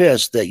really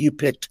pissed that you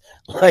picked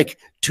like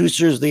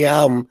 2/3 of the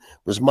album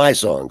was my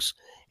songs.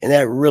 And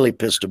that really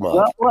pissed him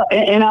off. Well,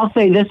 and I'll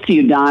say this to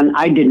you, Don.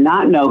 I did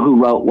not know who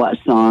wrote what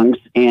songs.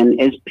 And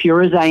as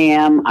pure as I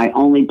am, I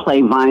only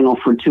play vinyl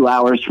for 2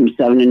 hours from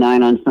 7 to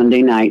 9 on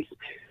Sunday nights.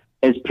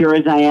 As pure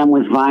as I am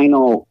with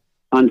vinyl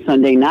on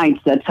Sunday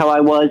nights, that's how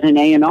I was in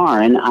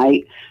A&R. And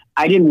I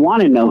didn't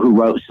want to know who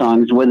wrote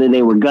songs, whether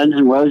they were Guns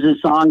N'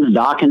 Roses songs,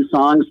 Dokken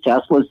songs,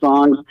 Tesla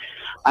songs.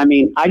 I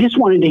mean, I just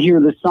wanted to hear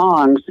the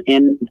songs,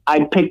 and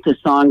I picked the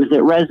songs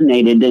that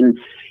resonated. And,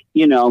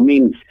 you know, I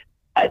mean,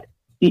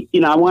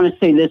 I want to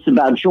say this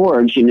about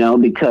George, you know,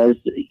 because,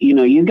 you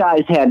know, you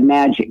guys had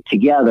magic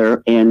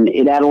together and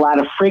it had a lot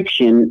of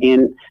friction.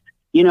 And,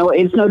 you know,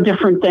 it's no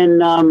different than,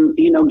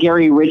 you know,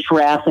 Gary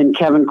Richrath and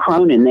Kevin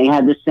Cronin. They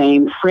had the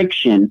same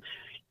friction.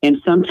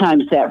 And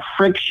sometimes that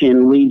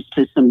friction leads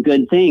to some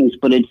good things,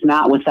 but it's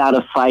not without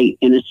a fight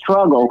and a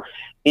struggle.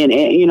 And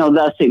you know,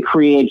 thus it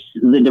creates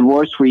the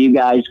divorce where you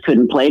guys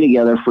couldn't play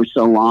together for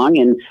so long.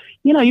 And,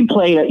 you know, you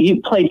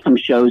played some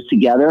shows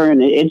together,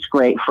 and it's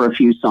great for a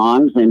few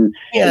songs. And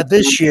yeah,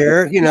 this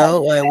year, you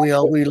know,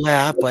 we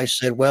laugh. I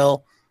said,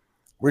 well,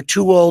 we're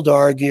too old to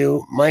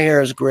argue. My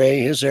hair is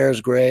gray. His hair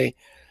is gray.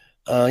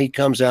 He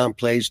comes out and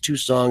plays 2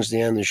 songs at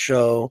the end of the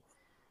show.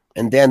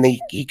 And then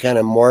he kind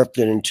of morphed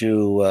it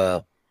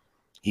into,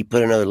 he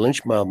put another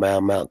Lynch Mob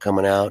album out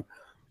coming out.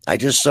 I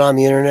just saw on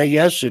the internet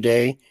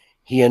yesterday,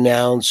 he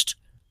announced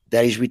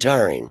that he's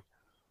retiring.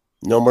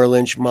 No more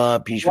Lynch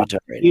Mob. He's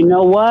retiring. You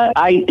know what?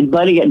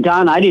 Buddy,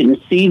 Don, I didn't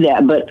see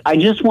that, but I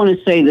just want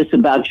to say this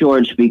about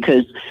George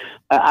because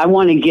I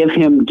want to give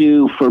him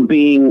due for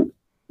being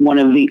one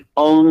of the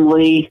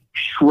only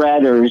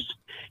shredders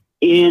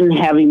in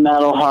heavy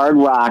metal hard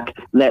rock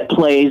that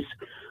plays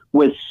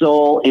with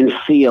soul and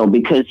feel.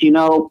 Because, you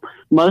know,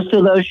 most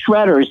of those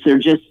shredders, they're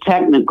just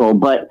technical.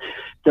 But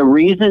the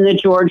reason that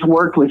George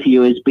worked with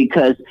you is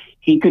because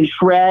he could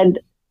shred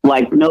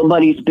like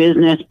nobody's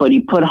business, but he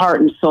put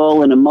heart and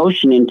soul and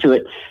emotion into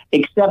it,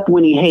 except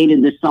when he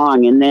hated the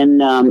song. And then,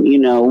 you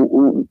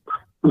know,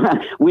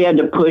 we had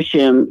to push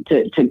him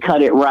to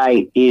cut it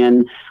right.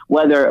 And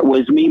whether it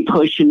was me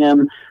pushing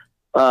him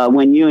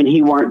when you and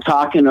he weren't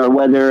talking, or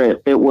whether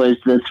it was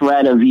the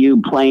threat of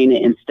you playing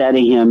it instead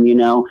of him, you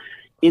know,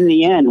 in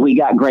the end, we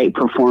got great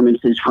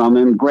performances from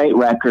him, great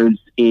records.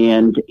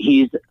 And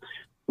he's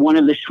one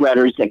of the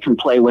shredders that can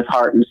play with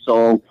heart and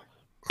soul.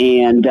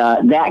 And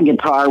that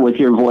guitar with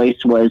your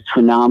voice was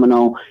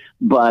phenomenal.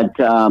 But,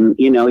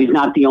 you know, he's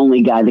not the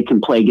only guy that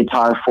can play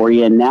guitar for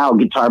you. And now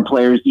guitar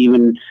players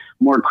even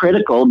more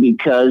critical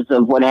because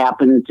of what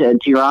happened to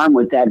your arm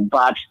with that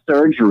botched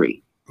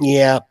surgery.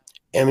 Yeah.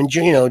 I mean,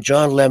 you know,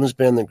 John Levin's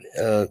been in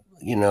the,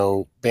 you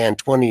know, band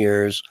 20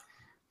 years.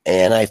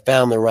 And I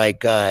found the right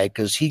guy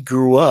because he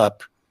grew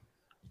up,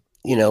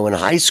 in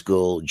high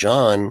school,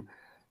 John,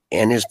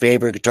 and his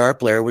favorite guitar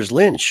player was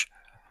Lynch.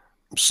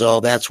 So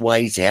that's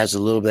why he has a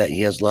lot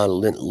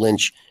of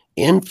Lynch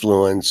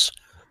influence.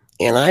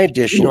 And I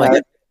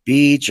had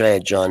Beach, I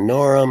had John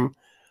Norum.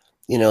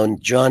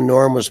 John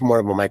Norum was more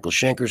of a Michael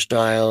Schenker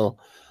style.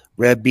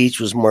 Reb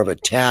Beach was more of a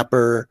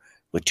tapper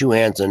with two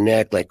hands on the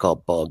neck, like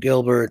called Paul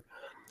Gilbert.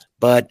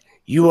 But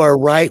you are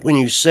right when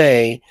you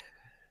say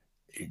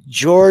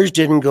George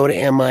didn't go to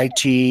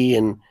MIT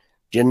and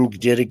didn't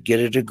get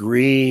a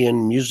degree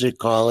in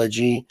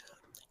musicology.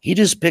 He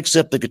just picks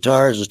up the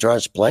guitars and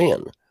starts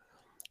playing.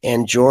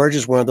 And George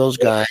is one of those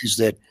guys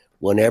that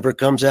whenever it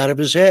comes out of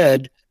his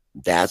head,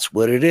 that's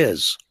what it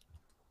is.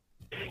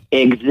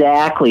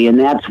 Exactly. And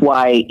that's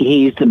why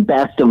he's the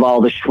best of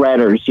all the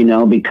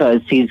shredders,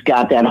 because he's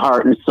got that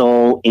heart and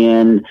soul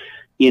and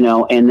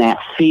that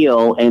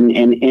feel. And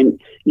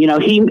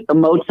he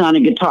emotes on a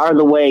guitar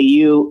the way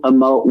you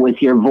emote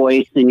with your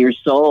voice and your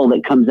soul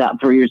that comes out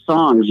through your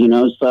songs,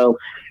 So,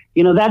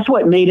 that's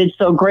what made it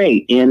so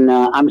great. And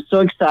I'm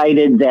so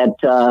excited that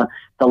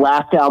the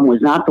last album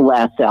was not the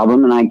last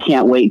album, and I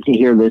can't wait to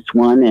hear this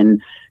one.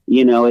 And,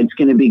 it's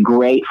going to be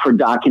great for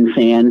Dokken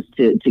fans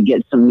to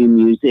get some new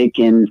music.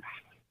 And,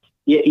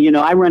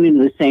 I run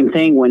into the same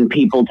thing when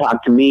people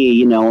talk to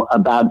me,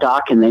 about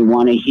Dokken. They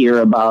want to hear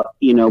about,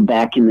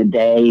 back in the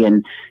day.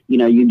 And,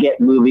 you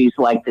get movies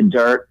like The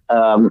Dirt,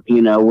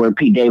 where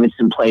Pete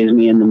Davidson plays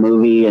me in the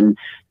movie. And,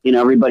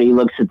 everybody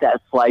looks at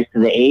that slice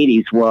of the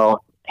 80s.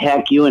 Well,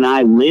 heck, you and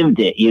I lived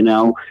it,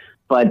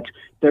 but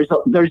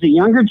there's a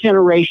younger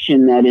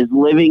generation that is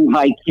living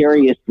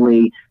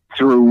vicariously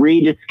through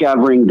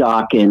rediscovering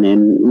Dokken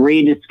and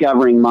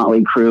rediscovering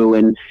Motley Crue.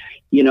 And,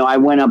 I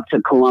went up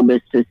to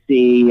Columbus to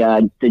see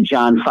the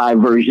John 5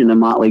 version of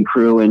Motley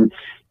Crue. And,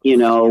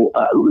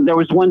 there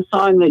was one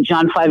song that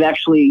John 5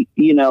 actually,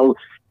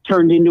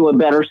 turned into a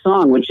better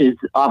song, which is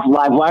off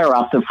Live Wire,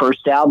 off the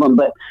first album.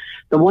 But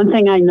the one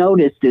thing I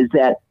noticed is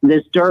that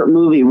this Dirt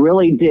movie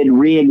really did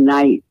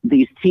reignite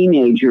these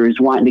teenagers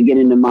wanting to get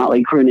into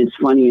Motley Crue. And it's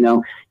funny,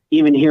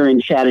 even here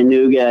in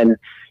Chattanooga, and,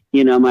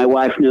 my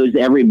wife knows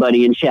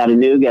everybody in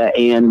Chattanooga,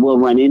 and we'll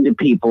run into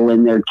people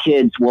and their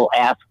kids will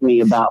ask me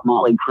about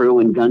Motley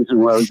Crue and Guns N'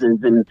 Roses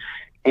and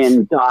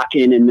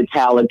Dokken and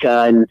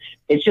Metallica. And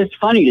it's just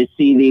funny to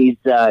see these,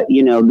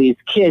 these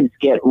kids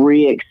get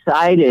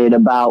re-excited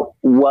about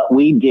what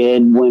we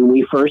did when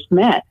we first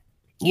met.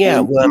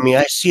 Yeah, well, I mean,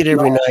 I see it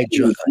every night,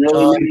 John.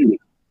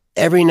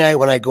 Every night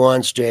when I go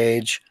on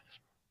stage,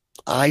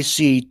 I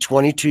see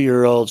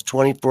 22-year-olds,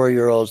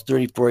 24-year-olds,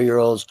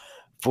 34-year-olds,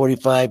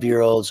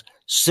 45-year-olds,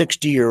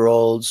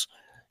 60-year-olds,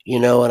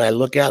 and I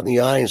look out in the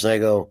audience and I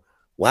go,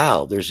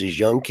 wow, there's these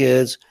young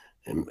kids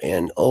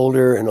and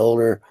older and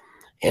older.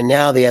 And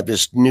now they have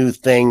this new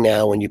thing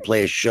now when you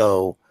play a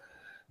show.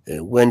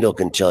 Wendell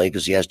can tell you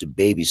because he has to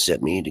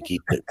babysit me to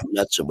keep the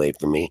nuts away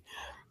from me.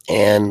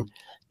 And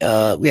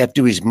we have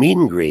to do these meet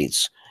and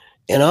greets.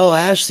 And I'll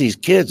ask these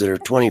kids that are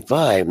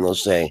 25 and they'll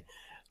say,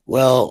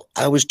 well,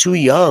 I was too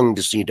young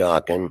to see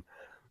Dokken.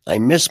 I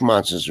miss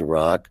Monsters of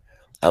Rock.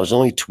 I was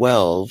only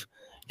 12.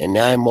 And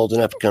now I'm old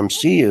enough to come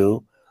see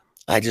you.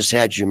 I just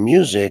had your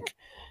music.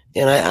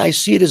 And I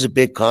see it as a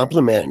big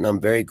compliment. And I'm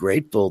very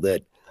grateful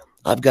that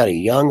I've got a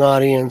young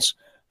audience,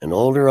 an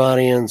older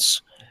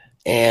audience.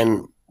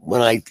 And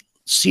when I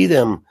see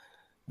them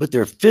put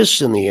their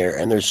fists in the air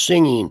and they're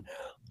singing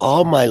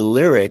all my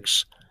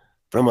lyrics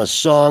from a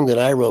song that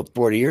I wrote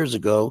 40 years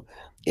ago,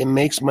 it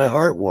makes my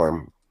heart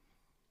warm.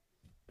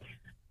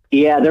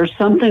 Yeah, there's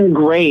something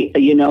great,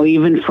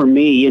 even for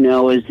me,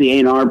 as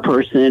the A&R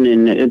person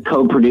and a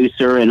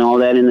co-producer and all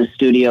that in the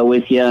studio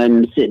with you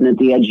and sitting at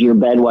the edge of your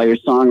bed while you're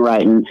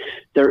songwriting.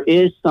 There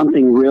is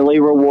something really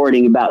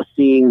rewarding about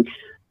seeing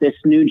this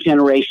new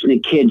generation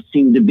of kids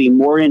seem to be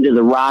more into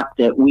the rock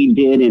that we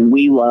did and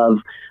we love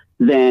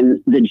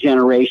than the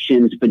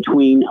generations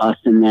between us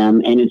and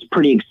them. And it's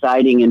pretty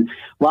exciting. And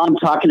while I'm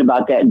talking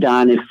about that,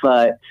 Don,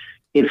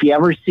 if you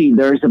ever see,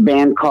 there's a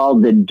band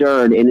called The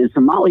Dirt, and it's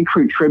a Motley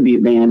Crue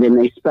tribute band, and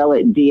they spell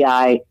it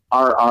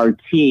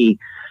DIRRT.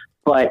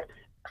 But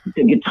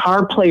the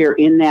guitar player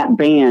in that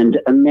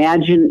band,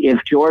 imagine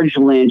if George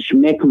Lynch,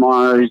 Mick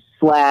Mars,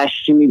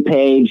 Slash, Jimmy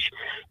Page,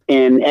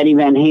 and Eddie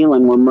Van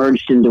Halen were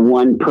merged into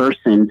one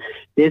person.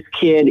 This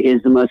kid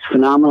is the most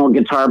phenomenal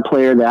guitar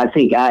player that I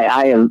think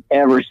I have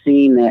ever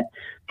seen that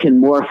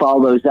can morph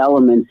all those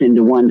elements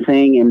into one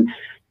thing. And,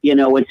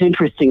 what's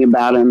interesting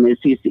about him is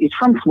he's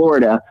from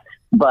Florida,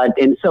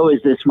 and so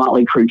is this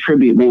Motley Crue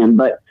tribute band.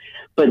 But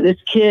this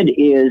kid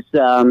is,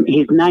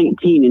 he's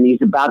 19 and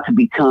he's about to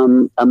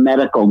become a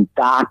medical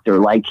doctor.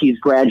 Like he's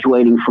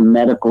graduating from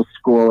medical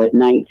school at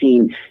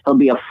 19. He'll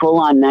be a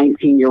full-on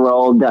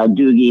 19-year-old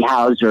Doogie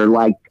Howser,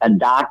 like a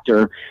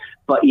doctor.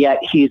 But yet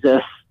he's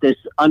this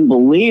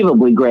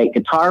unbelievably great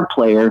guitar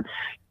player.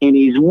 And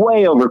he's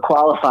way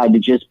overqualified to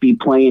just be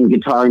playing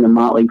guitar in a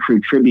Motley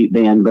Crue tribute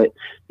band. But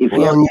if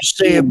you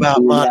say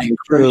about Motley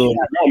Crue,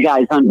 that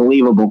guy's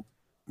unbelievable.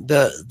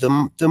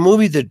 The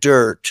movie The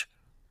Dirt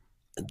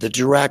the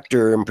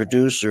director and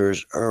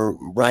producers are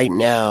right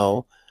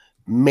now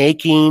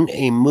making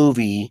a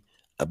movie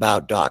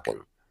about Dokken.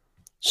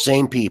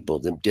 Same people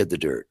that did The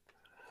Dirt.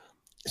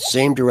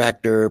 Same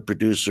director,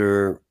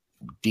 producer,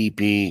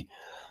 DP.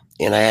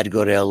 And I had to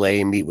go to LA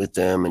and meet with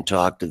them and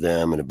talk to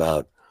them and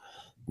about,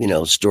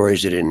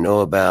 stories they didn't know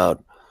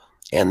about.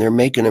 And they're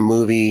making a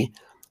movie,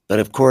 but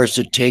of course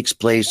it takes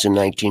place in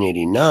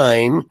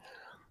 1989,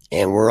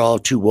 and we're all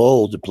too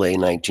old to play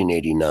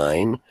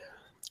 1989.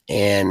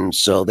 And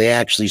so they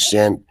actually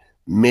sent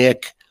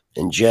Mick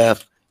and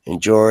Jeff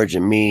and George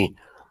and me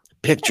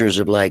pictures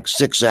of like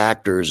 6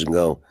 actors and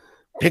go,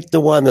 pick the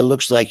one that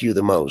looks like you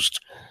the most.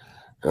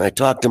 And I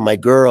talked to my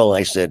girl.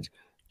 I said,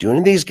 do any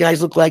of these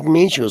guys look like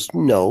me? She goes,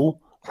 no.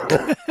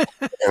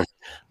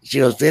 She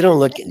goes, they don't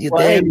look.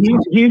 Well,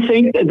 do you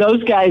think that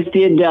those guys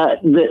did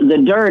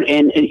the Dirt?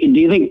 And do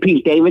you think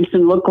Pete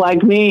Davidson looked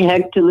like me?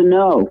 Heck to the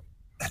no.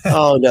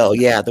 Oh, no.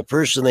 Yeah. The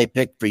person they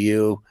picked for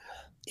you,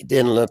 it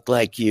didn't look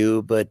like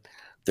you, but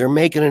they're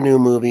making a new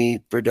movie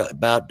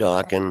about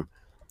Dokken,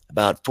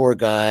 about 4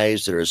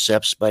 guys that are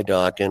accepted by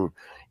Dokken,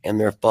 and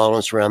they're following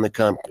us around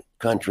the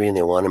country, and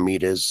they want to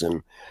meet us.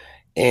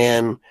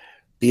 And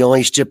the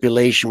only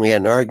stipulation we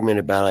had an argument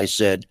about, I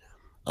said,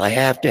 I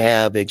have to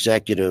have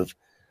executive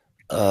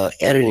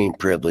editing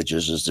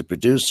privileges as the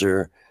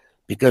producer,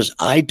 because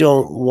I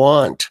don't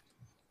want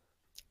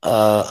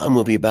a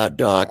movie about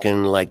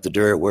Dokken like The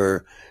Dirt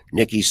where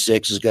Nicky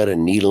Sixx has got a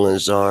needle in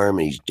his arm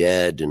and he's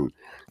dead and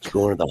he's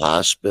going to the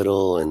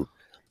hospital. And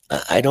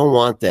I don't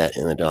want that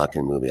in a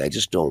Dokken movie. I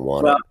just don't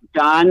want it. Well,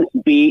 Don,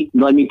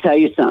 let me tell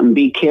you something.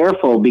 Be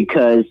careful,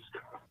 because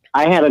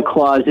I had a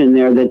clause in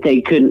there that they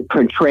couldn't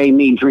portray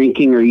me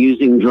drinking or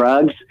using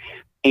drugs.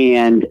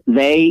 And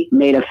they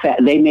made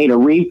a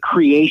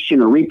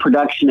recreation or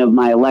reproduction of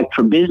my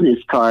Electra business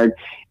card,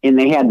 and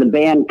they had the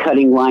band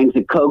cutting lines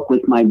of coke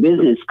with my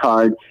business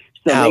card.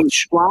 So Ouch. They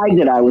implied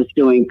that I was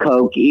doing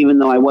coke, even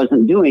though I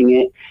wasn't doing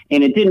it,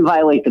 and it didn't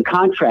violate the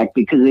contract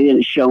because they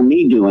didn't show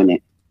me doing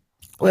it.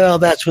 Well,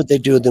 that's what they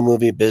do in the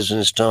movie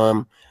business,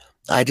 Tom.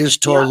 I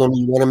just told them,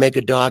 you want to make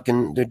a doc,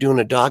 and they're doing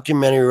a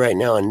documentary right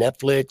now on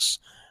Netflix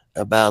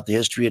about the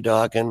history of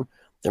Dokken.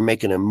 They're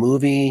making a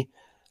movie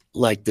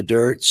like The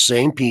Dirt,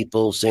 same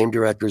people, same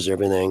directors,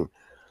 everything.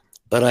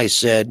 But I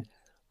said,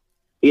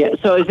 yeah.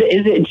 So is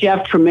it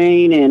Jeff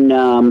Tremaine and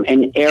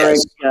Eric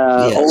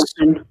yes.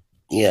 Olson?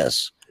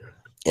 Yes.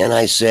 And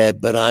I said,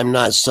 but I'm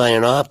not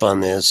signing off on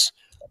this.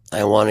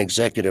 I want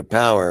executive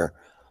power.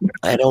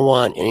 I don't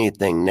want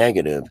anything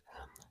negative.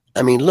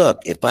 I mean,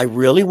 look, if I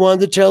really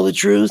wanted to tell the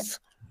truth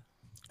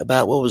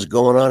about what was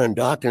going on in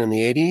Dokken in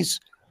the 80s,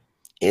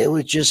 it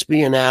would just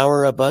be an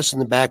hour of us in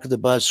the back of the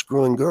bus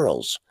screwing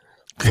girls.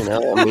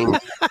 I mean,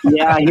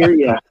 yeah, I hear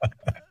you.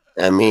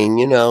 I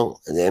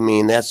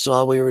mean, that's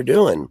all we were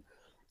doing.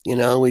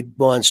 We'd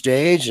go on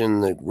stage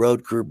and the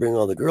road crew bring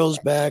all the girls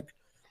back,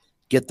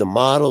 get the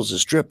models, the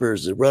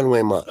strippers, the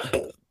runway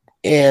model.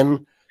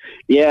 And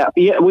yeah.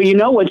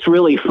 Well, what's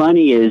really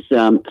funny is,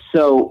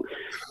 so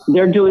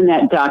they're doing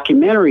that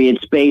documentary.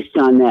 It's based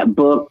on that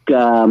book,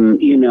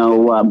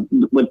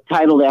 was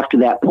titled after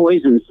that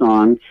Poison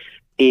song.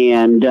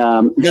 And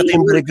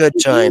Nothing But a Good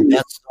Time.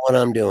 That's the one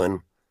I'm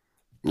doing.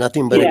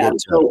 Nothing But a Good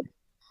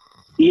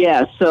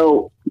Time.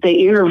 So they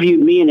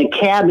interviewed me in a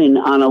cabin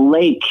on a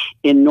lake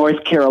in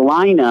North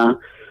Carolina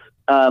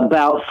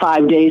about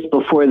 5 days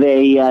before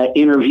they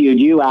interviewed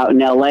you out in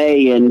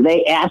LA, and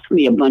they asked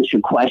me a bunch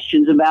of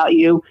questions about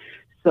you.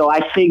 So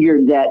I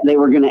figured that they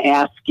were going to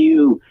ask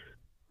you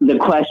the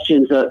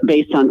questions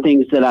based on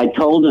things that I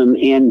told them.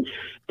 And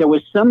there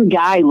was some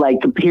guy, like,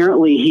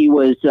 apparently he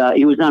was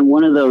on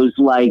one of those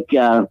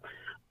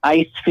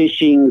ice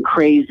fishing,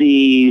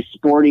 crazy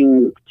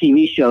sporting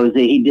TV shows. That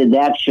he did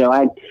that show.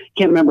 I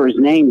can't remember his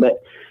name,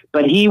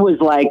 but he was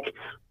like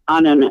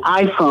on an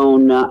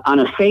iPhone on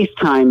a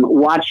FaceTime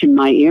watching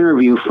my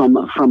interview from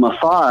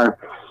afar.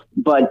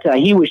 But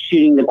he was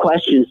shooting the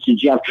questions to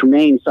Jeff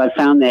Tremaine, so I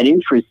found that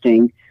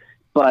interesting.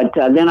 But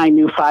then I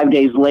knew 5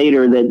 days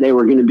later that they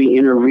were going to be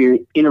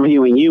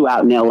interviewing you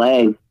out in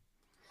L.A.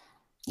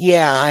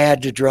 Yeah, I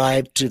had to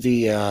drive to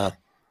the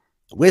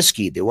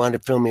Whiskey. They wanted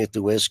to film me at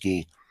the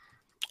Whiskey,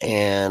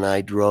 and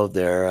I drove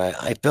there.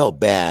 I felt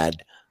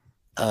bad.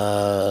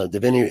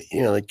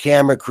 The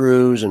camera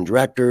crews and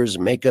directors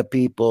and makeup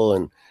people,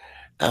 and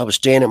I was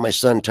staying at my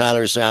son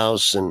Tyler's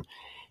house, and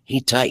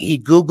he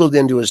Googled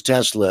into his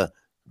Tesla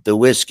the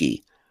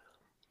Whiskey,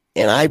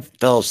 and I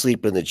fell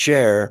asleep in the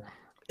chair,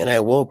 and I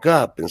woke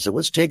up and said,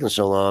 "What's taking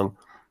so long?"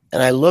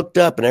 And I looked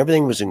up, and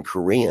everything was in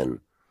Korean.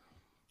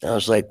 I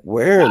was like,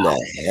 where in the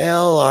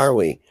hell are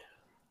we?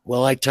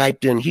 Well, he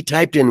typed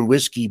in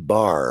whiskey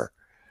bar.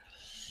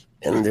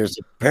 And there's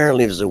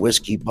a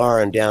whiskey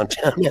bar in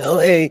downtown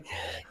LA.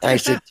 I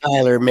said,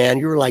 Tyler, man,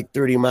 you were like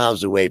 30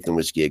 miles away from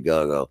Whiskey A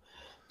Go-Go.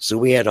 So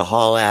we had to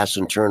haul ass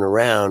and turn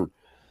around.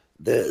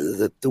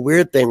 The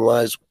weird thing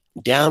was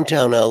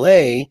downtown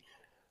LA,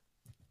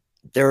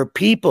 there are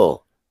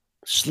people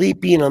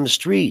sleeping on the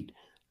street,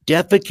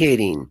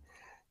 defecating,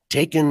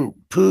 taking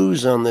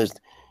poos on the.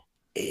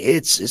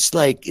 It's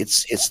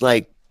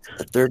like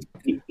The third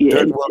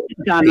Yeah, World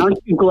John, aren't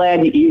you glad?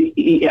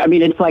 I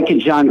mean, it's like a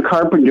John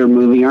Carpenter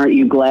movie. Aren't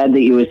you glad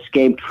that you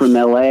escaped from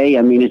L.A.?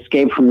 I mean,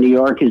 escape from New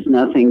York is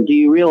nothing. Do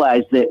you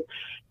realize that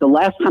the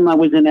last time I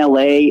was in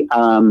L.A.,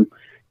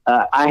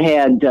 I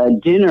had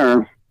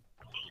dinner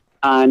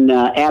on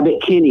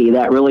Abbott Kinney,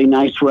 that really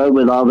nice road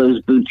with all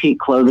those boutique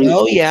clothing.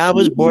 Oh yeah, I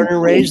was born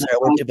and raised there. I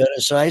went to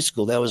Venice High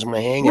School. That was my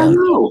hangout.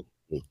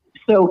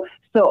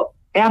 So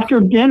after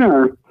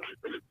dinner,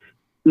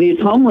 these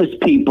homeless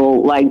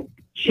people like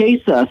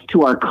chase us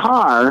to our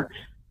car,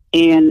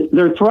 and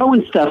they're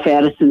throwing stuff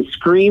at us and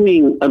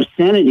screaming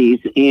obscenities.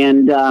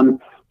 And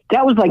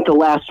that was like the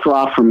last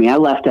straw for me. I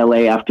left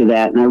LA after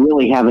that, and I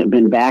really haven't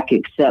been back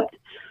except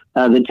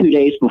the 2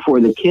 days before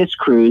the KISS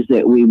cruise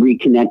that we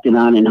reconnected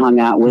on and hung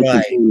out with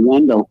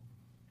Wendell.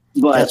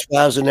 But that's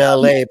why I was in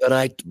LA.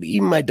 But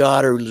even my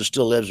daughter, who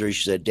still lives there,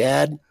 she said,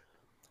 "Dad,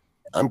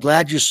 I'm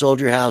glad you sold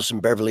your house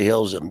in Beverly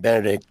Hills and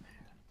Benedict.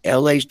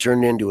 LA's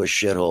turned into a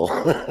shithole."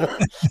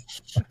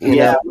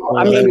 Yeah,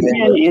 I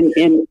mean,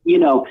 and you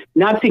know,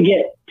 not to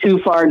get too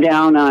far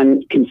down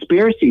on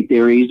conspiracy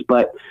theories,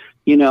 but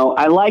you know,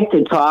 I like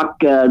the talk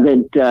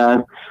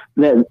that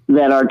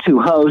our two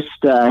hosts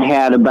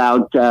had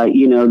about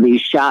you know,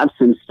 these shots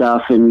and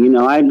stuff, and you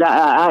know,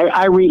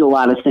 I read a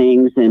lot of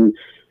things, and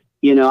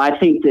you know, I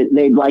think that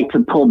they'd like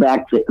to pull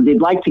back.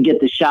 They'd like to get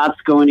the shots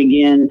going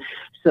again,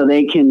 so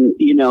they can,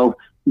 you know,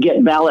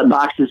 get ballot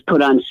boxes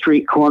put on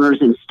street corners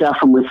and stuff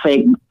them with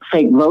fake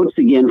votes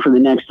again for the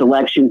next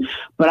election.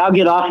 But I'll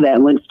get off of that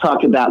and let's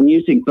talk about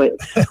music. But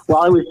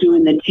while I was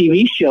doing the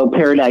TV show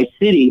Paradise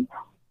City,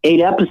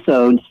 8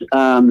 episodes,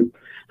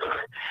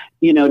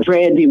 you know,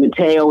 Drea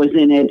DiMatteo was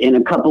in it, and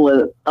a couple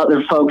of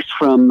other folks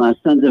from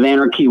Sons of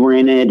Anarchy were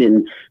in it,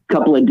 and a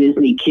couple of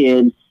Disney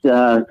kids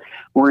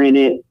were in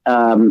it.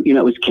 You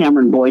know, it was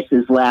Cameron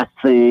Boyce's last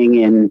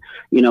thing, and,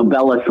 you know,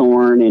 Bella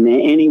Thorne. And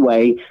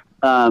anyway,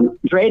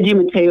 Drea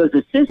DiMatteo's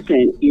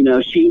assistant, you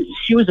know, she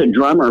was a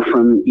drummer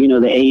from, you know,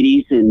 the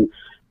 80s. And,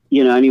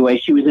 you know, anyway,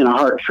 she was in a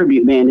Heart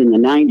tribute band in the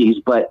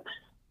 90s. But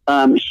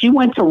she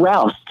went to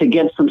Rouse to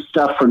get some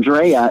stuff for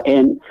Drea.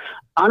 And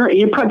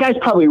you guys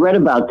probably read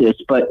about this,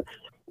 but,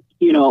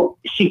 you know,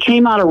 she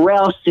came out of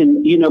Rouse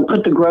and, you know,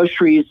 put the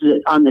groceries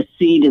on the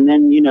seat. And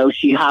then, you know,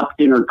 she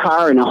hopped in her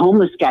car, and a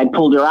homeless guy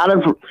pulled her out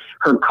of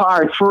her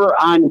car, threw her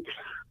on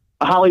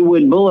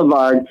Hollywood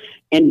Boulevard,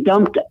 and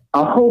dumped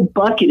a whole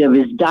bucket of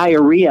his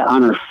diarrhea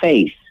on her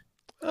face.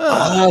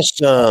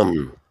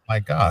 Awesome.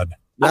 My God.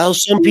 Well,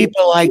 some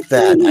people like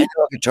that. I know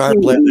a guitar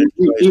player.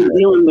 He's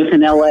dealing with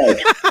in LA.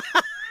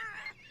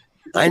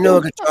 I know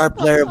a guitar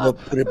player would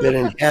have been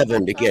in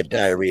heaven to get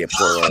diarrhea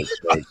poured on his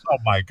face. Oh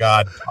my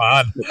God,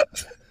 Don.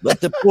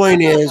 But the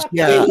point is,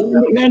 yeah.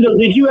 Randall,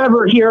 did you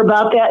ever hear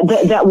about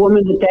that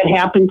woman that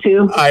happened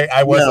to?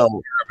 I wasn't.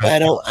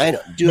 No, I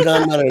don't, dude.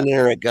 I'm not an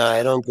internet guy.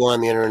 I don't go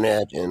on the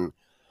internet.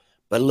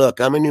 But look,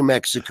 I'm in New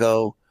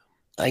Mexico.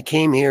 I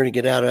came here to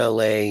get out of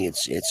LA.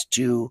 It's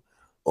too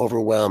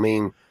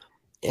overwhelming.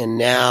 And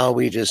now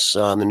we just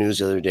saw on the news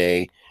the other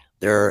day,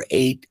 there are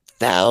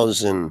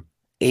 8,000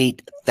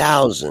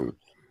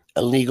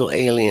 illegal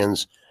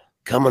aliens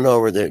coming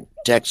over the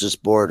Texas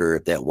border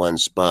at that one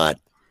spot,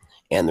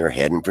 and they're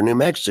heading for New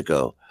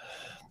Mexico.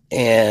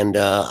 And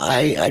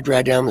I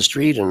drive down the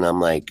street, and I'm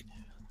like,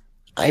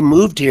 I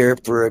moved here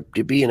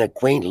to be in a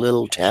quaint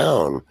little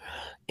town,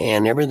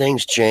 and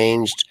everything's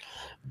changed.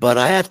 But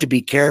I have to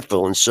be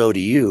careful, and so do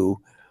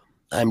you.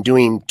 I'm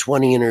doing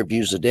 20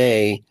 interviews a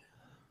day,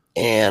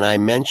 and I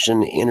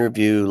mentioned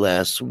interview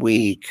last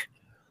week,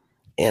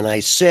 and I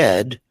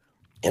said,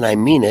 and I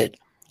mean it,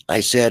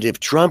 I said, if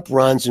Trump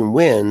runs and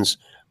wins,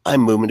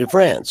 I'm moving to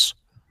France,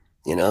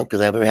 you know,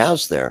 because I have a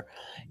house there.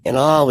 And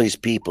all these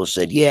people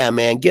said, yeah,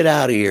 man, get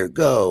out of here,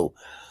 go,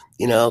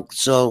 you know.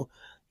 So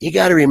you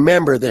got to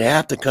remember that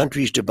half the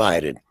country's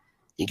divided.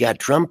 You got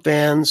Trump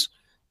fans,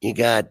 you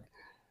got,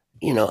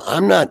 you know, I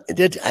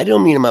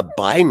don't mean I'm a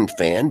Biden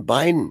fan.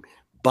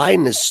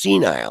 Biden is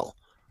senile.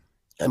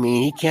 I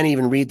mean, he can't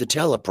even read the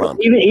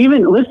teleprompter.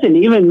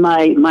 Even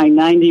my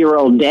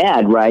 90-year-old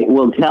dad, right,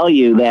 will tell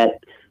you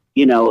that,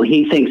 you know,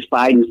 he thinks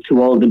Biden's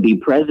too old to be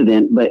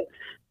president. But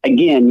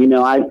again, you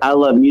know, I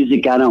love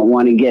music. I don't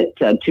want to get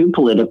too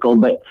political,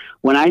 but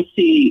when I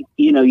see,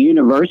 you know,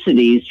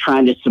 universities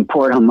trying to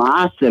support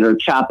Hamas that are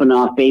chopping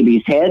off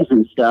babies' heads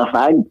and stuff,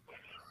 I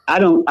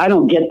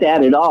don't get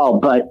that at all.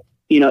 But,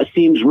 you know, it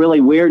seems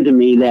really weird to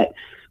me that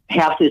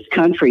half this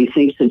country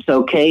thinks it's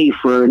okay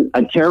for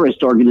a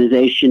terrorist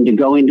organization to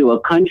go into a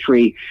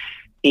country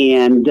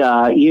and,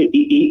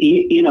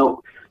 you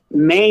know,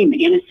 maim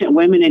innocent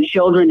women and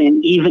children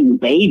and even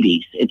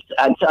babies. It's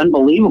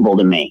unbelievable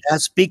to me.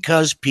 That's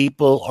because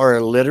people are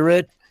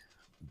illiterate.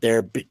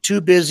 They're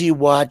too busy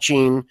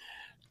watching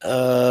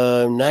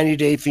 90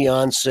 Day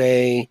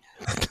Fiance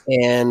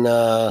and,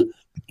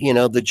 you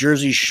know, the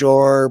Jersey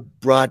Shore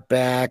brought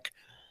back.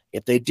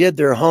 If they did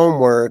their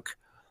homework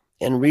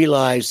and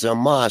realized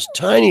Hamas,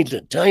 tiny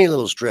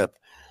little strip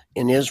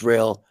in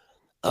Israel,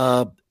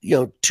 you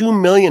know, 2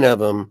 million of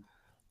them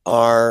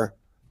are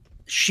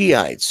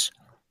Shiites,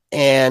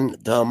 and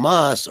the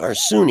Hamas are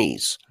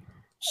Sunnis.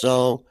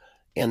 So,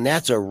 and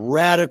that's a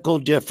radical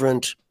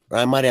different, or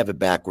I might have it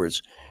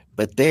backwards,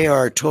 but they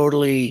are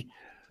totally,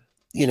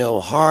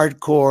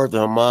 hardcore,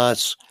 the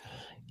Hamas.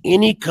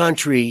 Any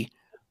country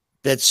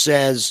that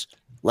says,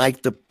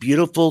 like the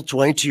beautiful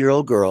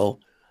 22-year-old girl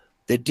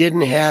that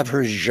didn't have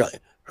her,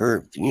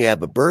 you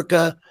have a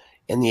burqa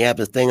and you have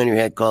the thing on your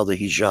head called the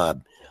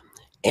hijab,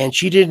 and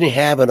she didn't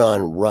have it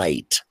on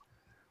right.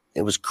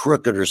 It was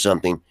crooked or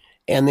something,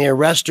 and they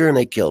arrest her and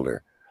they killed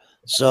her.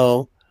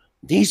 So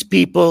these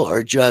people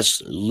are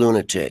just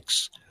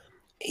lunatics.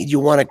 You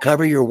want to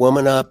cover your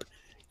woman up,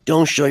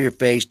 don't show your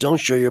face, don't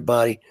show your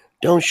body,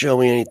 don't show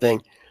me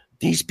anything.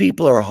 These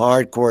people are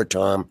hardcore,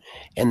 Tom,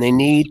 and they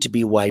need to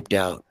be wiped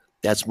out.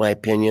 That's my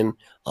opinion.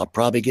 I'll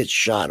probably get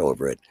shot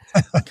over it.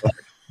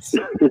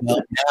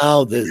 Well,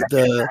 now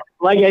the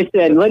like I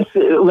said, let's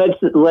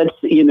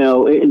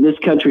this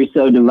country's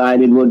so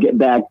divided. We'll get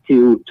back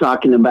to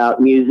talking about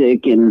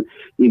music, and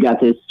you got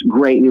this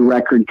great new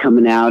record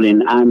coming out,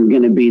 and I'm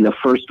going to be the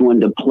first one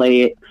to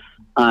play it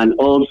on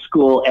old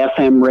school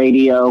FM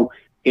radio.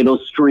 It'll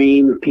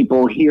stream,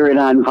 people hear it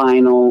on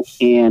vinyl,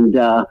 and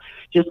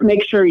just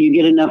make sure you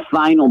get enough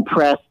vinyl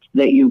pressed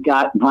that you've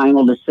got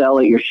vinyl to sell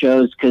at your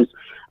shows, because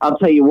I'll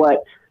tell you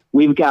what,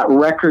 we've got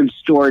Record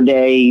Store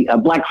Day,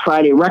 Black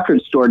Friday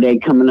Record Store Day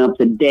coming up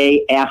the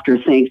day after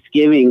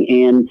Thanksgiving.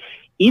 And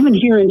even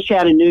here in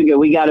Chattanooga,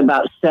 we got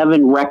about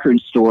 7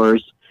 record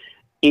stores,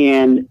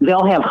 and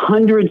they'll have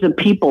hundreds of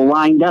people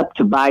lined up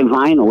to buy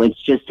vinyl.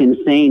 It's just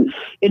insane.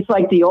 It's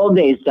like the old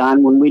days,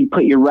 Don, when we'd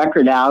put your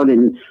record out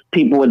and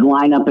people would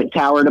line up at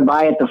Tower to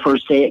buy it the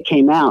first day it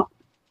came out.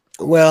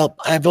 Well,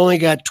 I've only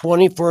got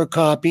 24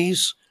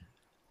 copies.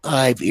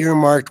 I've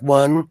earmarked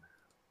one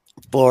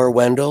for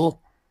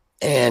Wendell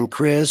and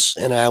Chris,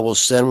 and I will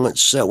set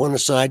one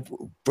aside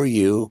for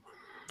you.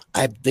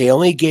 They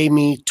only gave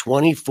me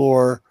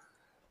 24,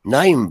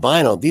 not even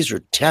vinyl. These are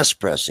test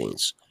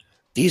pressings.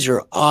 These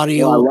are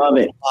audio. Oh, I love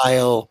it.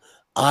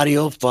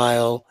 Audio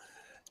file,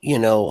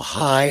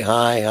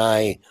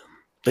 high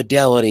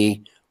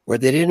fidelity, where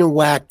they didn't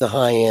whack the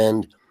high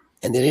end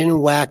and they didn't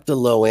whack the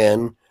low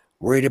end,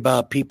 worried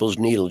about people's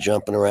needle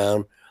jumping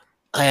around.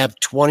 I have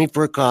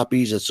 24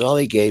 copies. That's all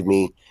they gave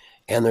me,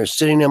 and they're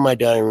sitting on my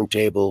dining room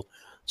table.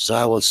 So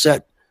I will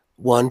set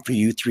one for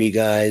you 3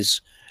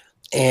 guys.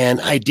 And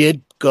I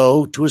did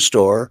go to a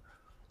store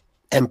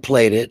and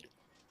played it.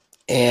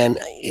 And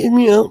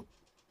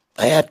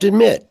I have to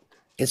admit,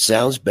 it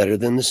sounds better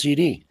than the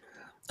CD.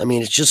 I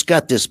mean, it's just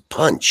got this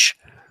punch.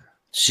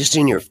 It's just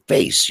in your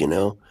face,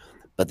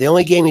 But they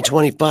only gave me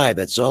 25.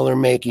 That's all they're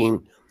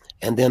making.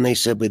 And then they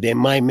said, but they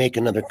might make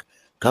another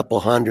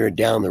couple hundred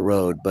down the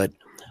road. But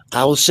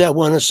I will set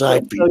one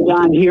aside for you. So,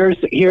 Don,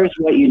 here's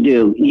what you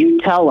do. You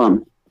tell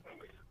them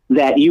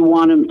that you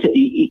want them to,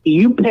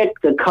 you pick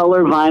the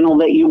color vinyl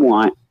that you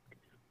want,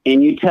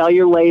 and you tell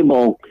your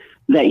label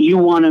that you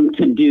want them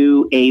to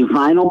do a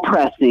vinyl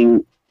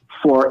pressing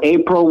for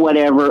April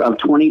whatever of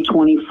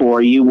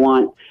 2024. You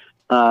want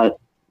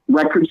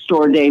Record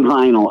Store Day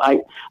vinyl.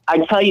 I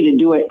tell you to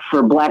do it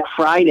for Black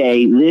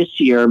Friday this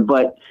year,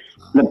 but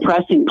the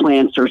pressing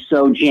plants are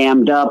so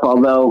jammed up.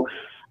 Although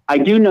I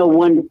do know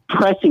one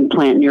pressing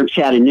plant near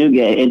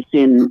Chattanooga.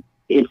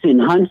 It's in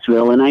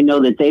Huntsville, and I know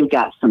that they've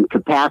got some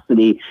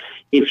capacity.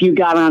 If you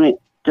got on it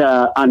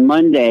on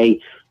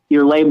Monday,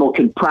 your label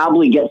could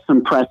probably get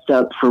some pressed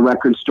up for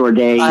Record Store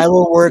Day. I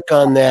will work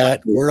on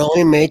that. We're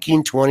only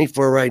making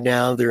 24 right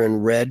now. They're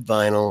in red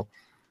vinyl,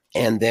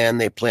 and then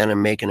they plan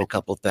on making a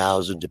couple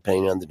thousand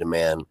depending on the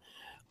demand.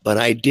 But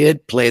I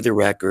did play the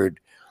record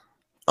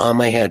on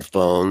my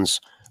headphones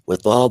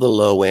with all the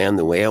low end,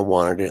 the way I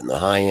wanted it, and the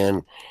high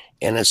end,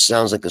 and it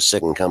sounds like a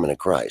second coming of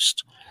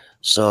Christ.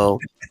 So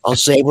I'll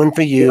save one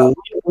for you.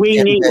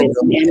 We need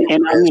it,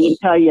 and I'm going to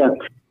tell you,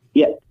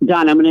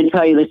 Don, I'm going to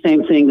tell you the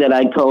same thing that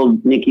I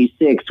told Nikki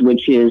Sixx,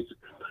 which is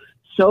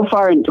so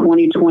far in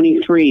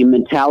 2023,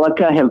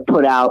 Metallica have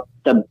put out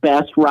the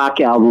best rock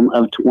album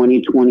of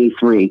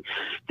 2023.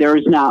 There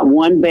is not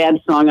one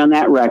bad song on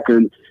that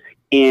record.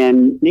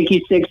 And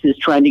Nikki Sixx is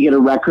trying to get a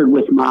record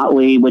with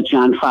Motley, which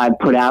John 5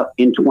 put out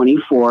in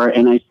 24.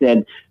 And I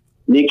said,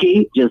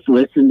 Nikki, just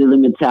listen to the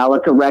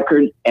Metallica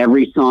record.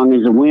 Every song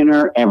is a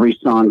winner. Every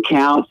song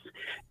counts.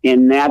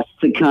 And that's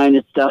the kind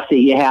of stuff that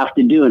you have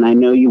to do. And I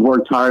know you've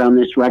worked hard on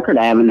this record.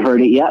 I haven't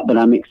heard it yet, but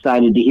I'm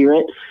excited to hear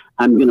it.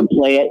 I'm going to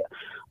play it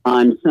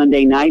on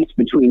Sunday nights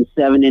between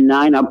 7 and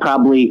 9. I'll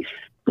probably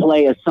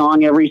play a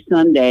song every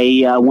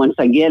Sunday once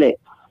I get it.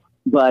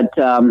 But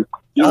I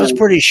was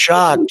pretty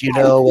shocked,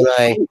 when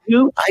I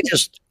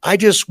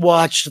just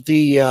watched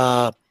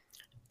the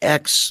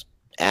Axis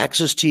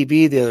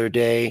TV the other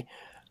day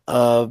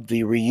of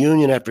the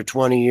reunion after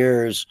 20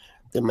 years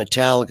that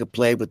Metallica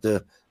played with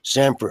the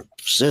San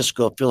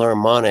Francisco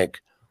Philharmonic.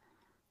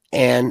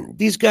 And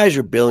these guys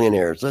are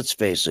billionaires, let's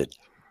face it.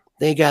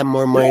 They got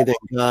more money than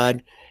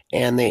God,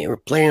 and they were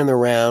playing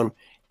around,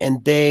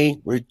 and they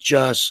were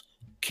just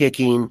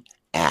kicking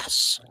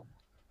ass.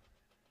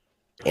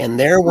 And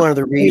they're one of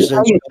the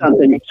reasons.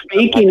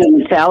 Speaking of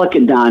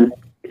Metallica, Don,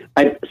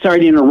 I'm sorry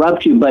to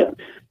interrupt you, but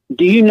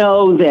do you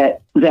know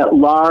that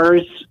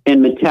Lars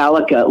and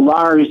Metallica,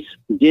 Lars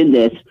did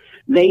this.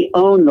 They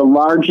own the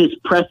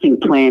largest pressing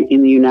plant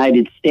in the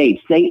United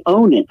States. They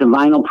own it, the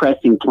vinyl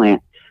pressing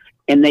plant.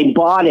 And they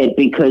bought it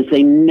because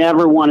they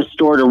never want a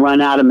store to run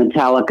out of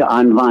Metallica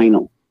on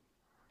vinyl.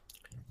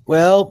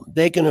 Well,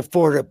 they can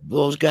afford it.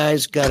 Those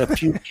guys got a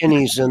few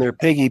pennies in their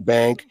piggy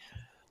bank.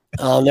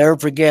 I'll never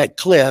forget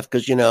Cliff,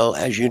 because,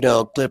 as you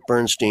know, Cliff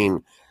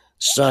Bernstein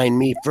signed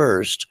me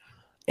first.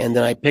 And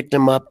then I picked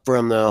him up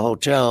from the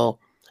hotel,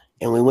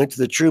 and we went to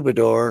the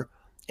Troubadour,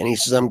 and he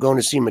says, I'm going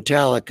to see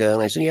Metallica.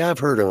 And I said, yeah, I've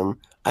heard of him.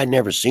 I'd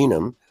never seen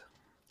him.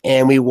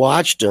 And we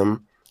watched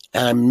him.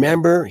 And I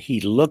remember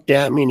he looked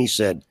at me and he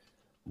said,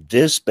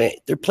 this band,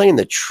 they're playing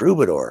the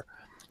Troubadour.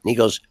 And he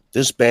goes,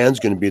 this band's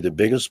going to be the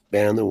biggest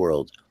band in the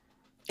world.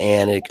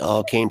 And it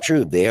all came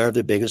true. They are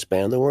the biggest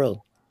band in the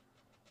world.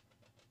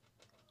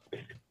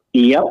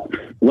 Yep.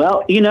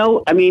 Well,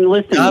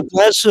 listen. God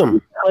bless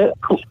him.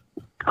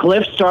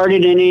 Cliff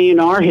started in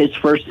A&R. His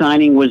first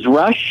signing was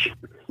Rush.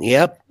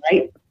 Yep.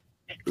 Right?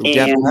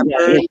 Def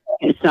Leppard.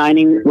 His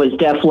signing was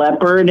Def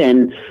Leppard.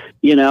 And,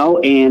 you're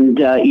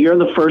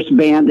the first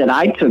band that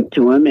I took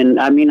to him. And,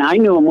 I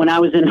knew him when I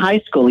was in high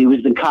school. He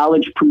was the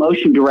college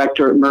promotion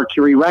director at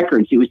Mercury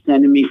Records. He was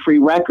sending me free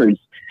records.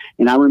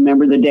 And I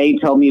remember the day he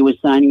told me he was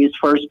signing his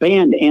first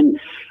band. And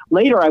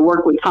later I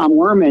worked with Tom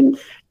Werman,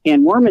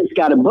 and Werman's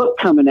got a book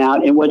coming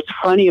out. And what's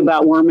funny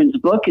about Werman's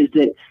book is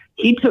that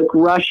he took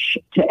Rush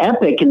to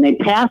Epic and they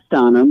passed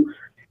on him.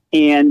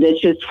 And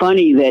it's just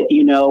funny that,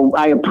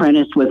 I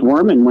apprenticed with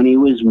Werman when he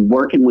was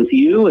working with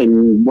you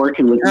and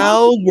working with... How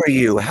old were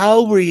you? How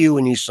old were you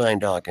when you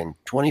signed Dokken?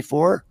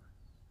 24?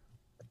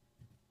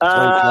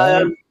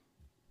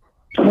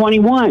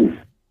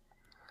 21.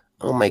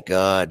 Oh, my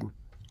God.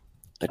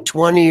 A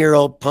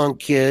 20-year-old punk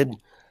kid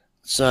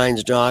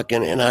signs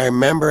Dokken. And I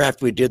remember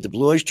after we did the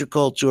Blue Oyster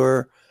Cult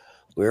tour,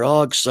 we were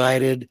all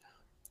excited.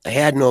 I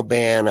had no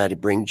band. I had to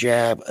bring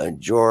George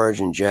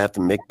and Jeff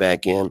and Mick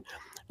back in.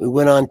 We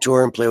went on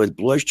tour and played with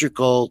Blue Oyster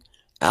Cult,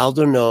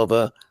 Aldo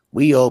Nova.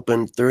 We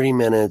opened 30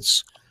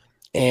 minutes,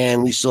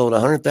 and we sold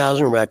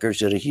 100,000 records,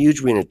 did a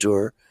huge arena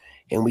tour.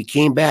 And we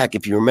came back,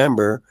 if you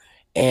remember,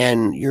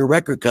 and your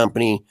record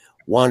company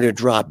wanted to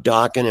drop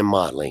Dokken and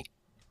Motley.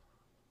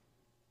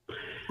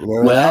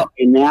 Well,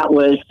 and that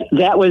was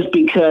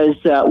because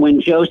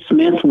when Joe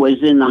Smith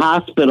was in the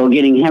hospital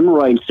getting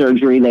hemorrhoid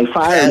surgery, they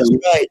fired him.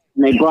 Right.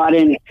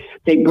 And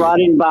they brought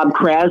in Bob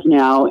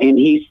Krasnow, and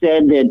he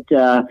said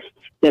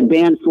that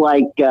bands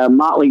like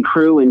Motley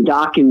Crue and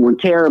Dokken were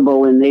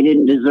terrible, and they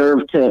didn't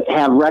deserve to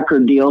have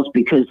record deals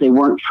because they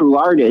weren't true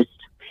artists.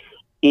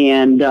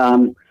 And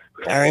I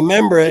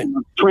remember it.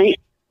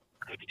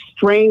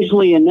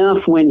 Strangely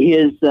enough, when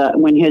his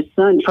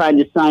son tried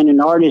to sign an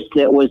artist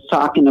that was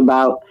talking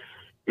about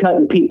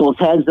cutting people's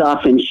heads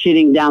off and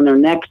shitting down their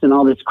necks and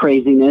all this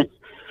craziness,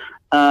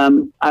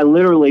 I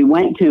literally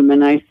went to him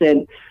and I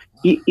said,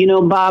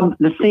 Bob,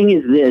 the thing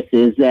is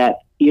that,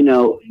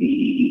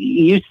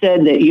 you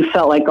said that you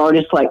felt like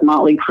artists like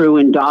Motley Crue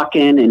and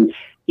Dokken and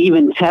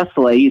even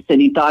Tesla, you said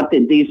he thought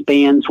that these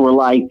bands were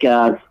like,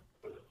 they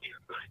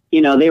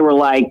were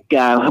like,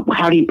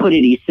 how do you put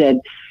it? He said,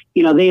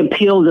 they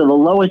appeal to the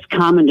lowest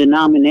common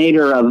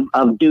denominator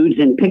of dudes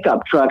in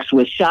pickup trucks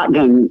with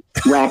shotgun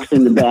racks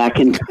in the back.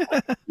 And,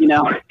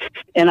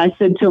 and I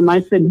said to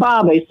him,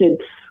 Bob,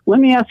 let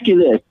me ask you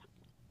this.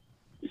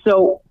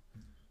 So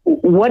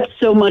what's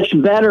so much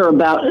better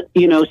about,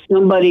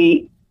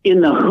 somebody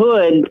in the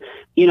hood,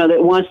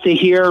 that wants to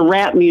hear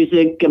rap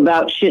music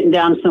about shitting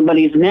down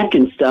somebody's neck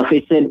and stuff?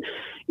 He said,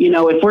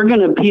 if we're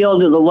going to appeal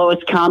to the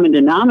lowest common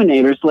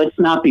denominators, let's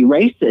not be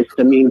racist.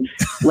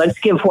 Let's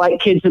give white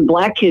kids and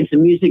black kids the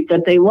music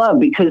that they love,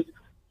 because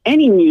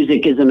any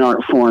music is an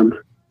art form.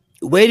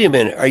 Wait a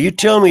minute. Are you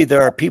telling me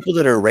there are people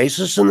that are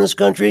racist in this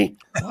country?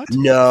 What?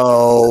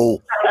 No.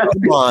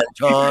 Come on,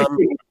 Tom.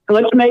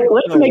 Let's make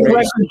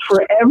records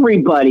for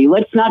everybody.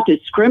 Let's not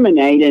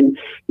discriminate. And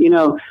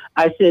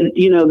I said,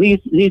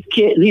 these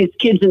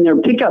kids in their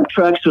pickup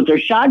trucks with their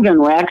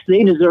shotgun racks,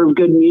 they deserve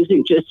good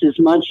music just as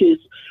much as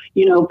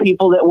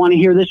people that want to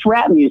hear this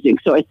rap music.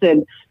 So I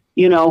said,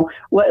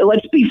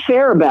 let's be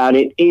fair about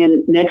it.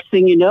 And next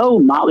thing you know,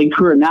 Motley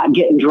Crue are not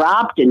getting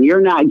dropped, and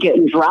you're not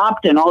getting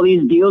dropped, and all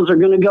these deals are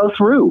going to go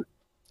through.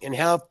 And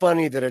how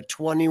funny that a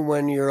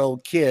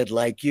 21-year-old kid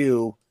like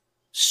you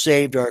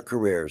saved our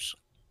careers.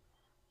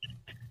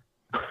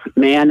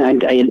 Man,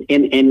 and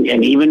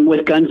even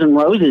with Guns N'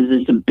 Roses,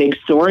 it's a big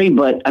story.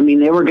 But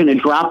they were going to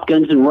drop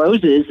Guns N'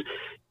 Roses,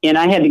 and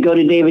I had to go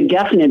to David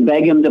Geffen and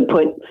beg him to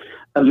put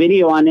a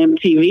video on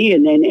MTV,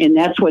 and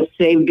that's what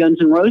saved Guns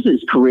N'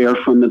 Roses' career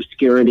from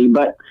obscurity.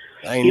 But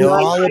I know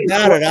all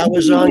about it. I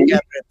was on Geffen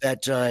at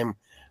that time.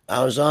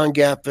 I was on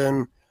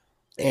Geffen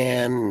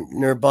and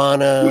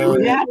Nirvana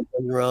and Guns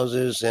N'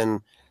 Roses,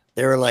 and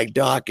they were like,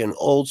 Dokken,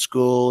 old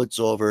school, it's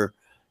over,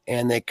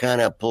 and they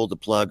kind of pulled the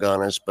plug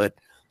on us. But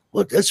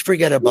look, let's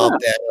forget about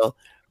that.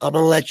 I'm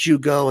gonna let you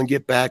go and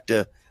get back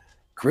to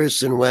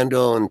Chris and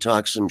Wendell and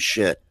talk some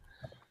shit.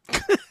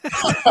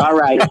 All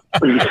right.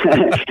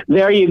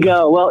 There you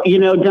go. Well,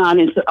 Don,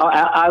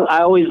 I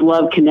always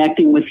love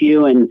connecting with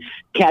you and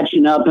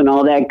catching up and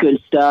all that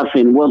good stuff.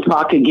 And we'll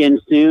talk again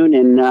soon.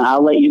 And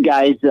I'll let you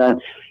guys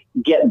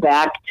get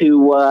back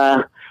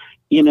to,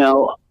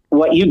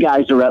 what you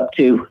guys are up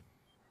to.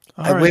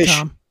 All right,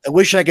 Tom. I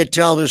wish I could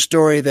tell the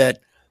story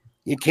that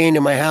you came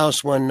to my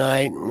house one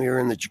night and we were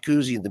in the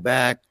jacuzzi in the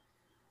back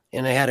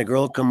and I had a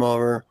girl come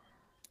over.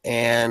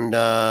 And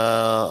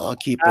I'll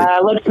keep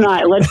it. Let's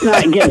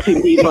not get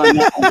too deep on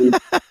that one.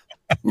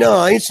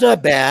 No, it's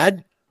not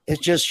bad. It's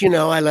just,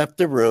 I left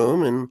the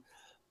room and,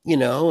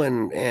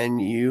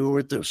 and you were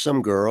with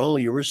some girl,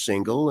 you were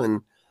single.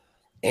 And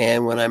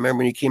when I remember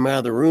when you came out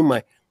of the room,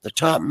 the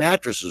top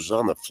mattress was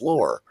on the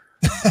floor.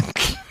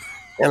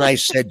 And I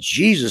said,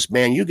 Jesus,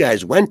 man, you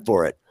guys went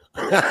for it.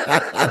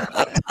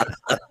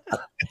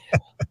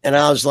 And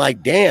I was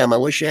like, damn, I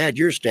wish I had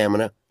your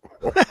stamina.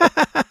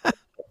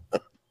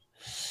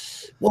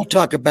 We'll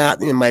talk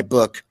about it in my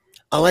book.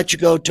 I'll let you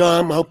go,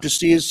 Tom. I hope to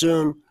see you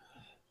soon.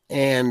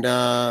 And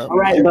all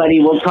right,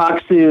 buddy. We'll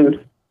talk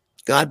soon.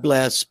 God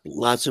bless.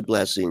 Lots of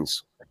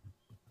blessings.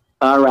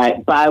 All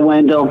right. Bye,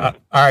 Wendell. All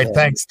right.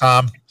 Thanks,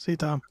 Tom. See you,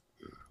 Tom.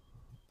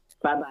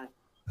 Bye-bye.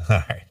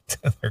 All right.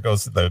 There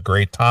goes the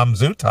great Tom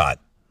Zutaut.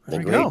 The There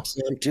we great go.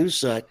 Sam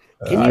Tussaud.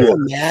 Can you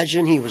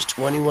imagine he was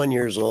 21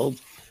 years old?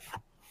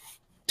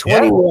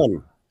 21. Yeah.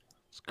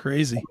 It's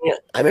crazy. Yeah,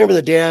 I remember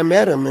the day I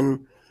met him,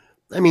 and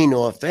I mean,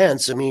 no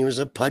offense. I mean, he was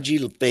a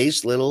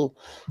pudgy-faced little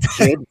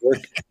kid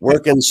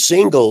working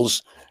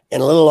singles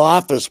in a little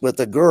office with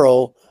a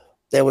girl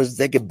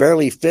they could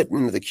barely fit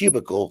into the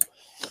cubicle.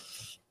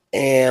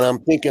 And I'm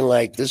thinking,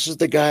 like, this is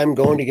the guy I'm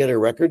going to get a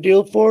record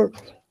deal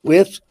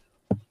with.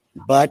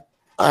 But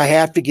I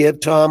have to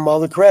give Tom all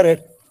the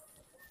credit.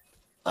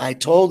 I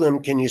told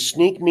him, can you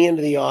sneak me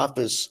into the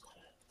office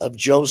of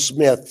Joe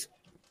Smith?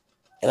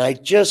 And I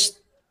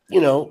just,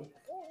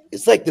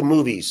 it's like the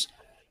movies.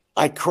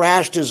 I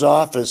crashed his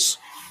office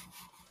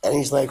and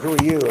he's like, who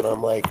are you? And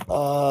I'm like,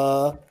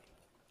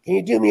 can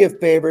you do me a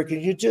favor? Can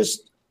you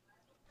just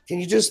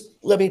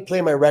let me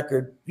play my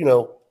record?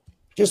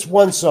 Just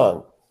one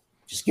song.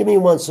 Just give me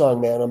one song,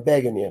 man. I'm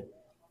begging you.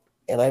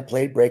 And I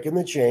played Breaking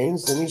the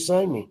Chains and he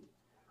signed me.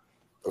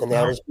 And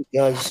that was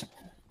because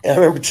I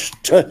remember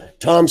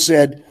Tom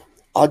said,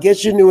 I'll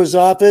get you into his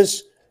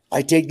office.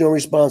 I take no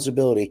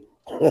responsibility.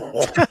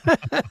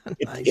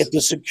 If the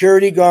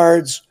security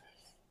guards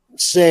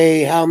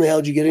say, how in the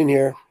hell did you get in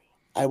here?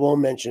 I won't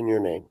mention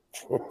your name.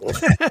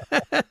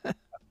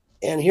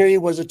 And here he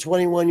was, a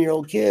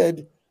 21-year-old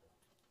kid,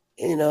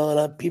 and a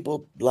lot of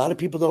people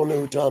don't know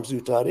who Tom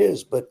Zutaut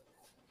is, but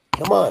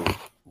come on,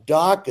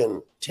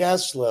 Dokken,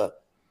 Tesla,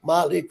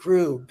 Motley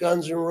Crue,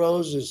 Guns N'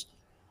 Roses.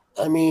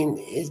 I mean,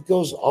 it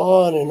goes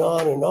on and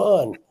on and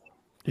on.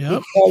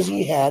 Yep. Because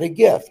he had a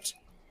gift.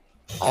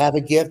 I have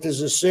a gift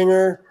as a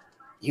singer.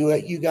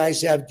 You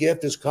guys have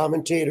gift as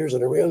commentators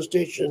on a radio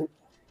station.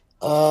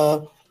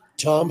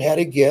 Tom had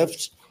a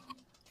gift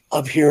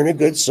of hearing a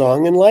good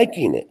song and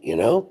liking it,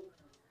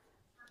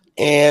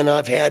 And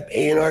I've had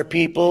A&R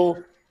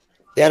people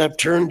that have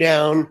turned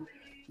down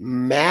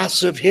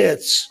massive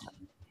hits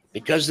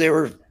because they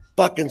were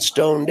fucking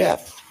stone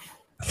deaf.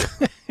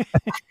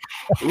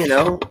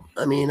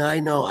 I mean, I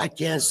know I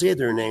can't say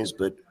their names,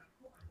 but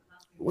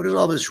what is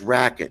all this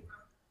racket?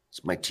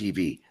 It's my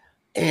TV.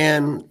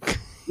 And,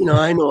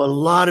 I know a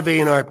lot of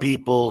A&R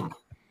people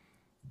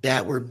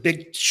that were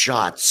big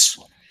shots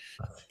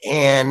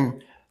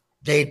and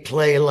they'd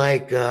play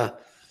like, I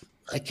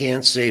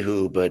can't say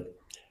who, but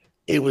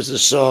it was the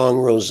song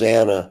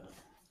Rosanna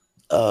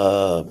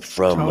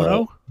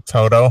from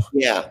Toto.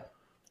 Yeah.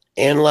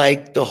 And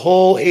like the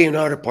whole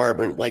A&R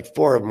department, like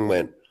 4 of them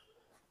went,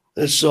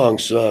 this song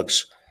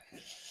sucks,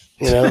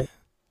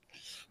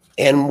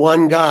 And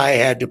one guy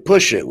had to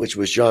push it, which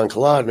was John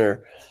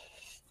Kalodner.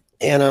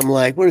 And I'm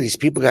like, what are these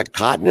people got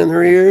cotton in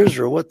their ears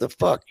or what the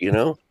fuck,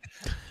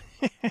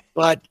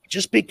 But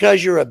just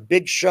because you're a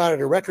big shot at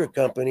a record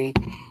company,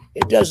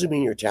 it doesn't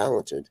mean you're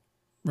talented.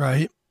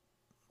 Right.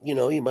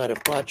 You might have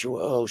thought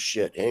oh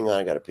shit, hang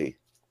on, I gotta pee.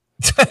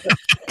 All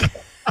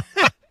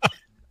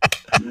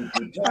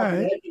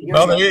right.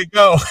 Well, there you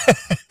go.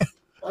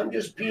 I'm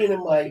just peeing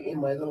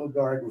in my little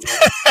garden.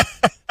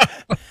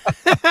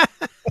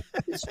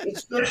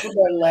 It's good for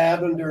my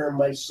lavender and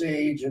my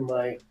sage and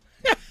my,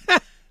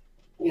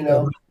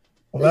 Well,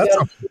 that's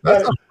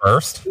a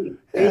first.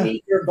 They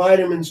need your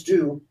vitamins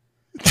too.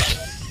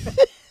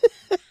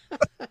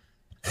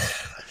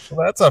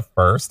 Well, that's a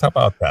first. How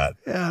about that?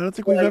 Yeah, I don't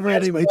think we've ever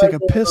had anybody take a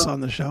piss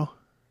on the show.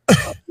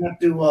 I have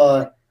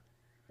to,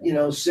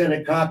 send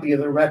a copy of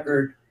the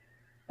record.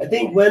 I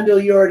think, Wendell,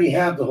 you already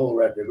have the whole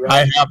record, right? I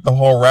have the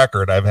whole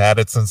record. I've had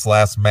it since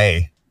last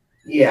May.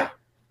 Yeah.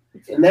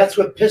 And that's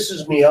what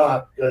pisses me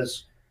off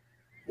because,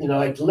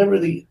 I delivered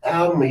the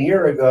album a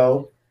year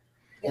ago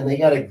and they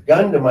got a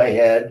gun to my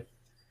head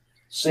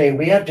saying,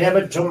 we have to have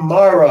it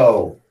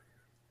tomorrow.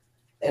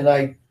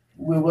 And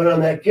we went on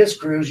that Kiss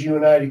cruise, you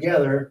and I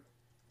together,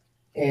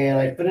 and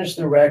I finished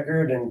the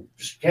record and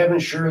Kevin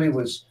Shirley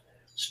was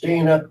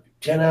staying up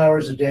 10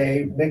 hours a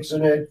day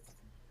mixing it,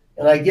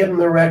 and I give them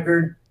the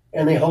record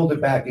and they hold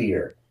it back a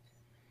year.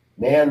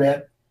 Man,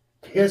 that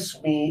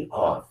pissed me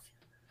off.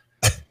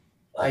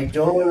 I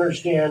don't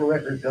understand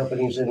record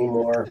companies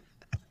anymore.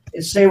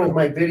 It's same with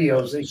my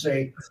videos. They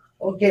say,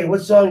 okay,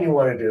 what song do you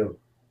want to do?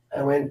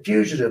 I went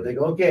Fugitive. They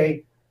go,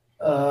 okay,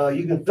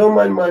 you can film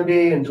on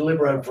Monday and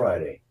deliver on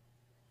Friday.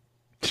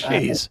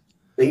 Jeez.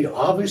 They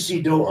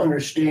obviously don't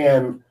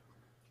understand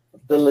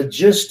the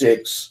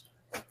logistics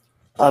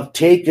of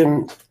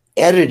taking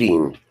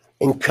editing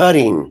and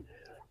cutting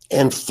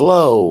and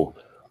flow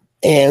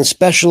and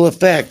special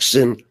effects.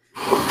 And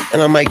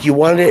I'm like, you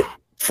wanted it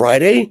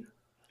Friday?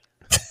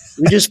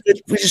 We just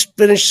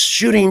finished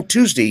shooting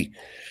Tuesday.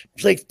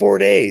 It's like 4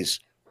 days.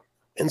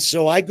 And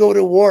so I go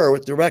to war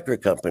with the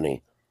record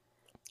company.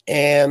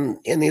 And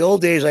in the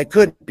old days, I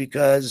couldn't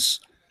because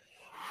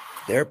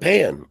they're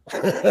paying.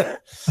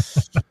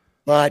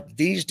 But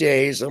these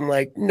days, I'm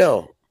like,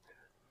 no,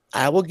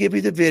 I will give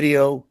you the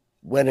video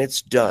when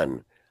it's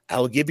done. I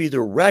will give you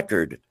the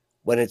record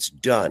when it's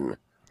done.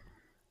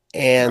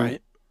 And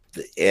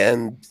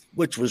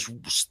which was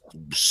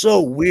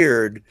so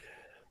weird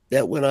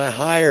that when I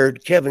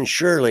hired Kevin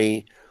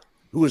Shirley,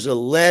 who was a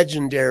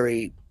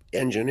legendary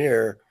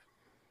engineer,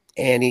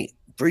 and he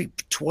for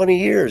 20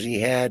 years he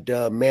had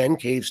Man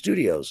Cave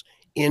Studios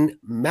in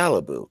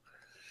Malibu,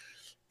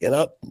 and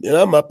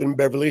I'm up in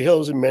Beverly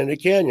Hills in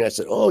Manatee Canyon. I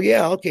said, "Oh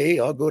yeah, okay,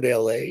 I'll go to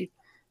L.A.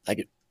 I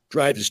could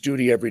drive to the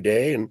studio every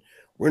day, and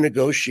we're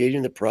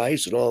negotiating the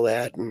price and all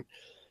that." And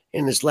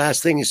in this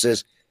last thing, he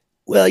says,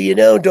 "Well,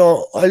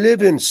 don't I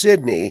live in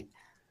Sydney?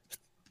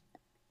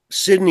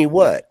 Sydney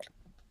what?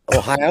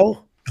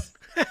 Ohio?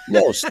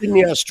 No,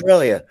 Sydney,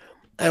 Australia."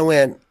 I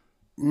went,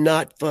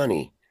 not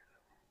funny.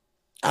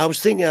 I was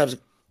thinking I was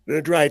going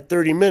to drive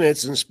 30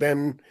 minutes and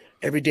spend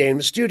every day in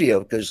the studio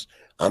because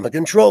I'm a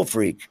control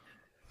freak.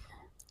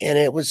 And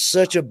it was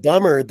such a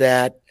bummer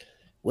that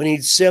when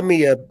he'd send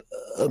me a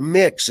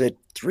mix at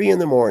 3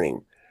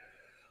 a.m,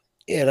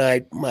 and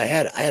I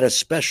had a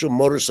special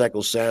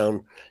motorcycle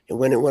sound, and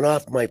when it went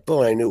off my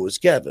phone, I knew it was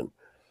Kevin.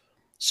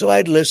 So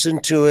I'd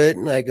listen to it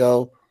and I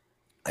go,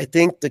 I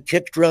think the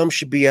kick drum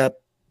should be up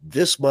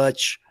this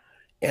much,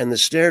 and the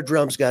snare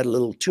drum's got a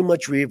little too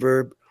much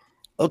reverb.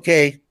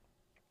 Okay,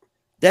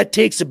 that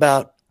takes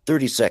about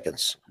 30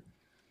 seconds,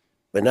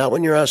 but not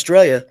when you're in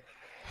Australia.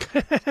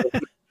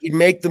 He'd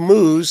make the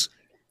moves.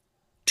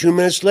 2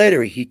 minutes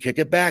later, he'd kick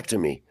it back to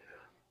me.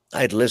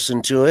 I'd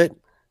listen to it.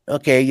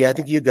 Okay, yeah, I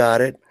think you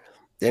got it.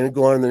 Then we'd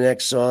go on to the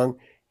next song.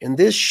 And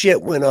this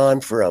shit went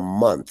on for a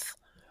month.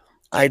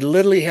 I'd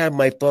literally have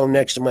my phone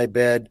next to my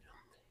bed.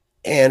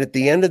 And at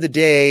the end of the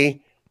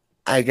day,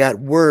 I got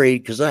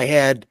worried because I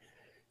had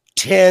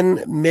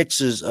 10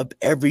 mixes of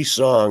every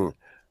song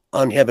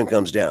on Heaven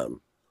Comes Down.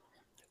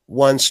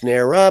 One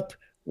snare up,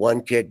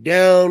 one kick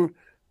down,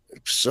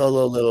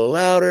 solo a little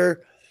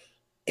louder.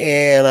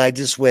 And I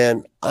just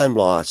went, I'm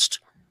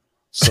lost.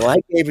 So I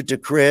gave it to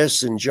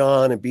Chris and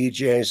John and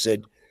BJ. I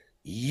said,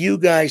 you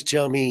guys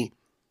tell me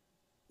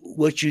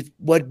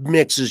what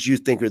mixes you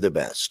think are the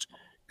best,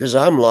 because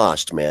I'm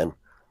lost, man.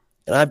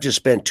 And I've just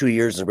spent 2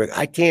 years in the break.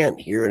 I can't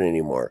hear it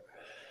anymore.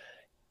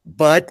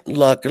 But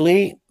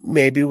luckily,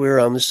 maybe we're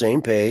on the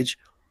same page.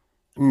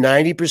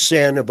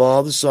 90% of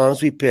all the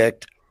songs we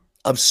picked,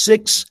 of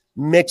 6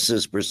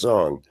 mixes per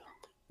song,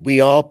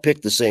 we all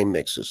picked the same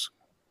mixes.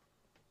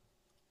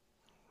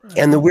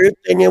 And the weird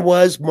thing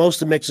was,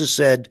 most of the mixes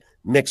said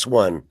mix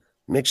 1,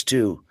 mix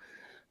 2,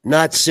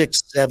 not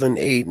 6, 7,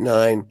 8,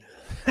 9.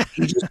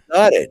 He just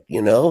got it,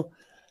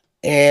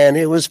 And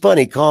it was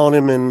funny calling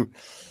him in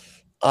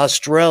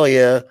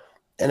Australia.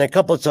 And a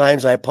couple of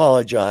times I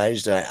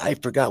apologized. I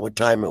forgot what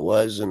time it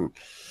was. And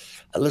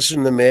I listened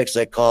to the mix.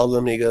 I called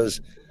him. And he goes,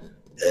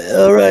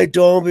 all right,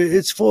 Dom,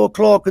 it's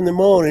 4:00 in the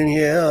morning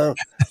here.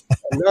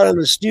 I'm not in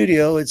the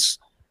studio.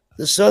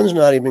 The sun's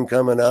not even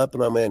coming up.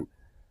 And I went,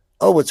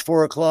 oh, it's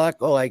 4:00.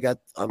 Oh,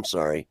 I'm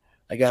sorry.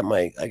 I got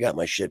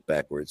my shit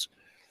backwards.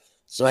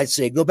 So I'd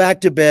say, go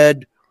back to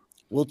bed.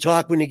 We'll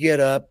talk when you get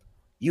up.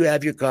 You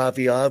have your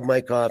coffee. I'll have my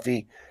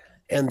coffee.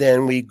 And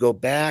then we go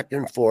back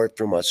and forth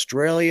from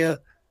Australia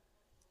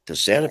to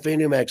Santa Fe,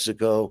 New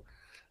Mexico,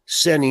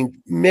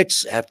 sending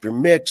mix after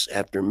mix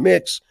after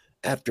mix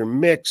after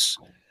mix.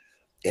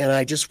 And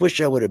I just wish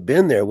I would have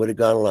been there. Would have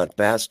gone a lot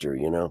faster,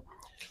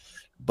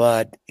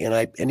 But,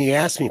 and he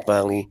asked me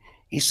finally,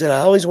 he said,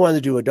 I always wanted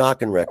to do a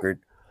Dokken record.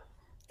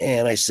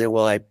 And I said,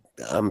 well,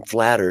 I'm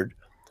flattered,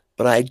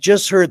 but I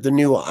just heard the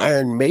new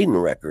Iron Maiden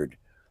record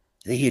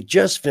that he had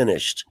just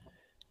finished.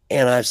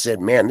 And I said,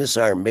 man, this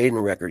Iron Maiden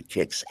record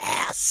kicks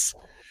ass,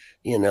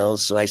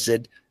 So I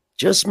said,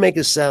 just make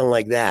it sound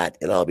like that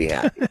and I'll be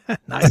happy.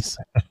 Nice.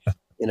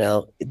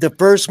 The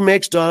first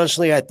mix,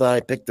 honestly, I thought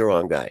I picked the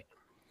wrong guy.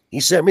 He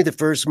sent me the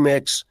first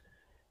mix.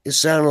 It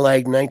sounded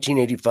like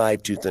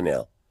 1985 Tooth and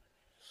Nail.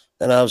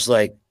 And I was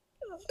like,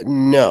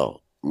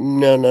 no.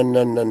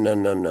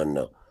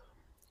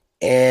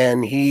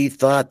 And he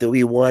thought that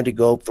we wanted to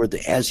go for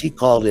as he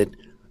called it,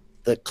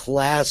 the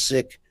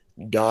classic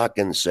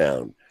Dokken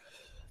sound.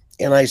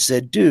 And I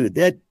said, dude,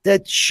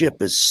 that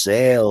ship has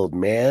sailed,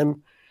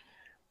 man.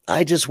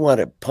 I just want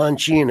it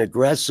punchy and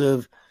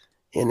aggressive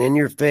and in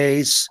your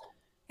face.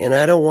 And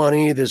I don't want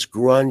any of this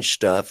grunge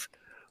stuff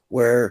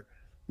where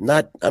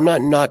I'm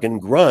not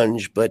knocking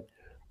grunge, but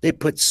they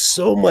put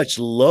so much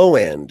low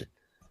end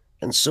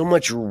and so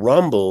much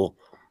rumble,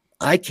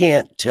 I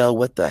can't tell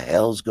what the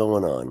hell's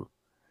going on.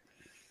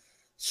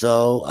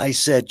 So I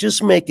said,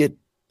 just make it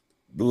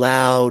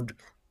loud,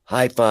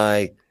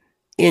 hi-fi,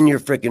 in your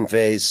freaking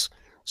face.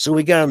 So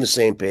we got on the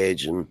same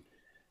page, and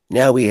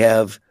now we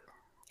have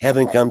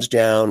Heaven Comes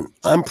Down.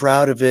 I'm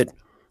proud of it.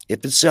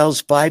 If it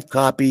sells 5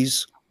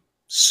 copies,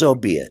 so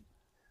be it.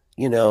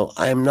 You know,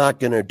 I'm not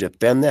going to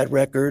defend that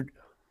record.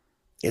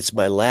 It's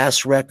my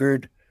last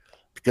record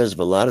because of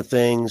a lot of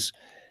things,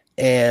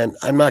 and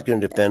I'm not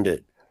going to defend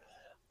it.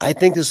 I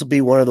think this will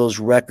be one of those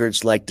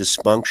records like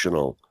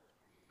Dysfunctional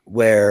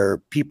where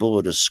people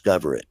will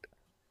discover it,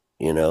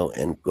 you know,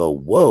 and go,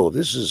 whoa,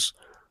 this is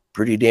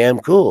pretty damn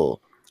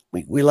cool.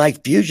 We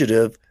like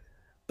Fugitive,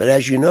 but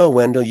as you know,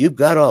 Wendell, you've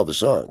got all the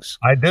songs.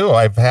 I do.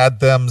 I've had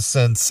them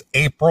since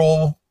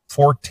April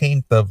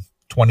 14th of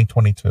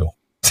 2022.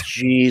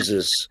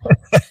 Jesus.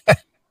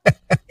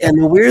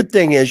 And the weird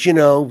thing is, you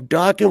know,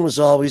 Dokken was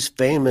always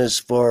famous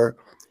for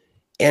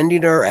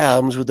ending our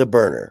albums with a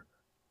burner.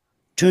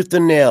 Tooth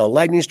and Nail,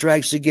 Lightning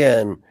Strikes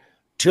Again,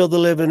 Till the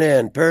Living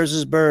End, Paris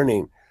is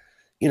Burning.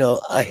 You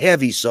know, a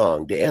heavy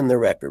song to end the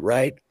record,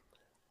 right?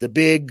 The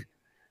big,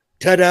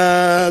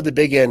 ta-da, the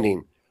big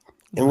ending.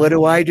 And what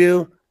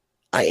do?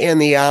 I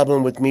end the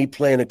album with me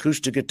playing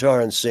acoustic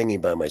guitar and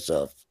singing by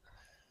myself.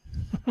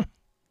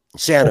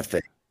 Santa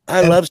Fe.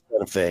 I love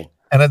Santa Fe.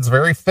 And it's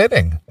very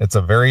fitting. It's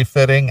a very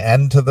fitting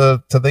end to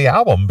the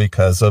album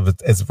because of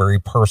it's very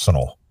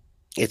personal.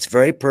 It's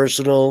very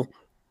personal.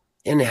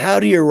 And how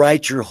do you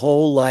write your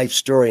whole life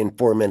story in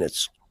 4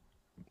 minutes?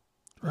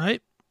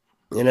 Right.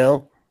 You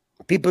know,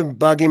 people have been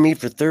bugging me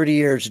for 30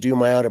 years to do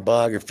my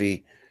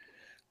autobiography.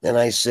 And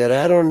I said,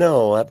 I don't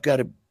know. I've got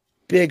a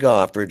big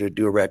offer to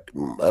do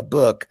a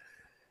book.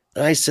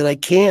 And I said, I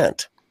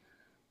can't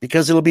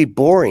because it'll be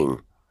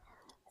boring.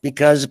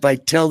 Because if I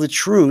tell the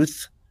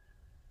truth,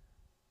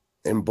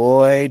 and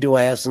boy, do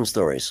I have some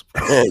stories.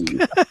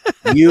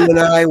 You and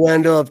I,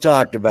 Wendell, have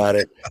talked about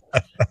it.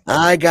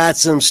 I got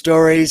some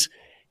stories.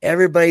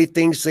 Everybody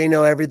thinks they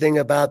know everything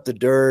about the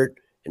Dirt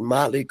and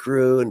Motley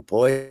Crue and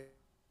Poison.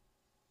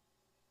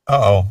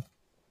 Uh-oh.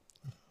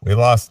 We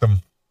lost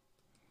him.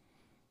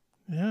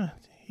 Yeah,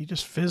 he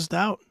just fizzed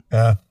out.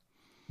 Yeah.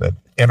 The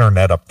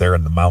internet up there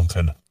in the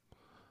mountain.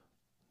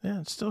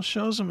 Yeah, it still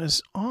shows him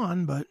as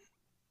on, but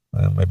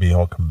Well, maybe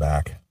he'll come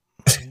back.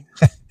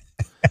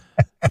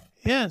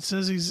 yeah, it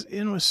says he's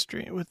in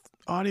with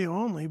audio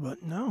only,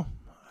 but no,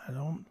 I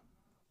don't.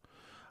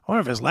 I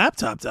wonder if his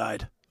laptop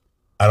died.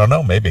 I don't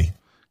know, maybe.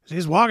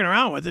 He's walking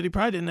around with it. He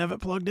probably didn't have it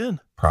plugged in.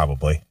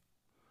 Probably.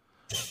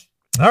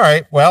 All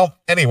right. Well,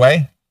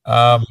 anyway,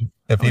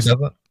 if he doesn't.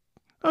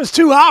 That was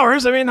 2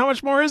 hours. I mean, how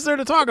much more is there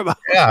to talk about?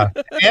 Yeah.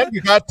 And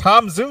you got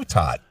Tom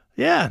Zutaut.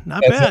 Yeah,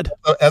 not bad.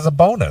 As a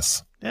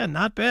bonus. Yeah,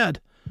 not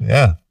bad.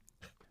 Yeah.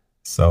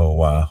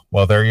 So,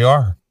 well, there you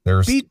are.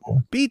 There's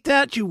beat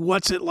that, you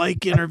what's it like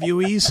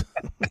interviewees.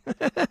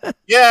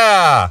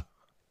 Yeah.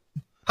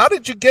 How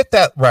did you get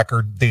that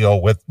record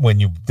deal with when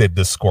you did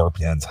the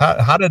Scorpions?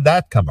 How did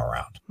that come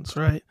around? That's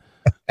right.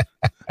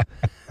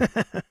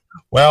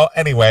 Well,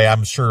 anyway,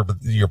 I'm sure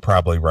you're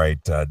probably right.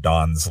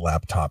 Don's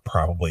laptop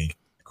probably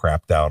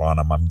crapped out on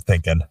him, I'm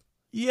thinking.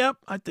 Yep,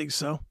 I think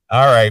so.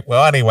 All right.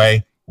 Well,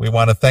 anyway, we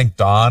want to thank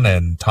Don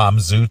and Tom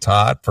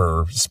Zutaut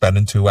for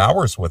spending 2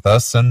 hours with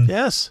us. And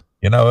yes,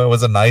 you know, it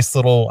was a nice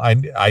little, I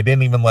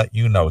didn't even let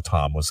you know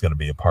Tom was going to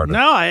be a part of it.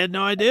 No, I had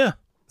no idea.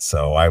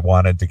 So I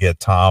wanted to get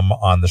Tom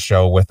on the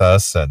show with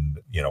us and,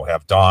 you know,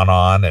 have Don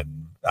on.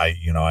 And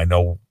I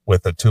know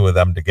with the two of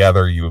them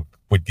together, you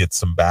would get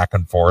some back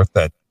and forth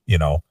that, you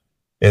know,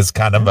 is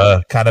kind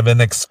of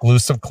an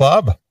exclusive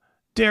club.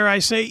 Dare I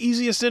say,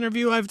 easiest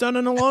interview I've done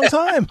in a long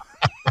time.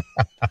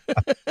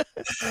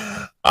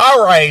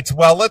 All right.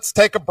 Well, let's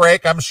take a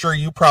break. I'm sure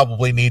you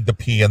probably need to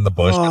pee in the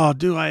bush. Oh,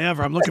 do I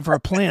ever? I'm looking for a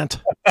plant.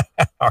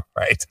 All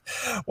right.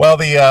 Well,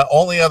 the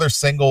only other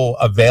single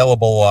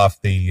available off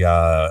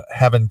the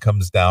Heaven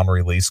Comes Down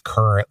release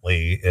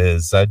currently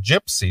is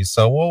Gypsy.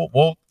 So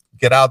we'll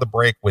get out of the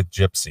break with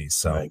Gypsy.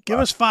 So right, give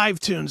us 5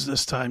 tunes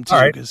this time, too.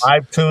 All right,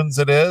 5 tunes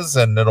it is,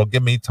 and it'll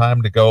give me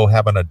time to go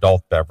have an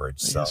adult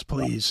beverage. Yes, so.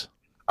 please.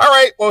 All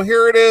right, well,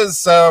 here it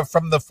is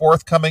from the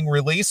forthcoming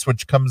release,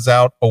 which comes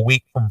out a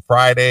week from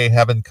Friday.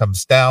 Heaven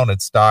Comes Down.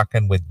 It's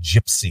Dokken with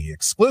Gypsy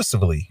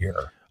exclusively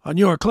here on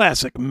your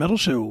classic metal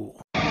show.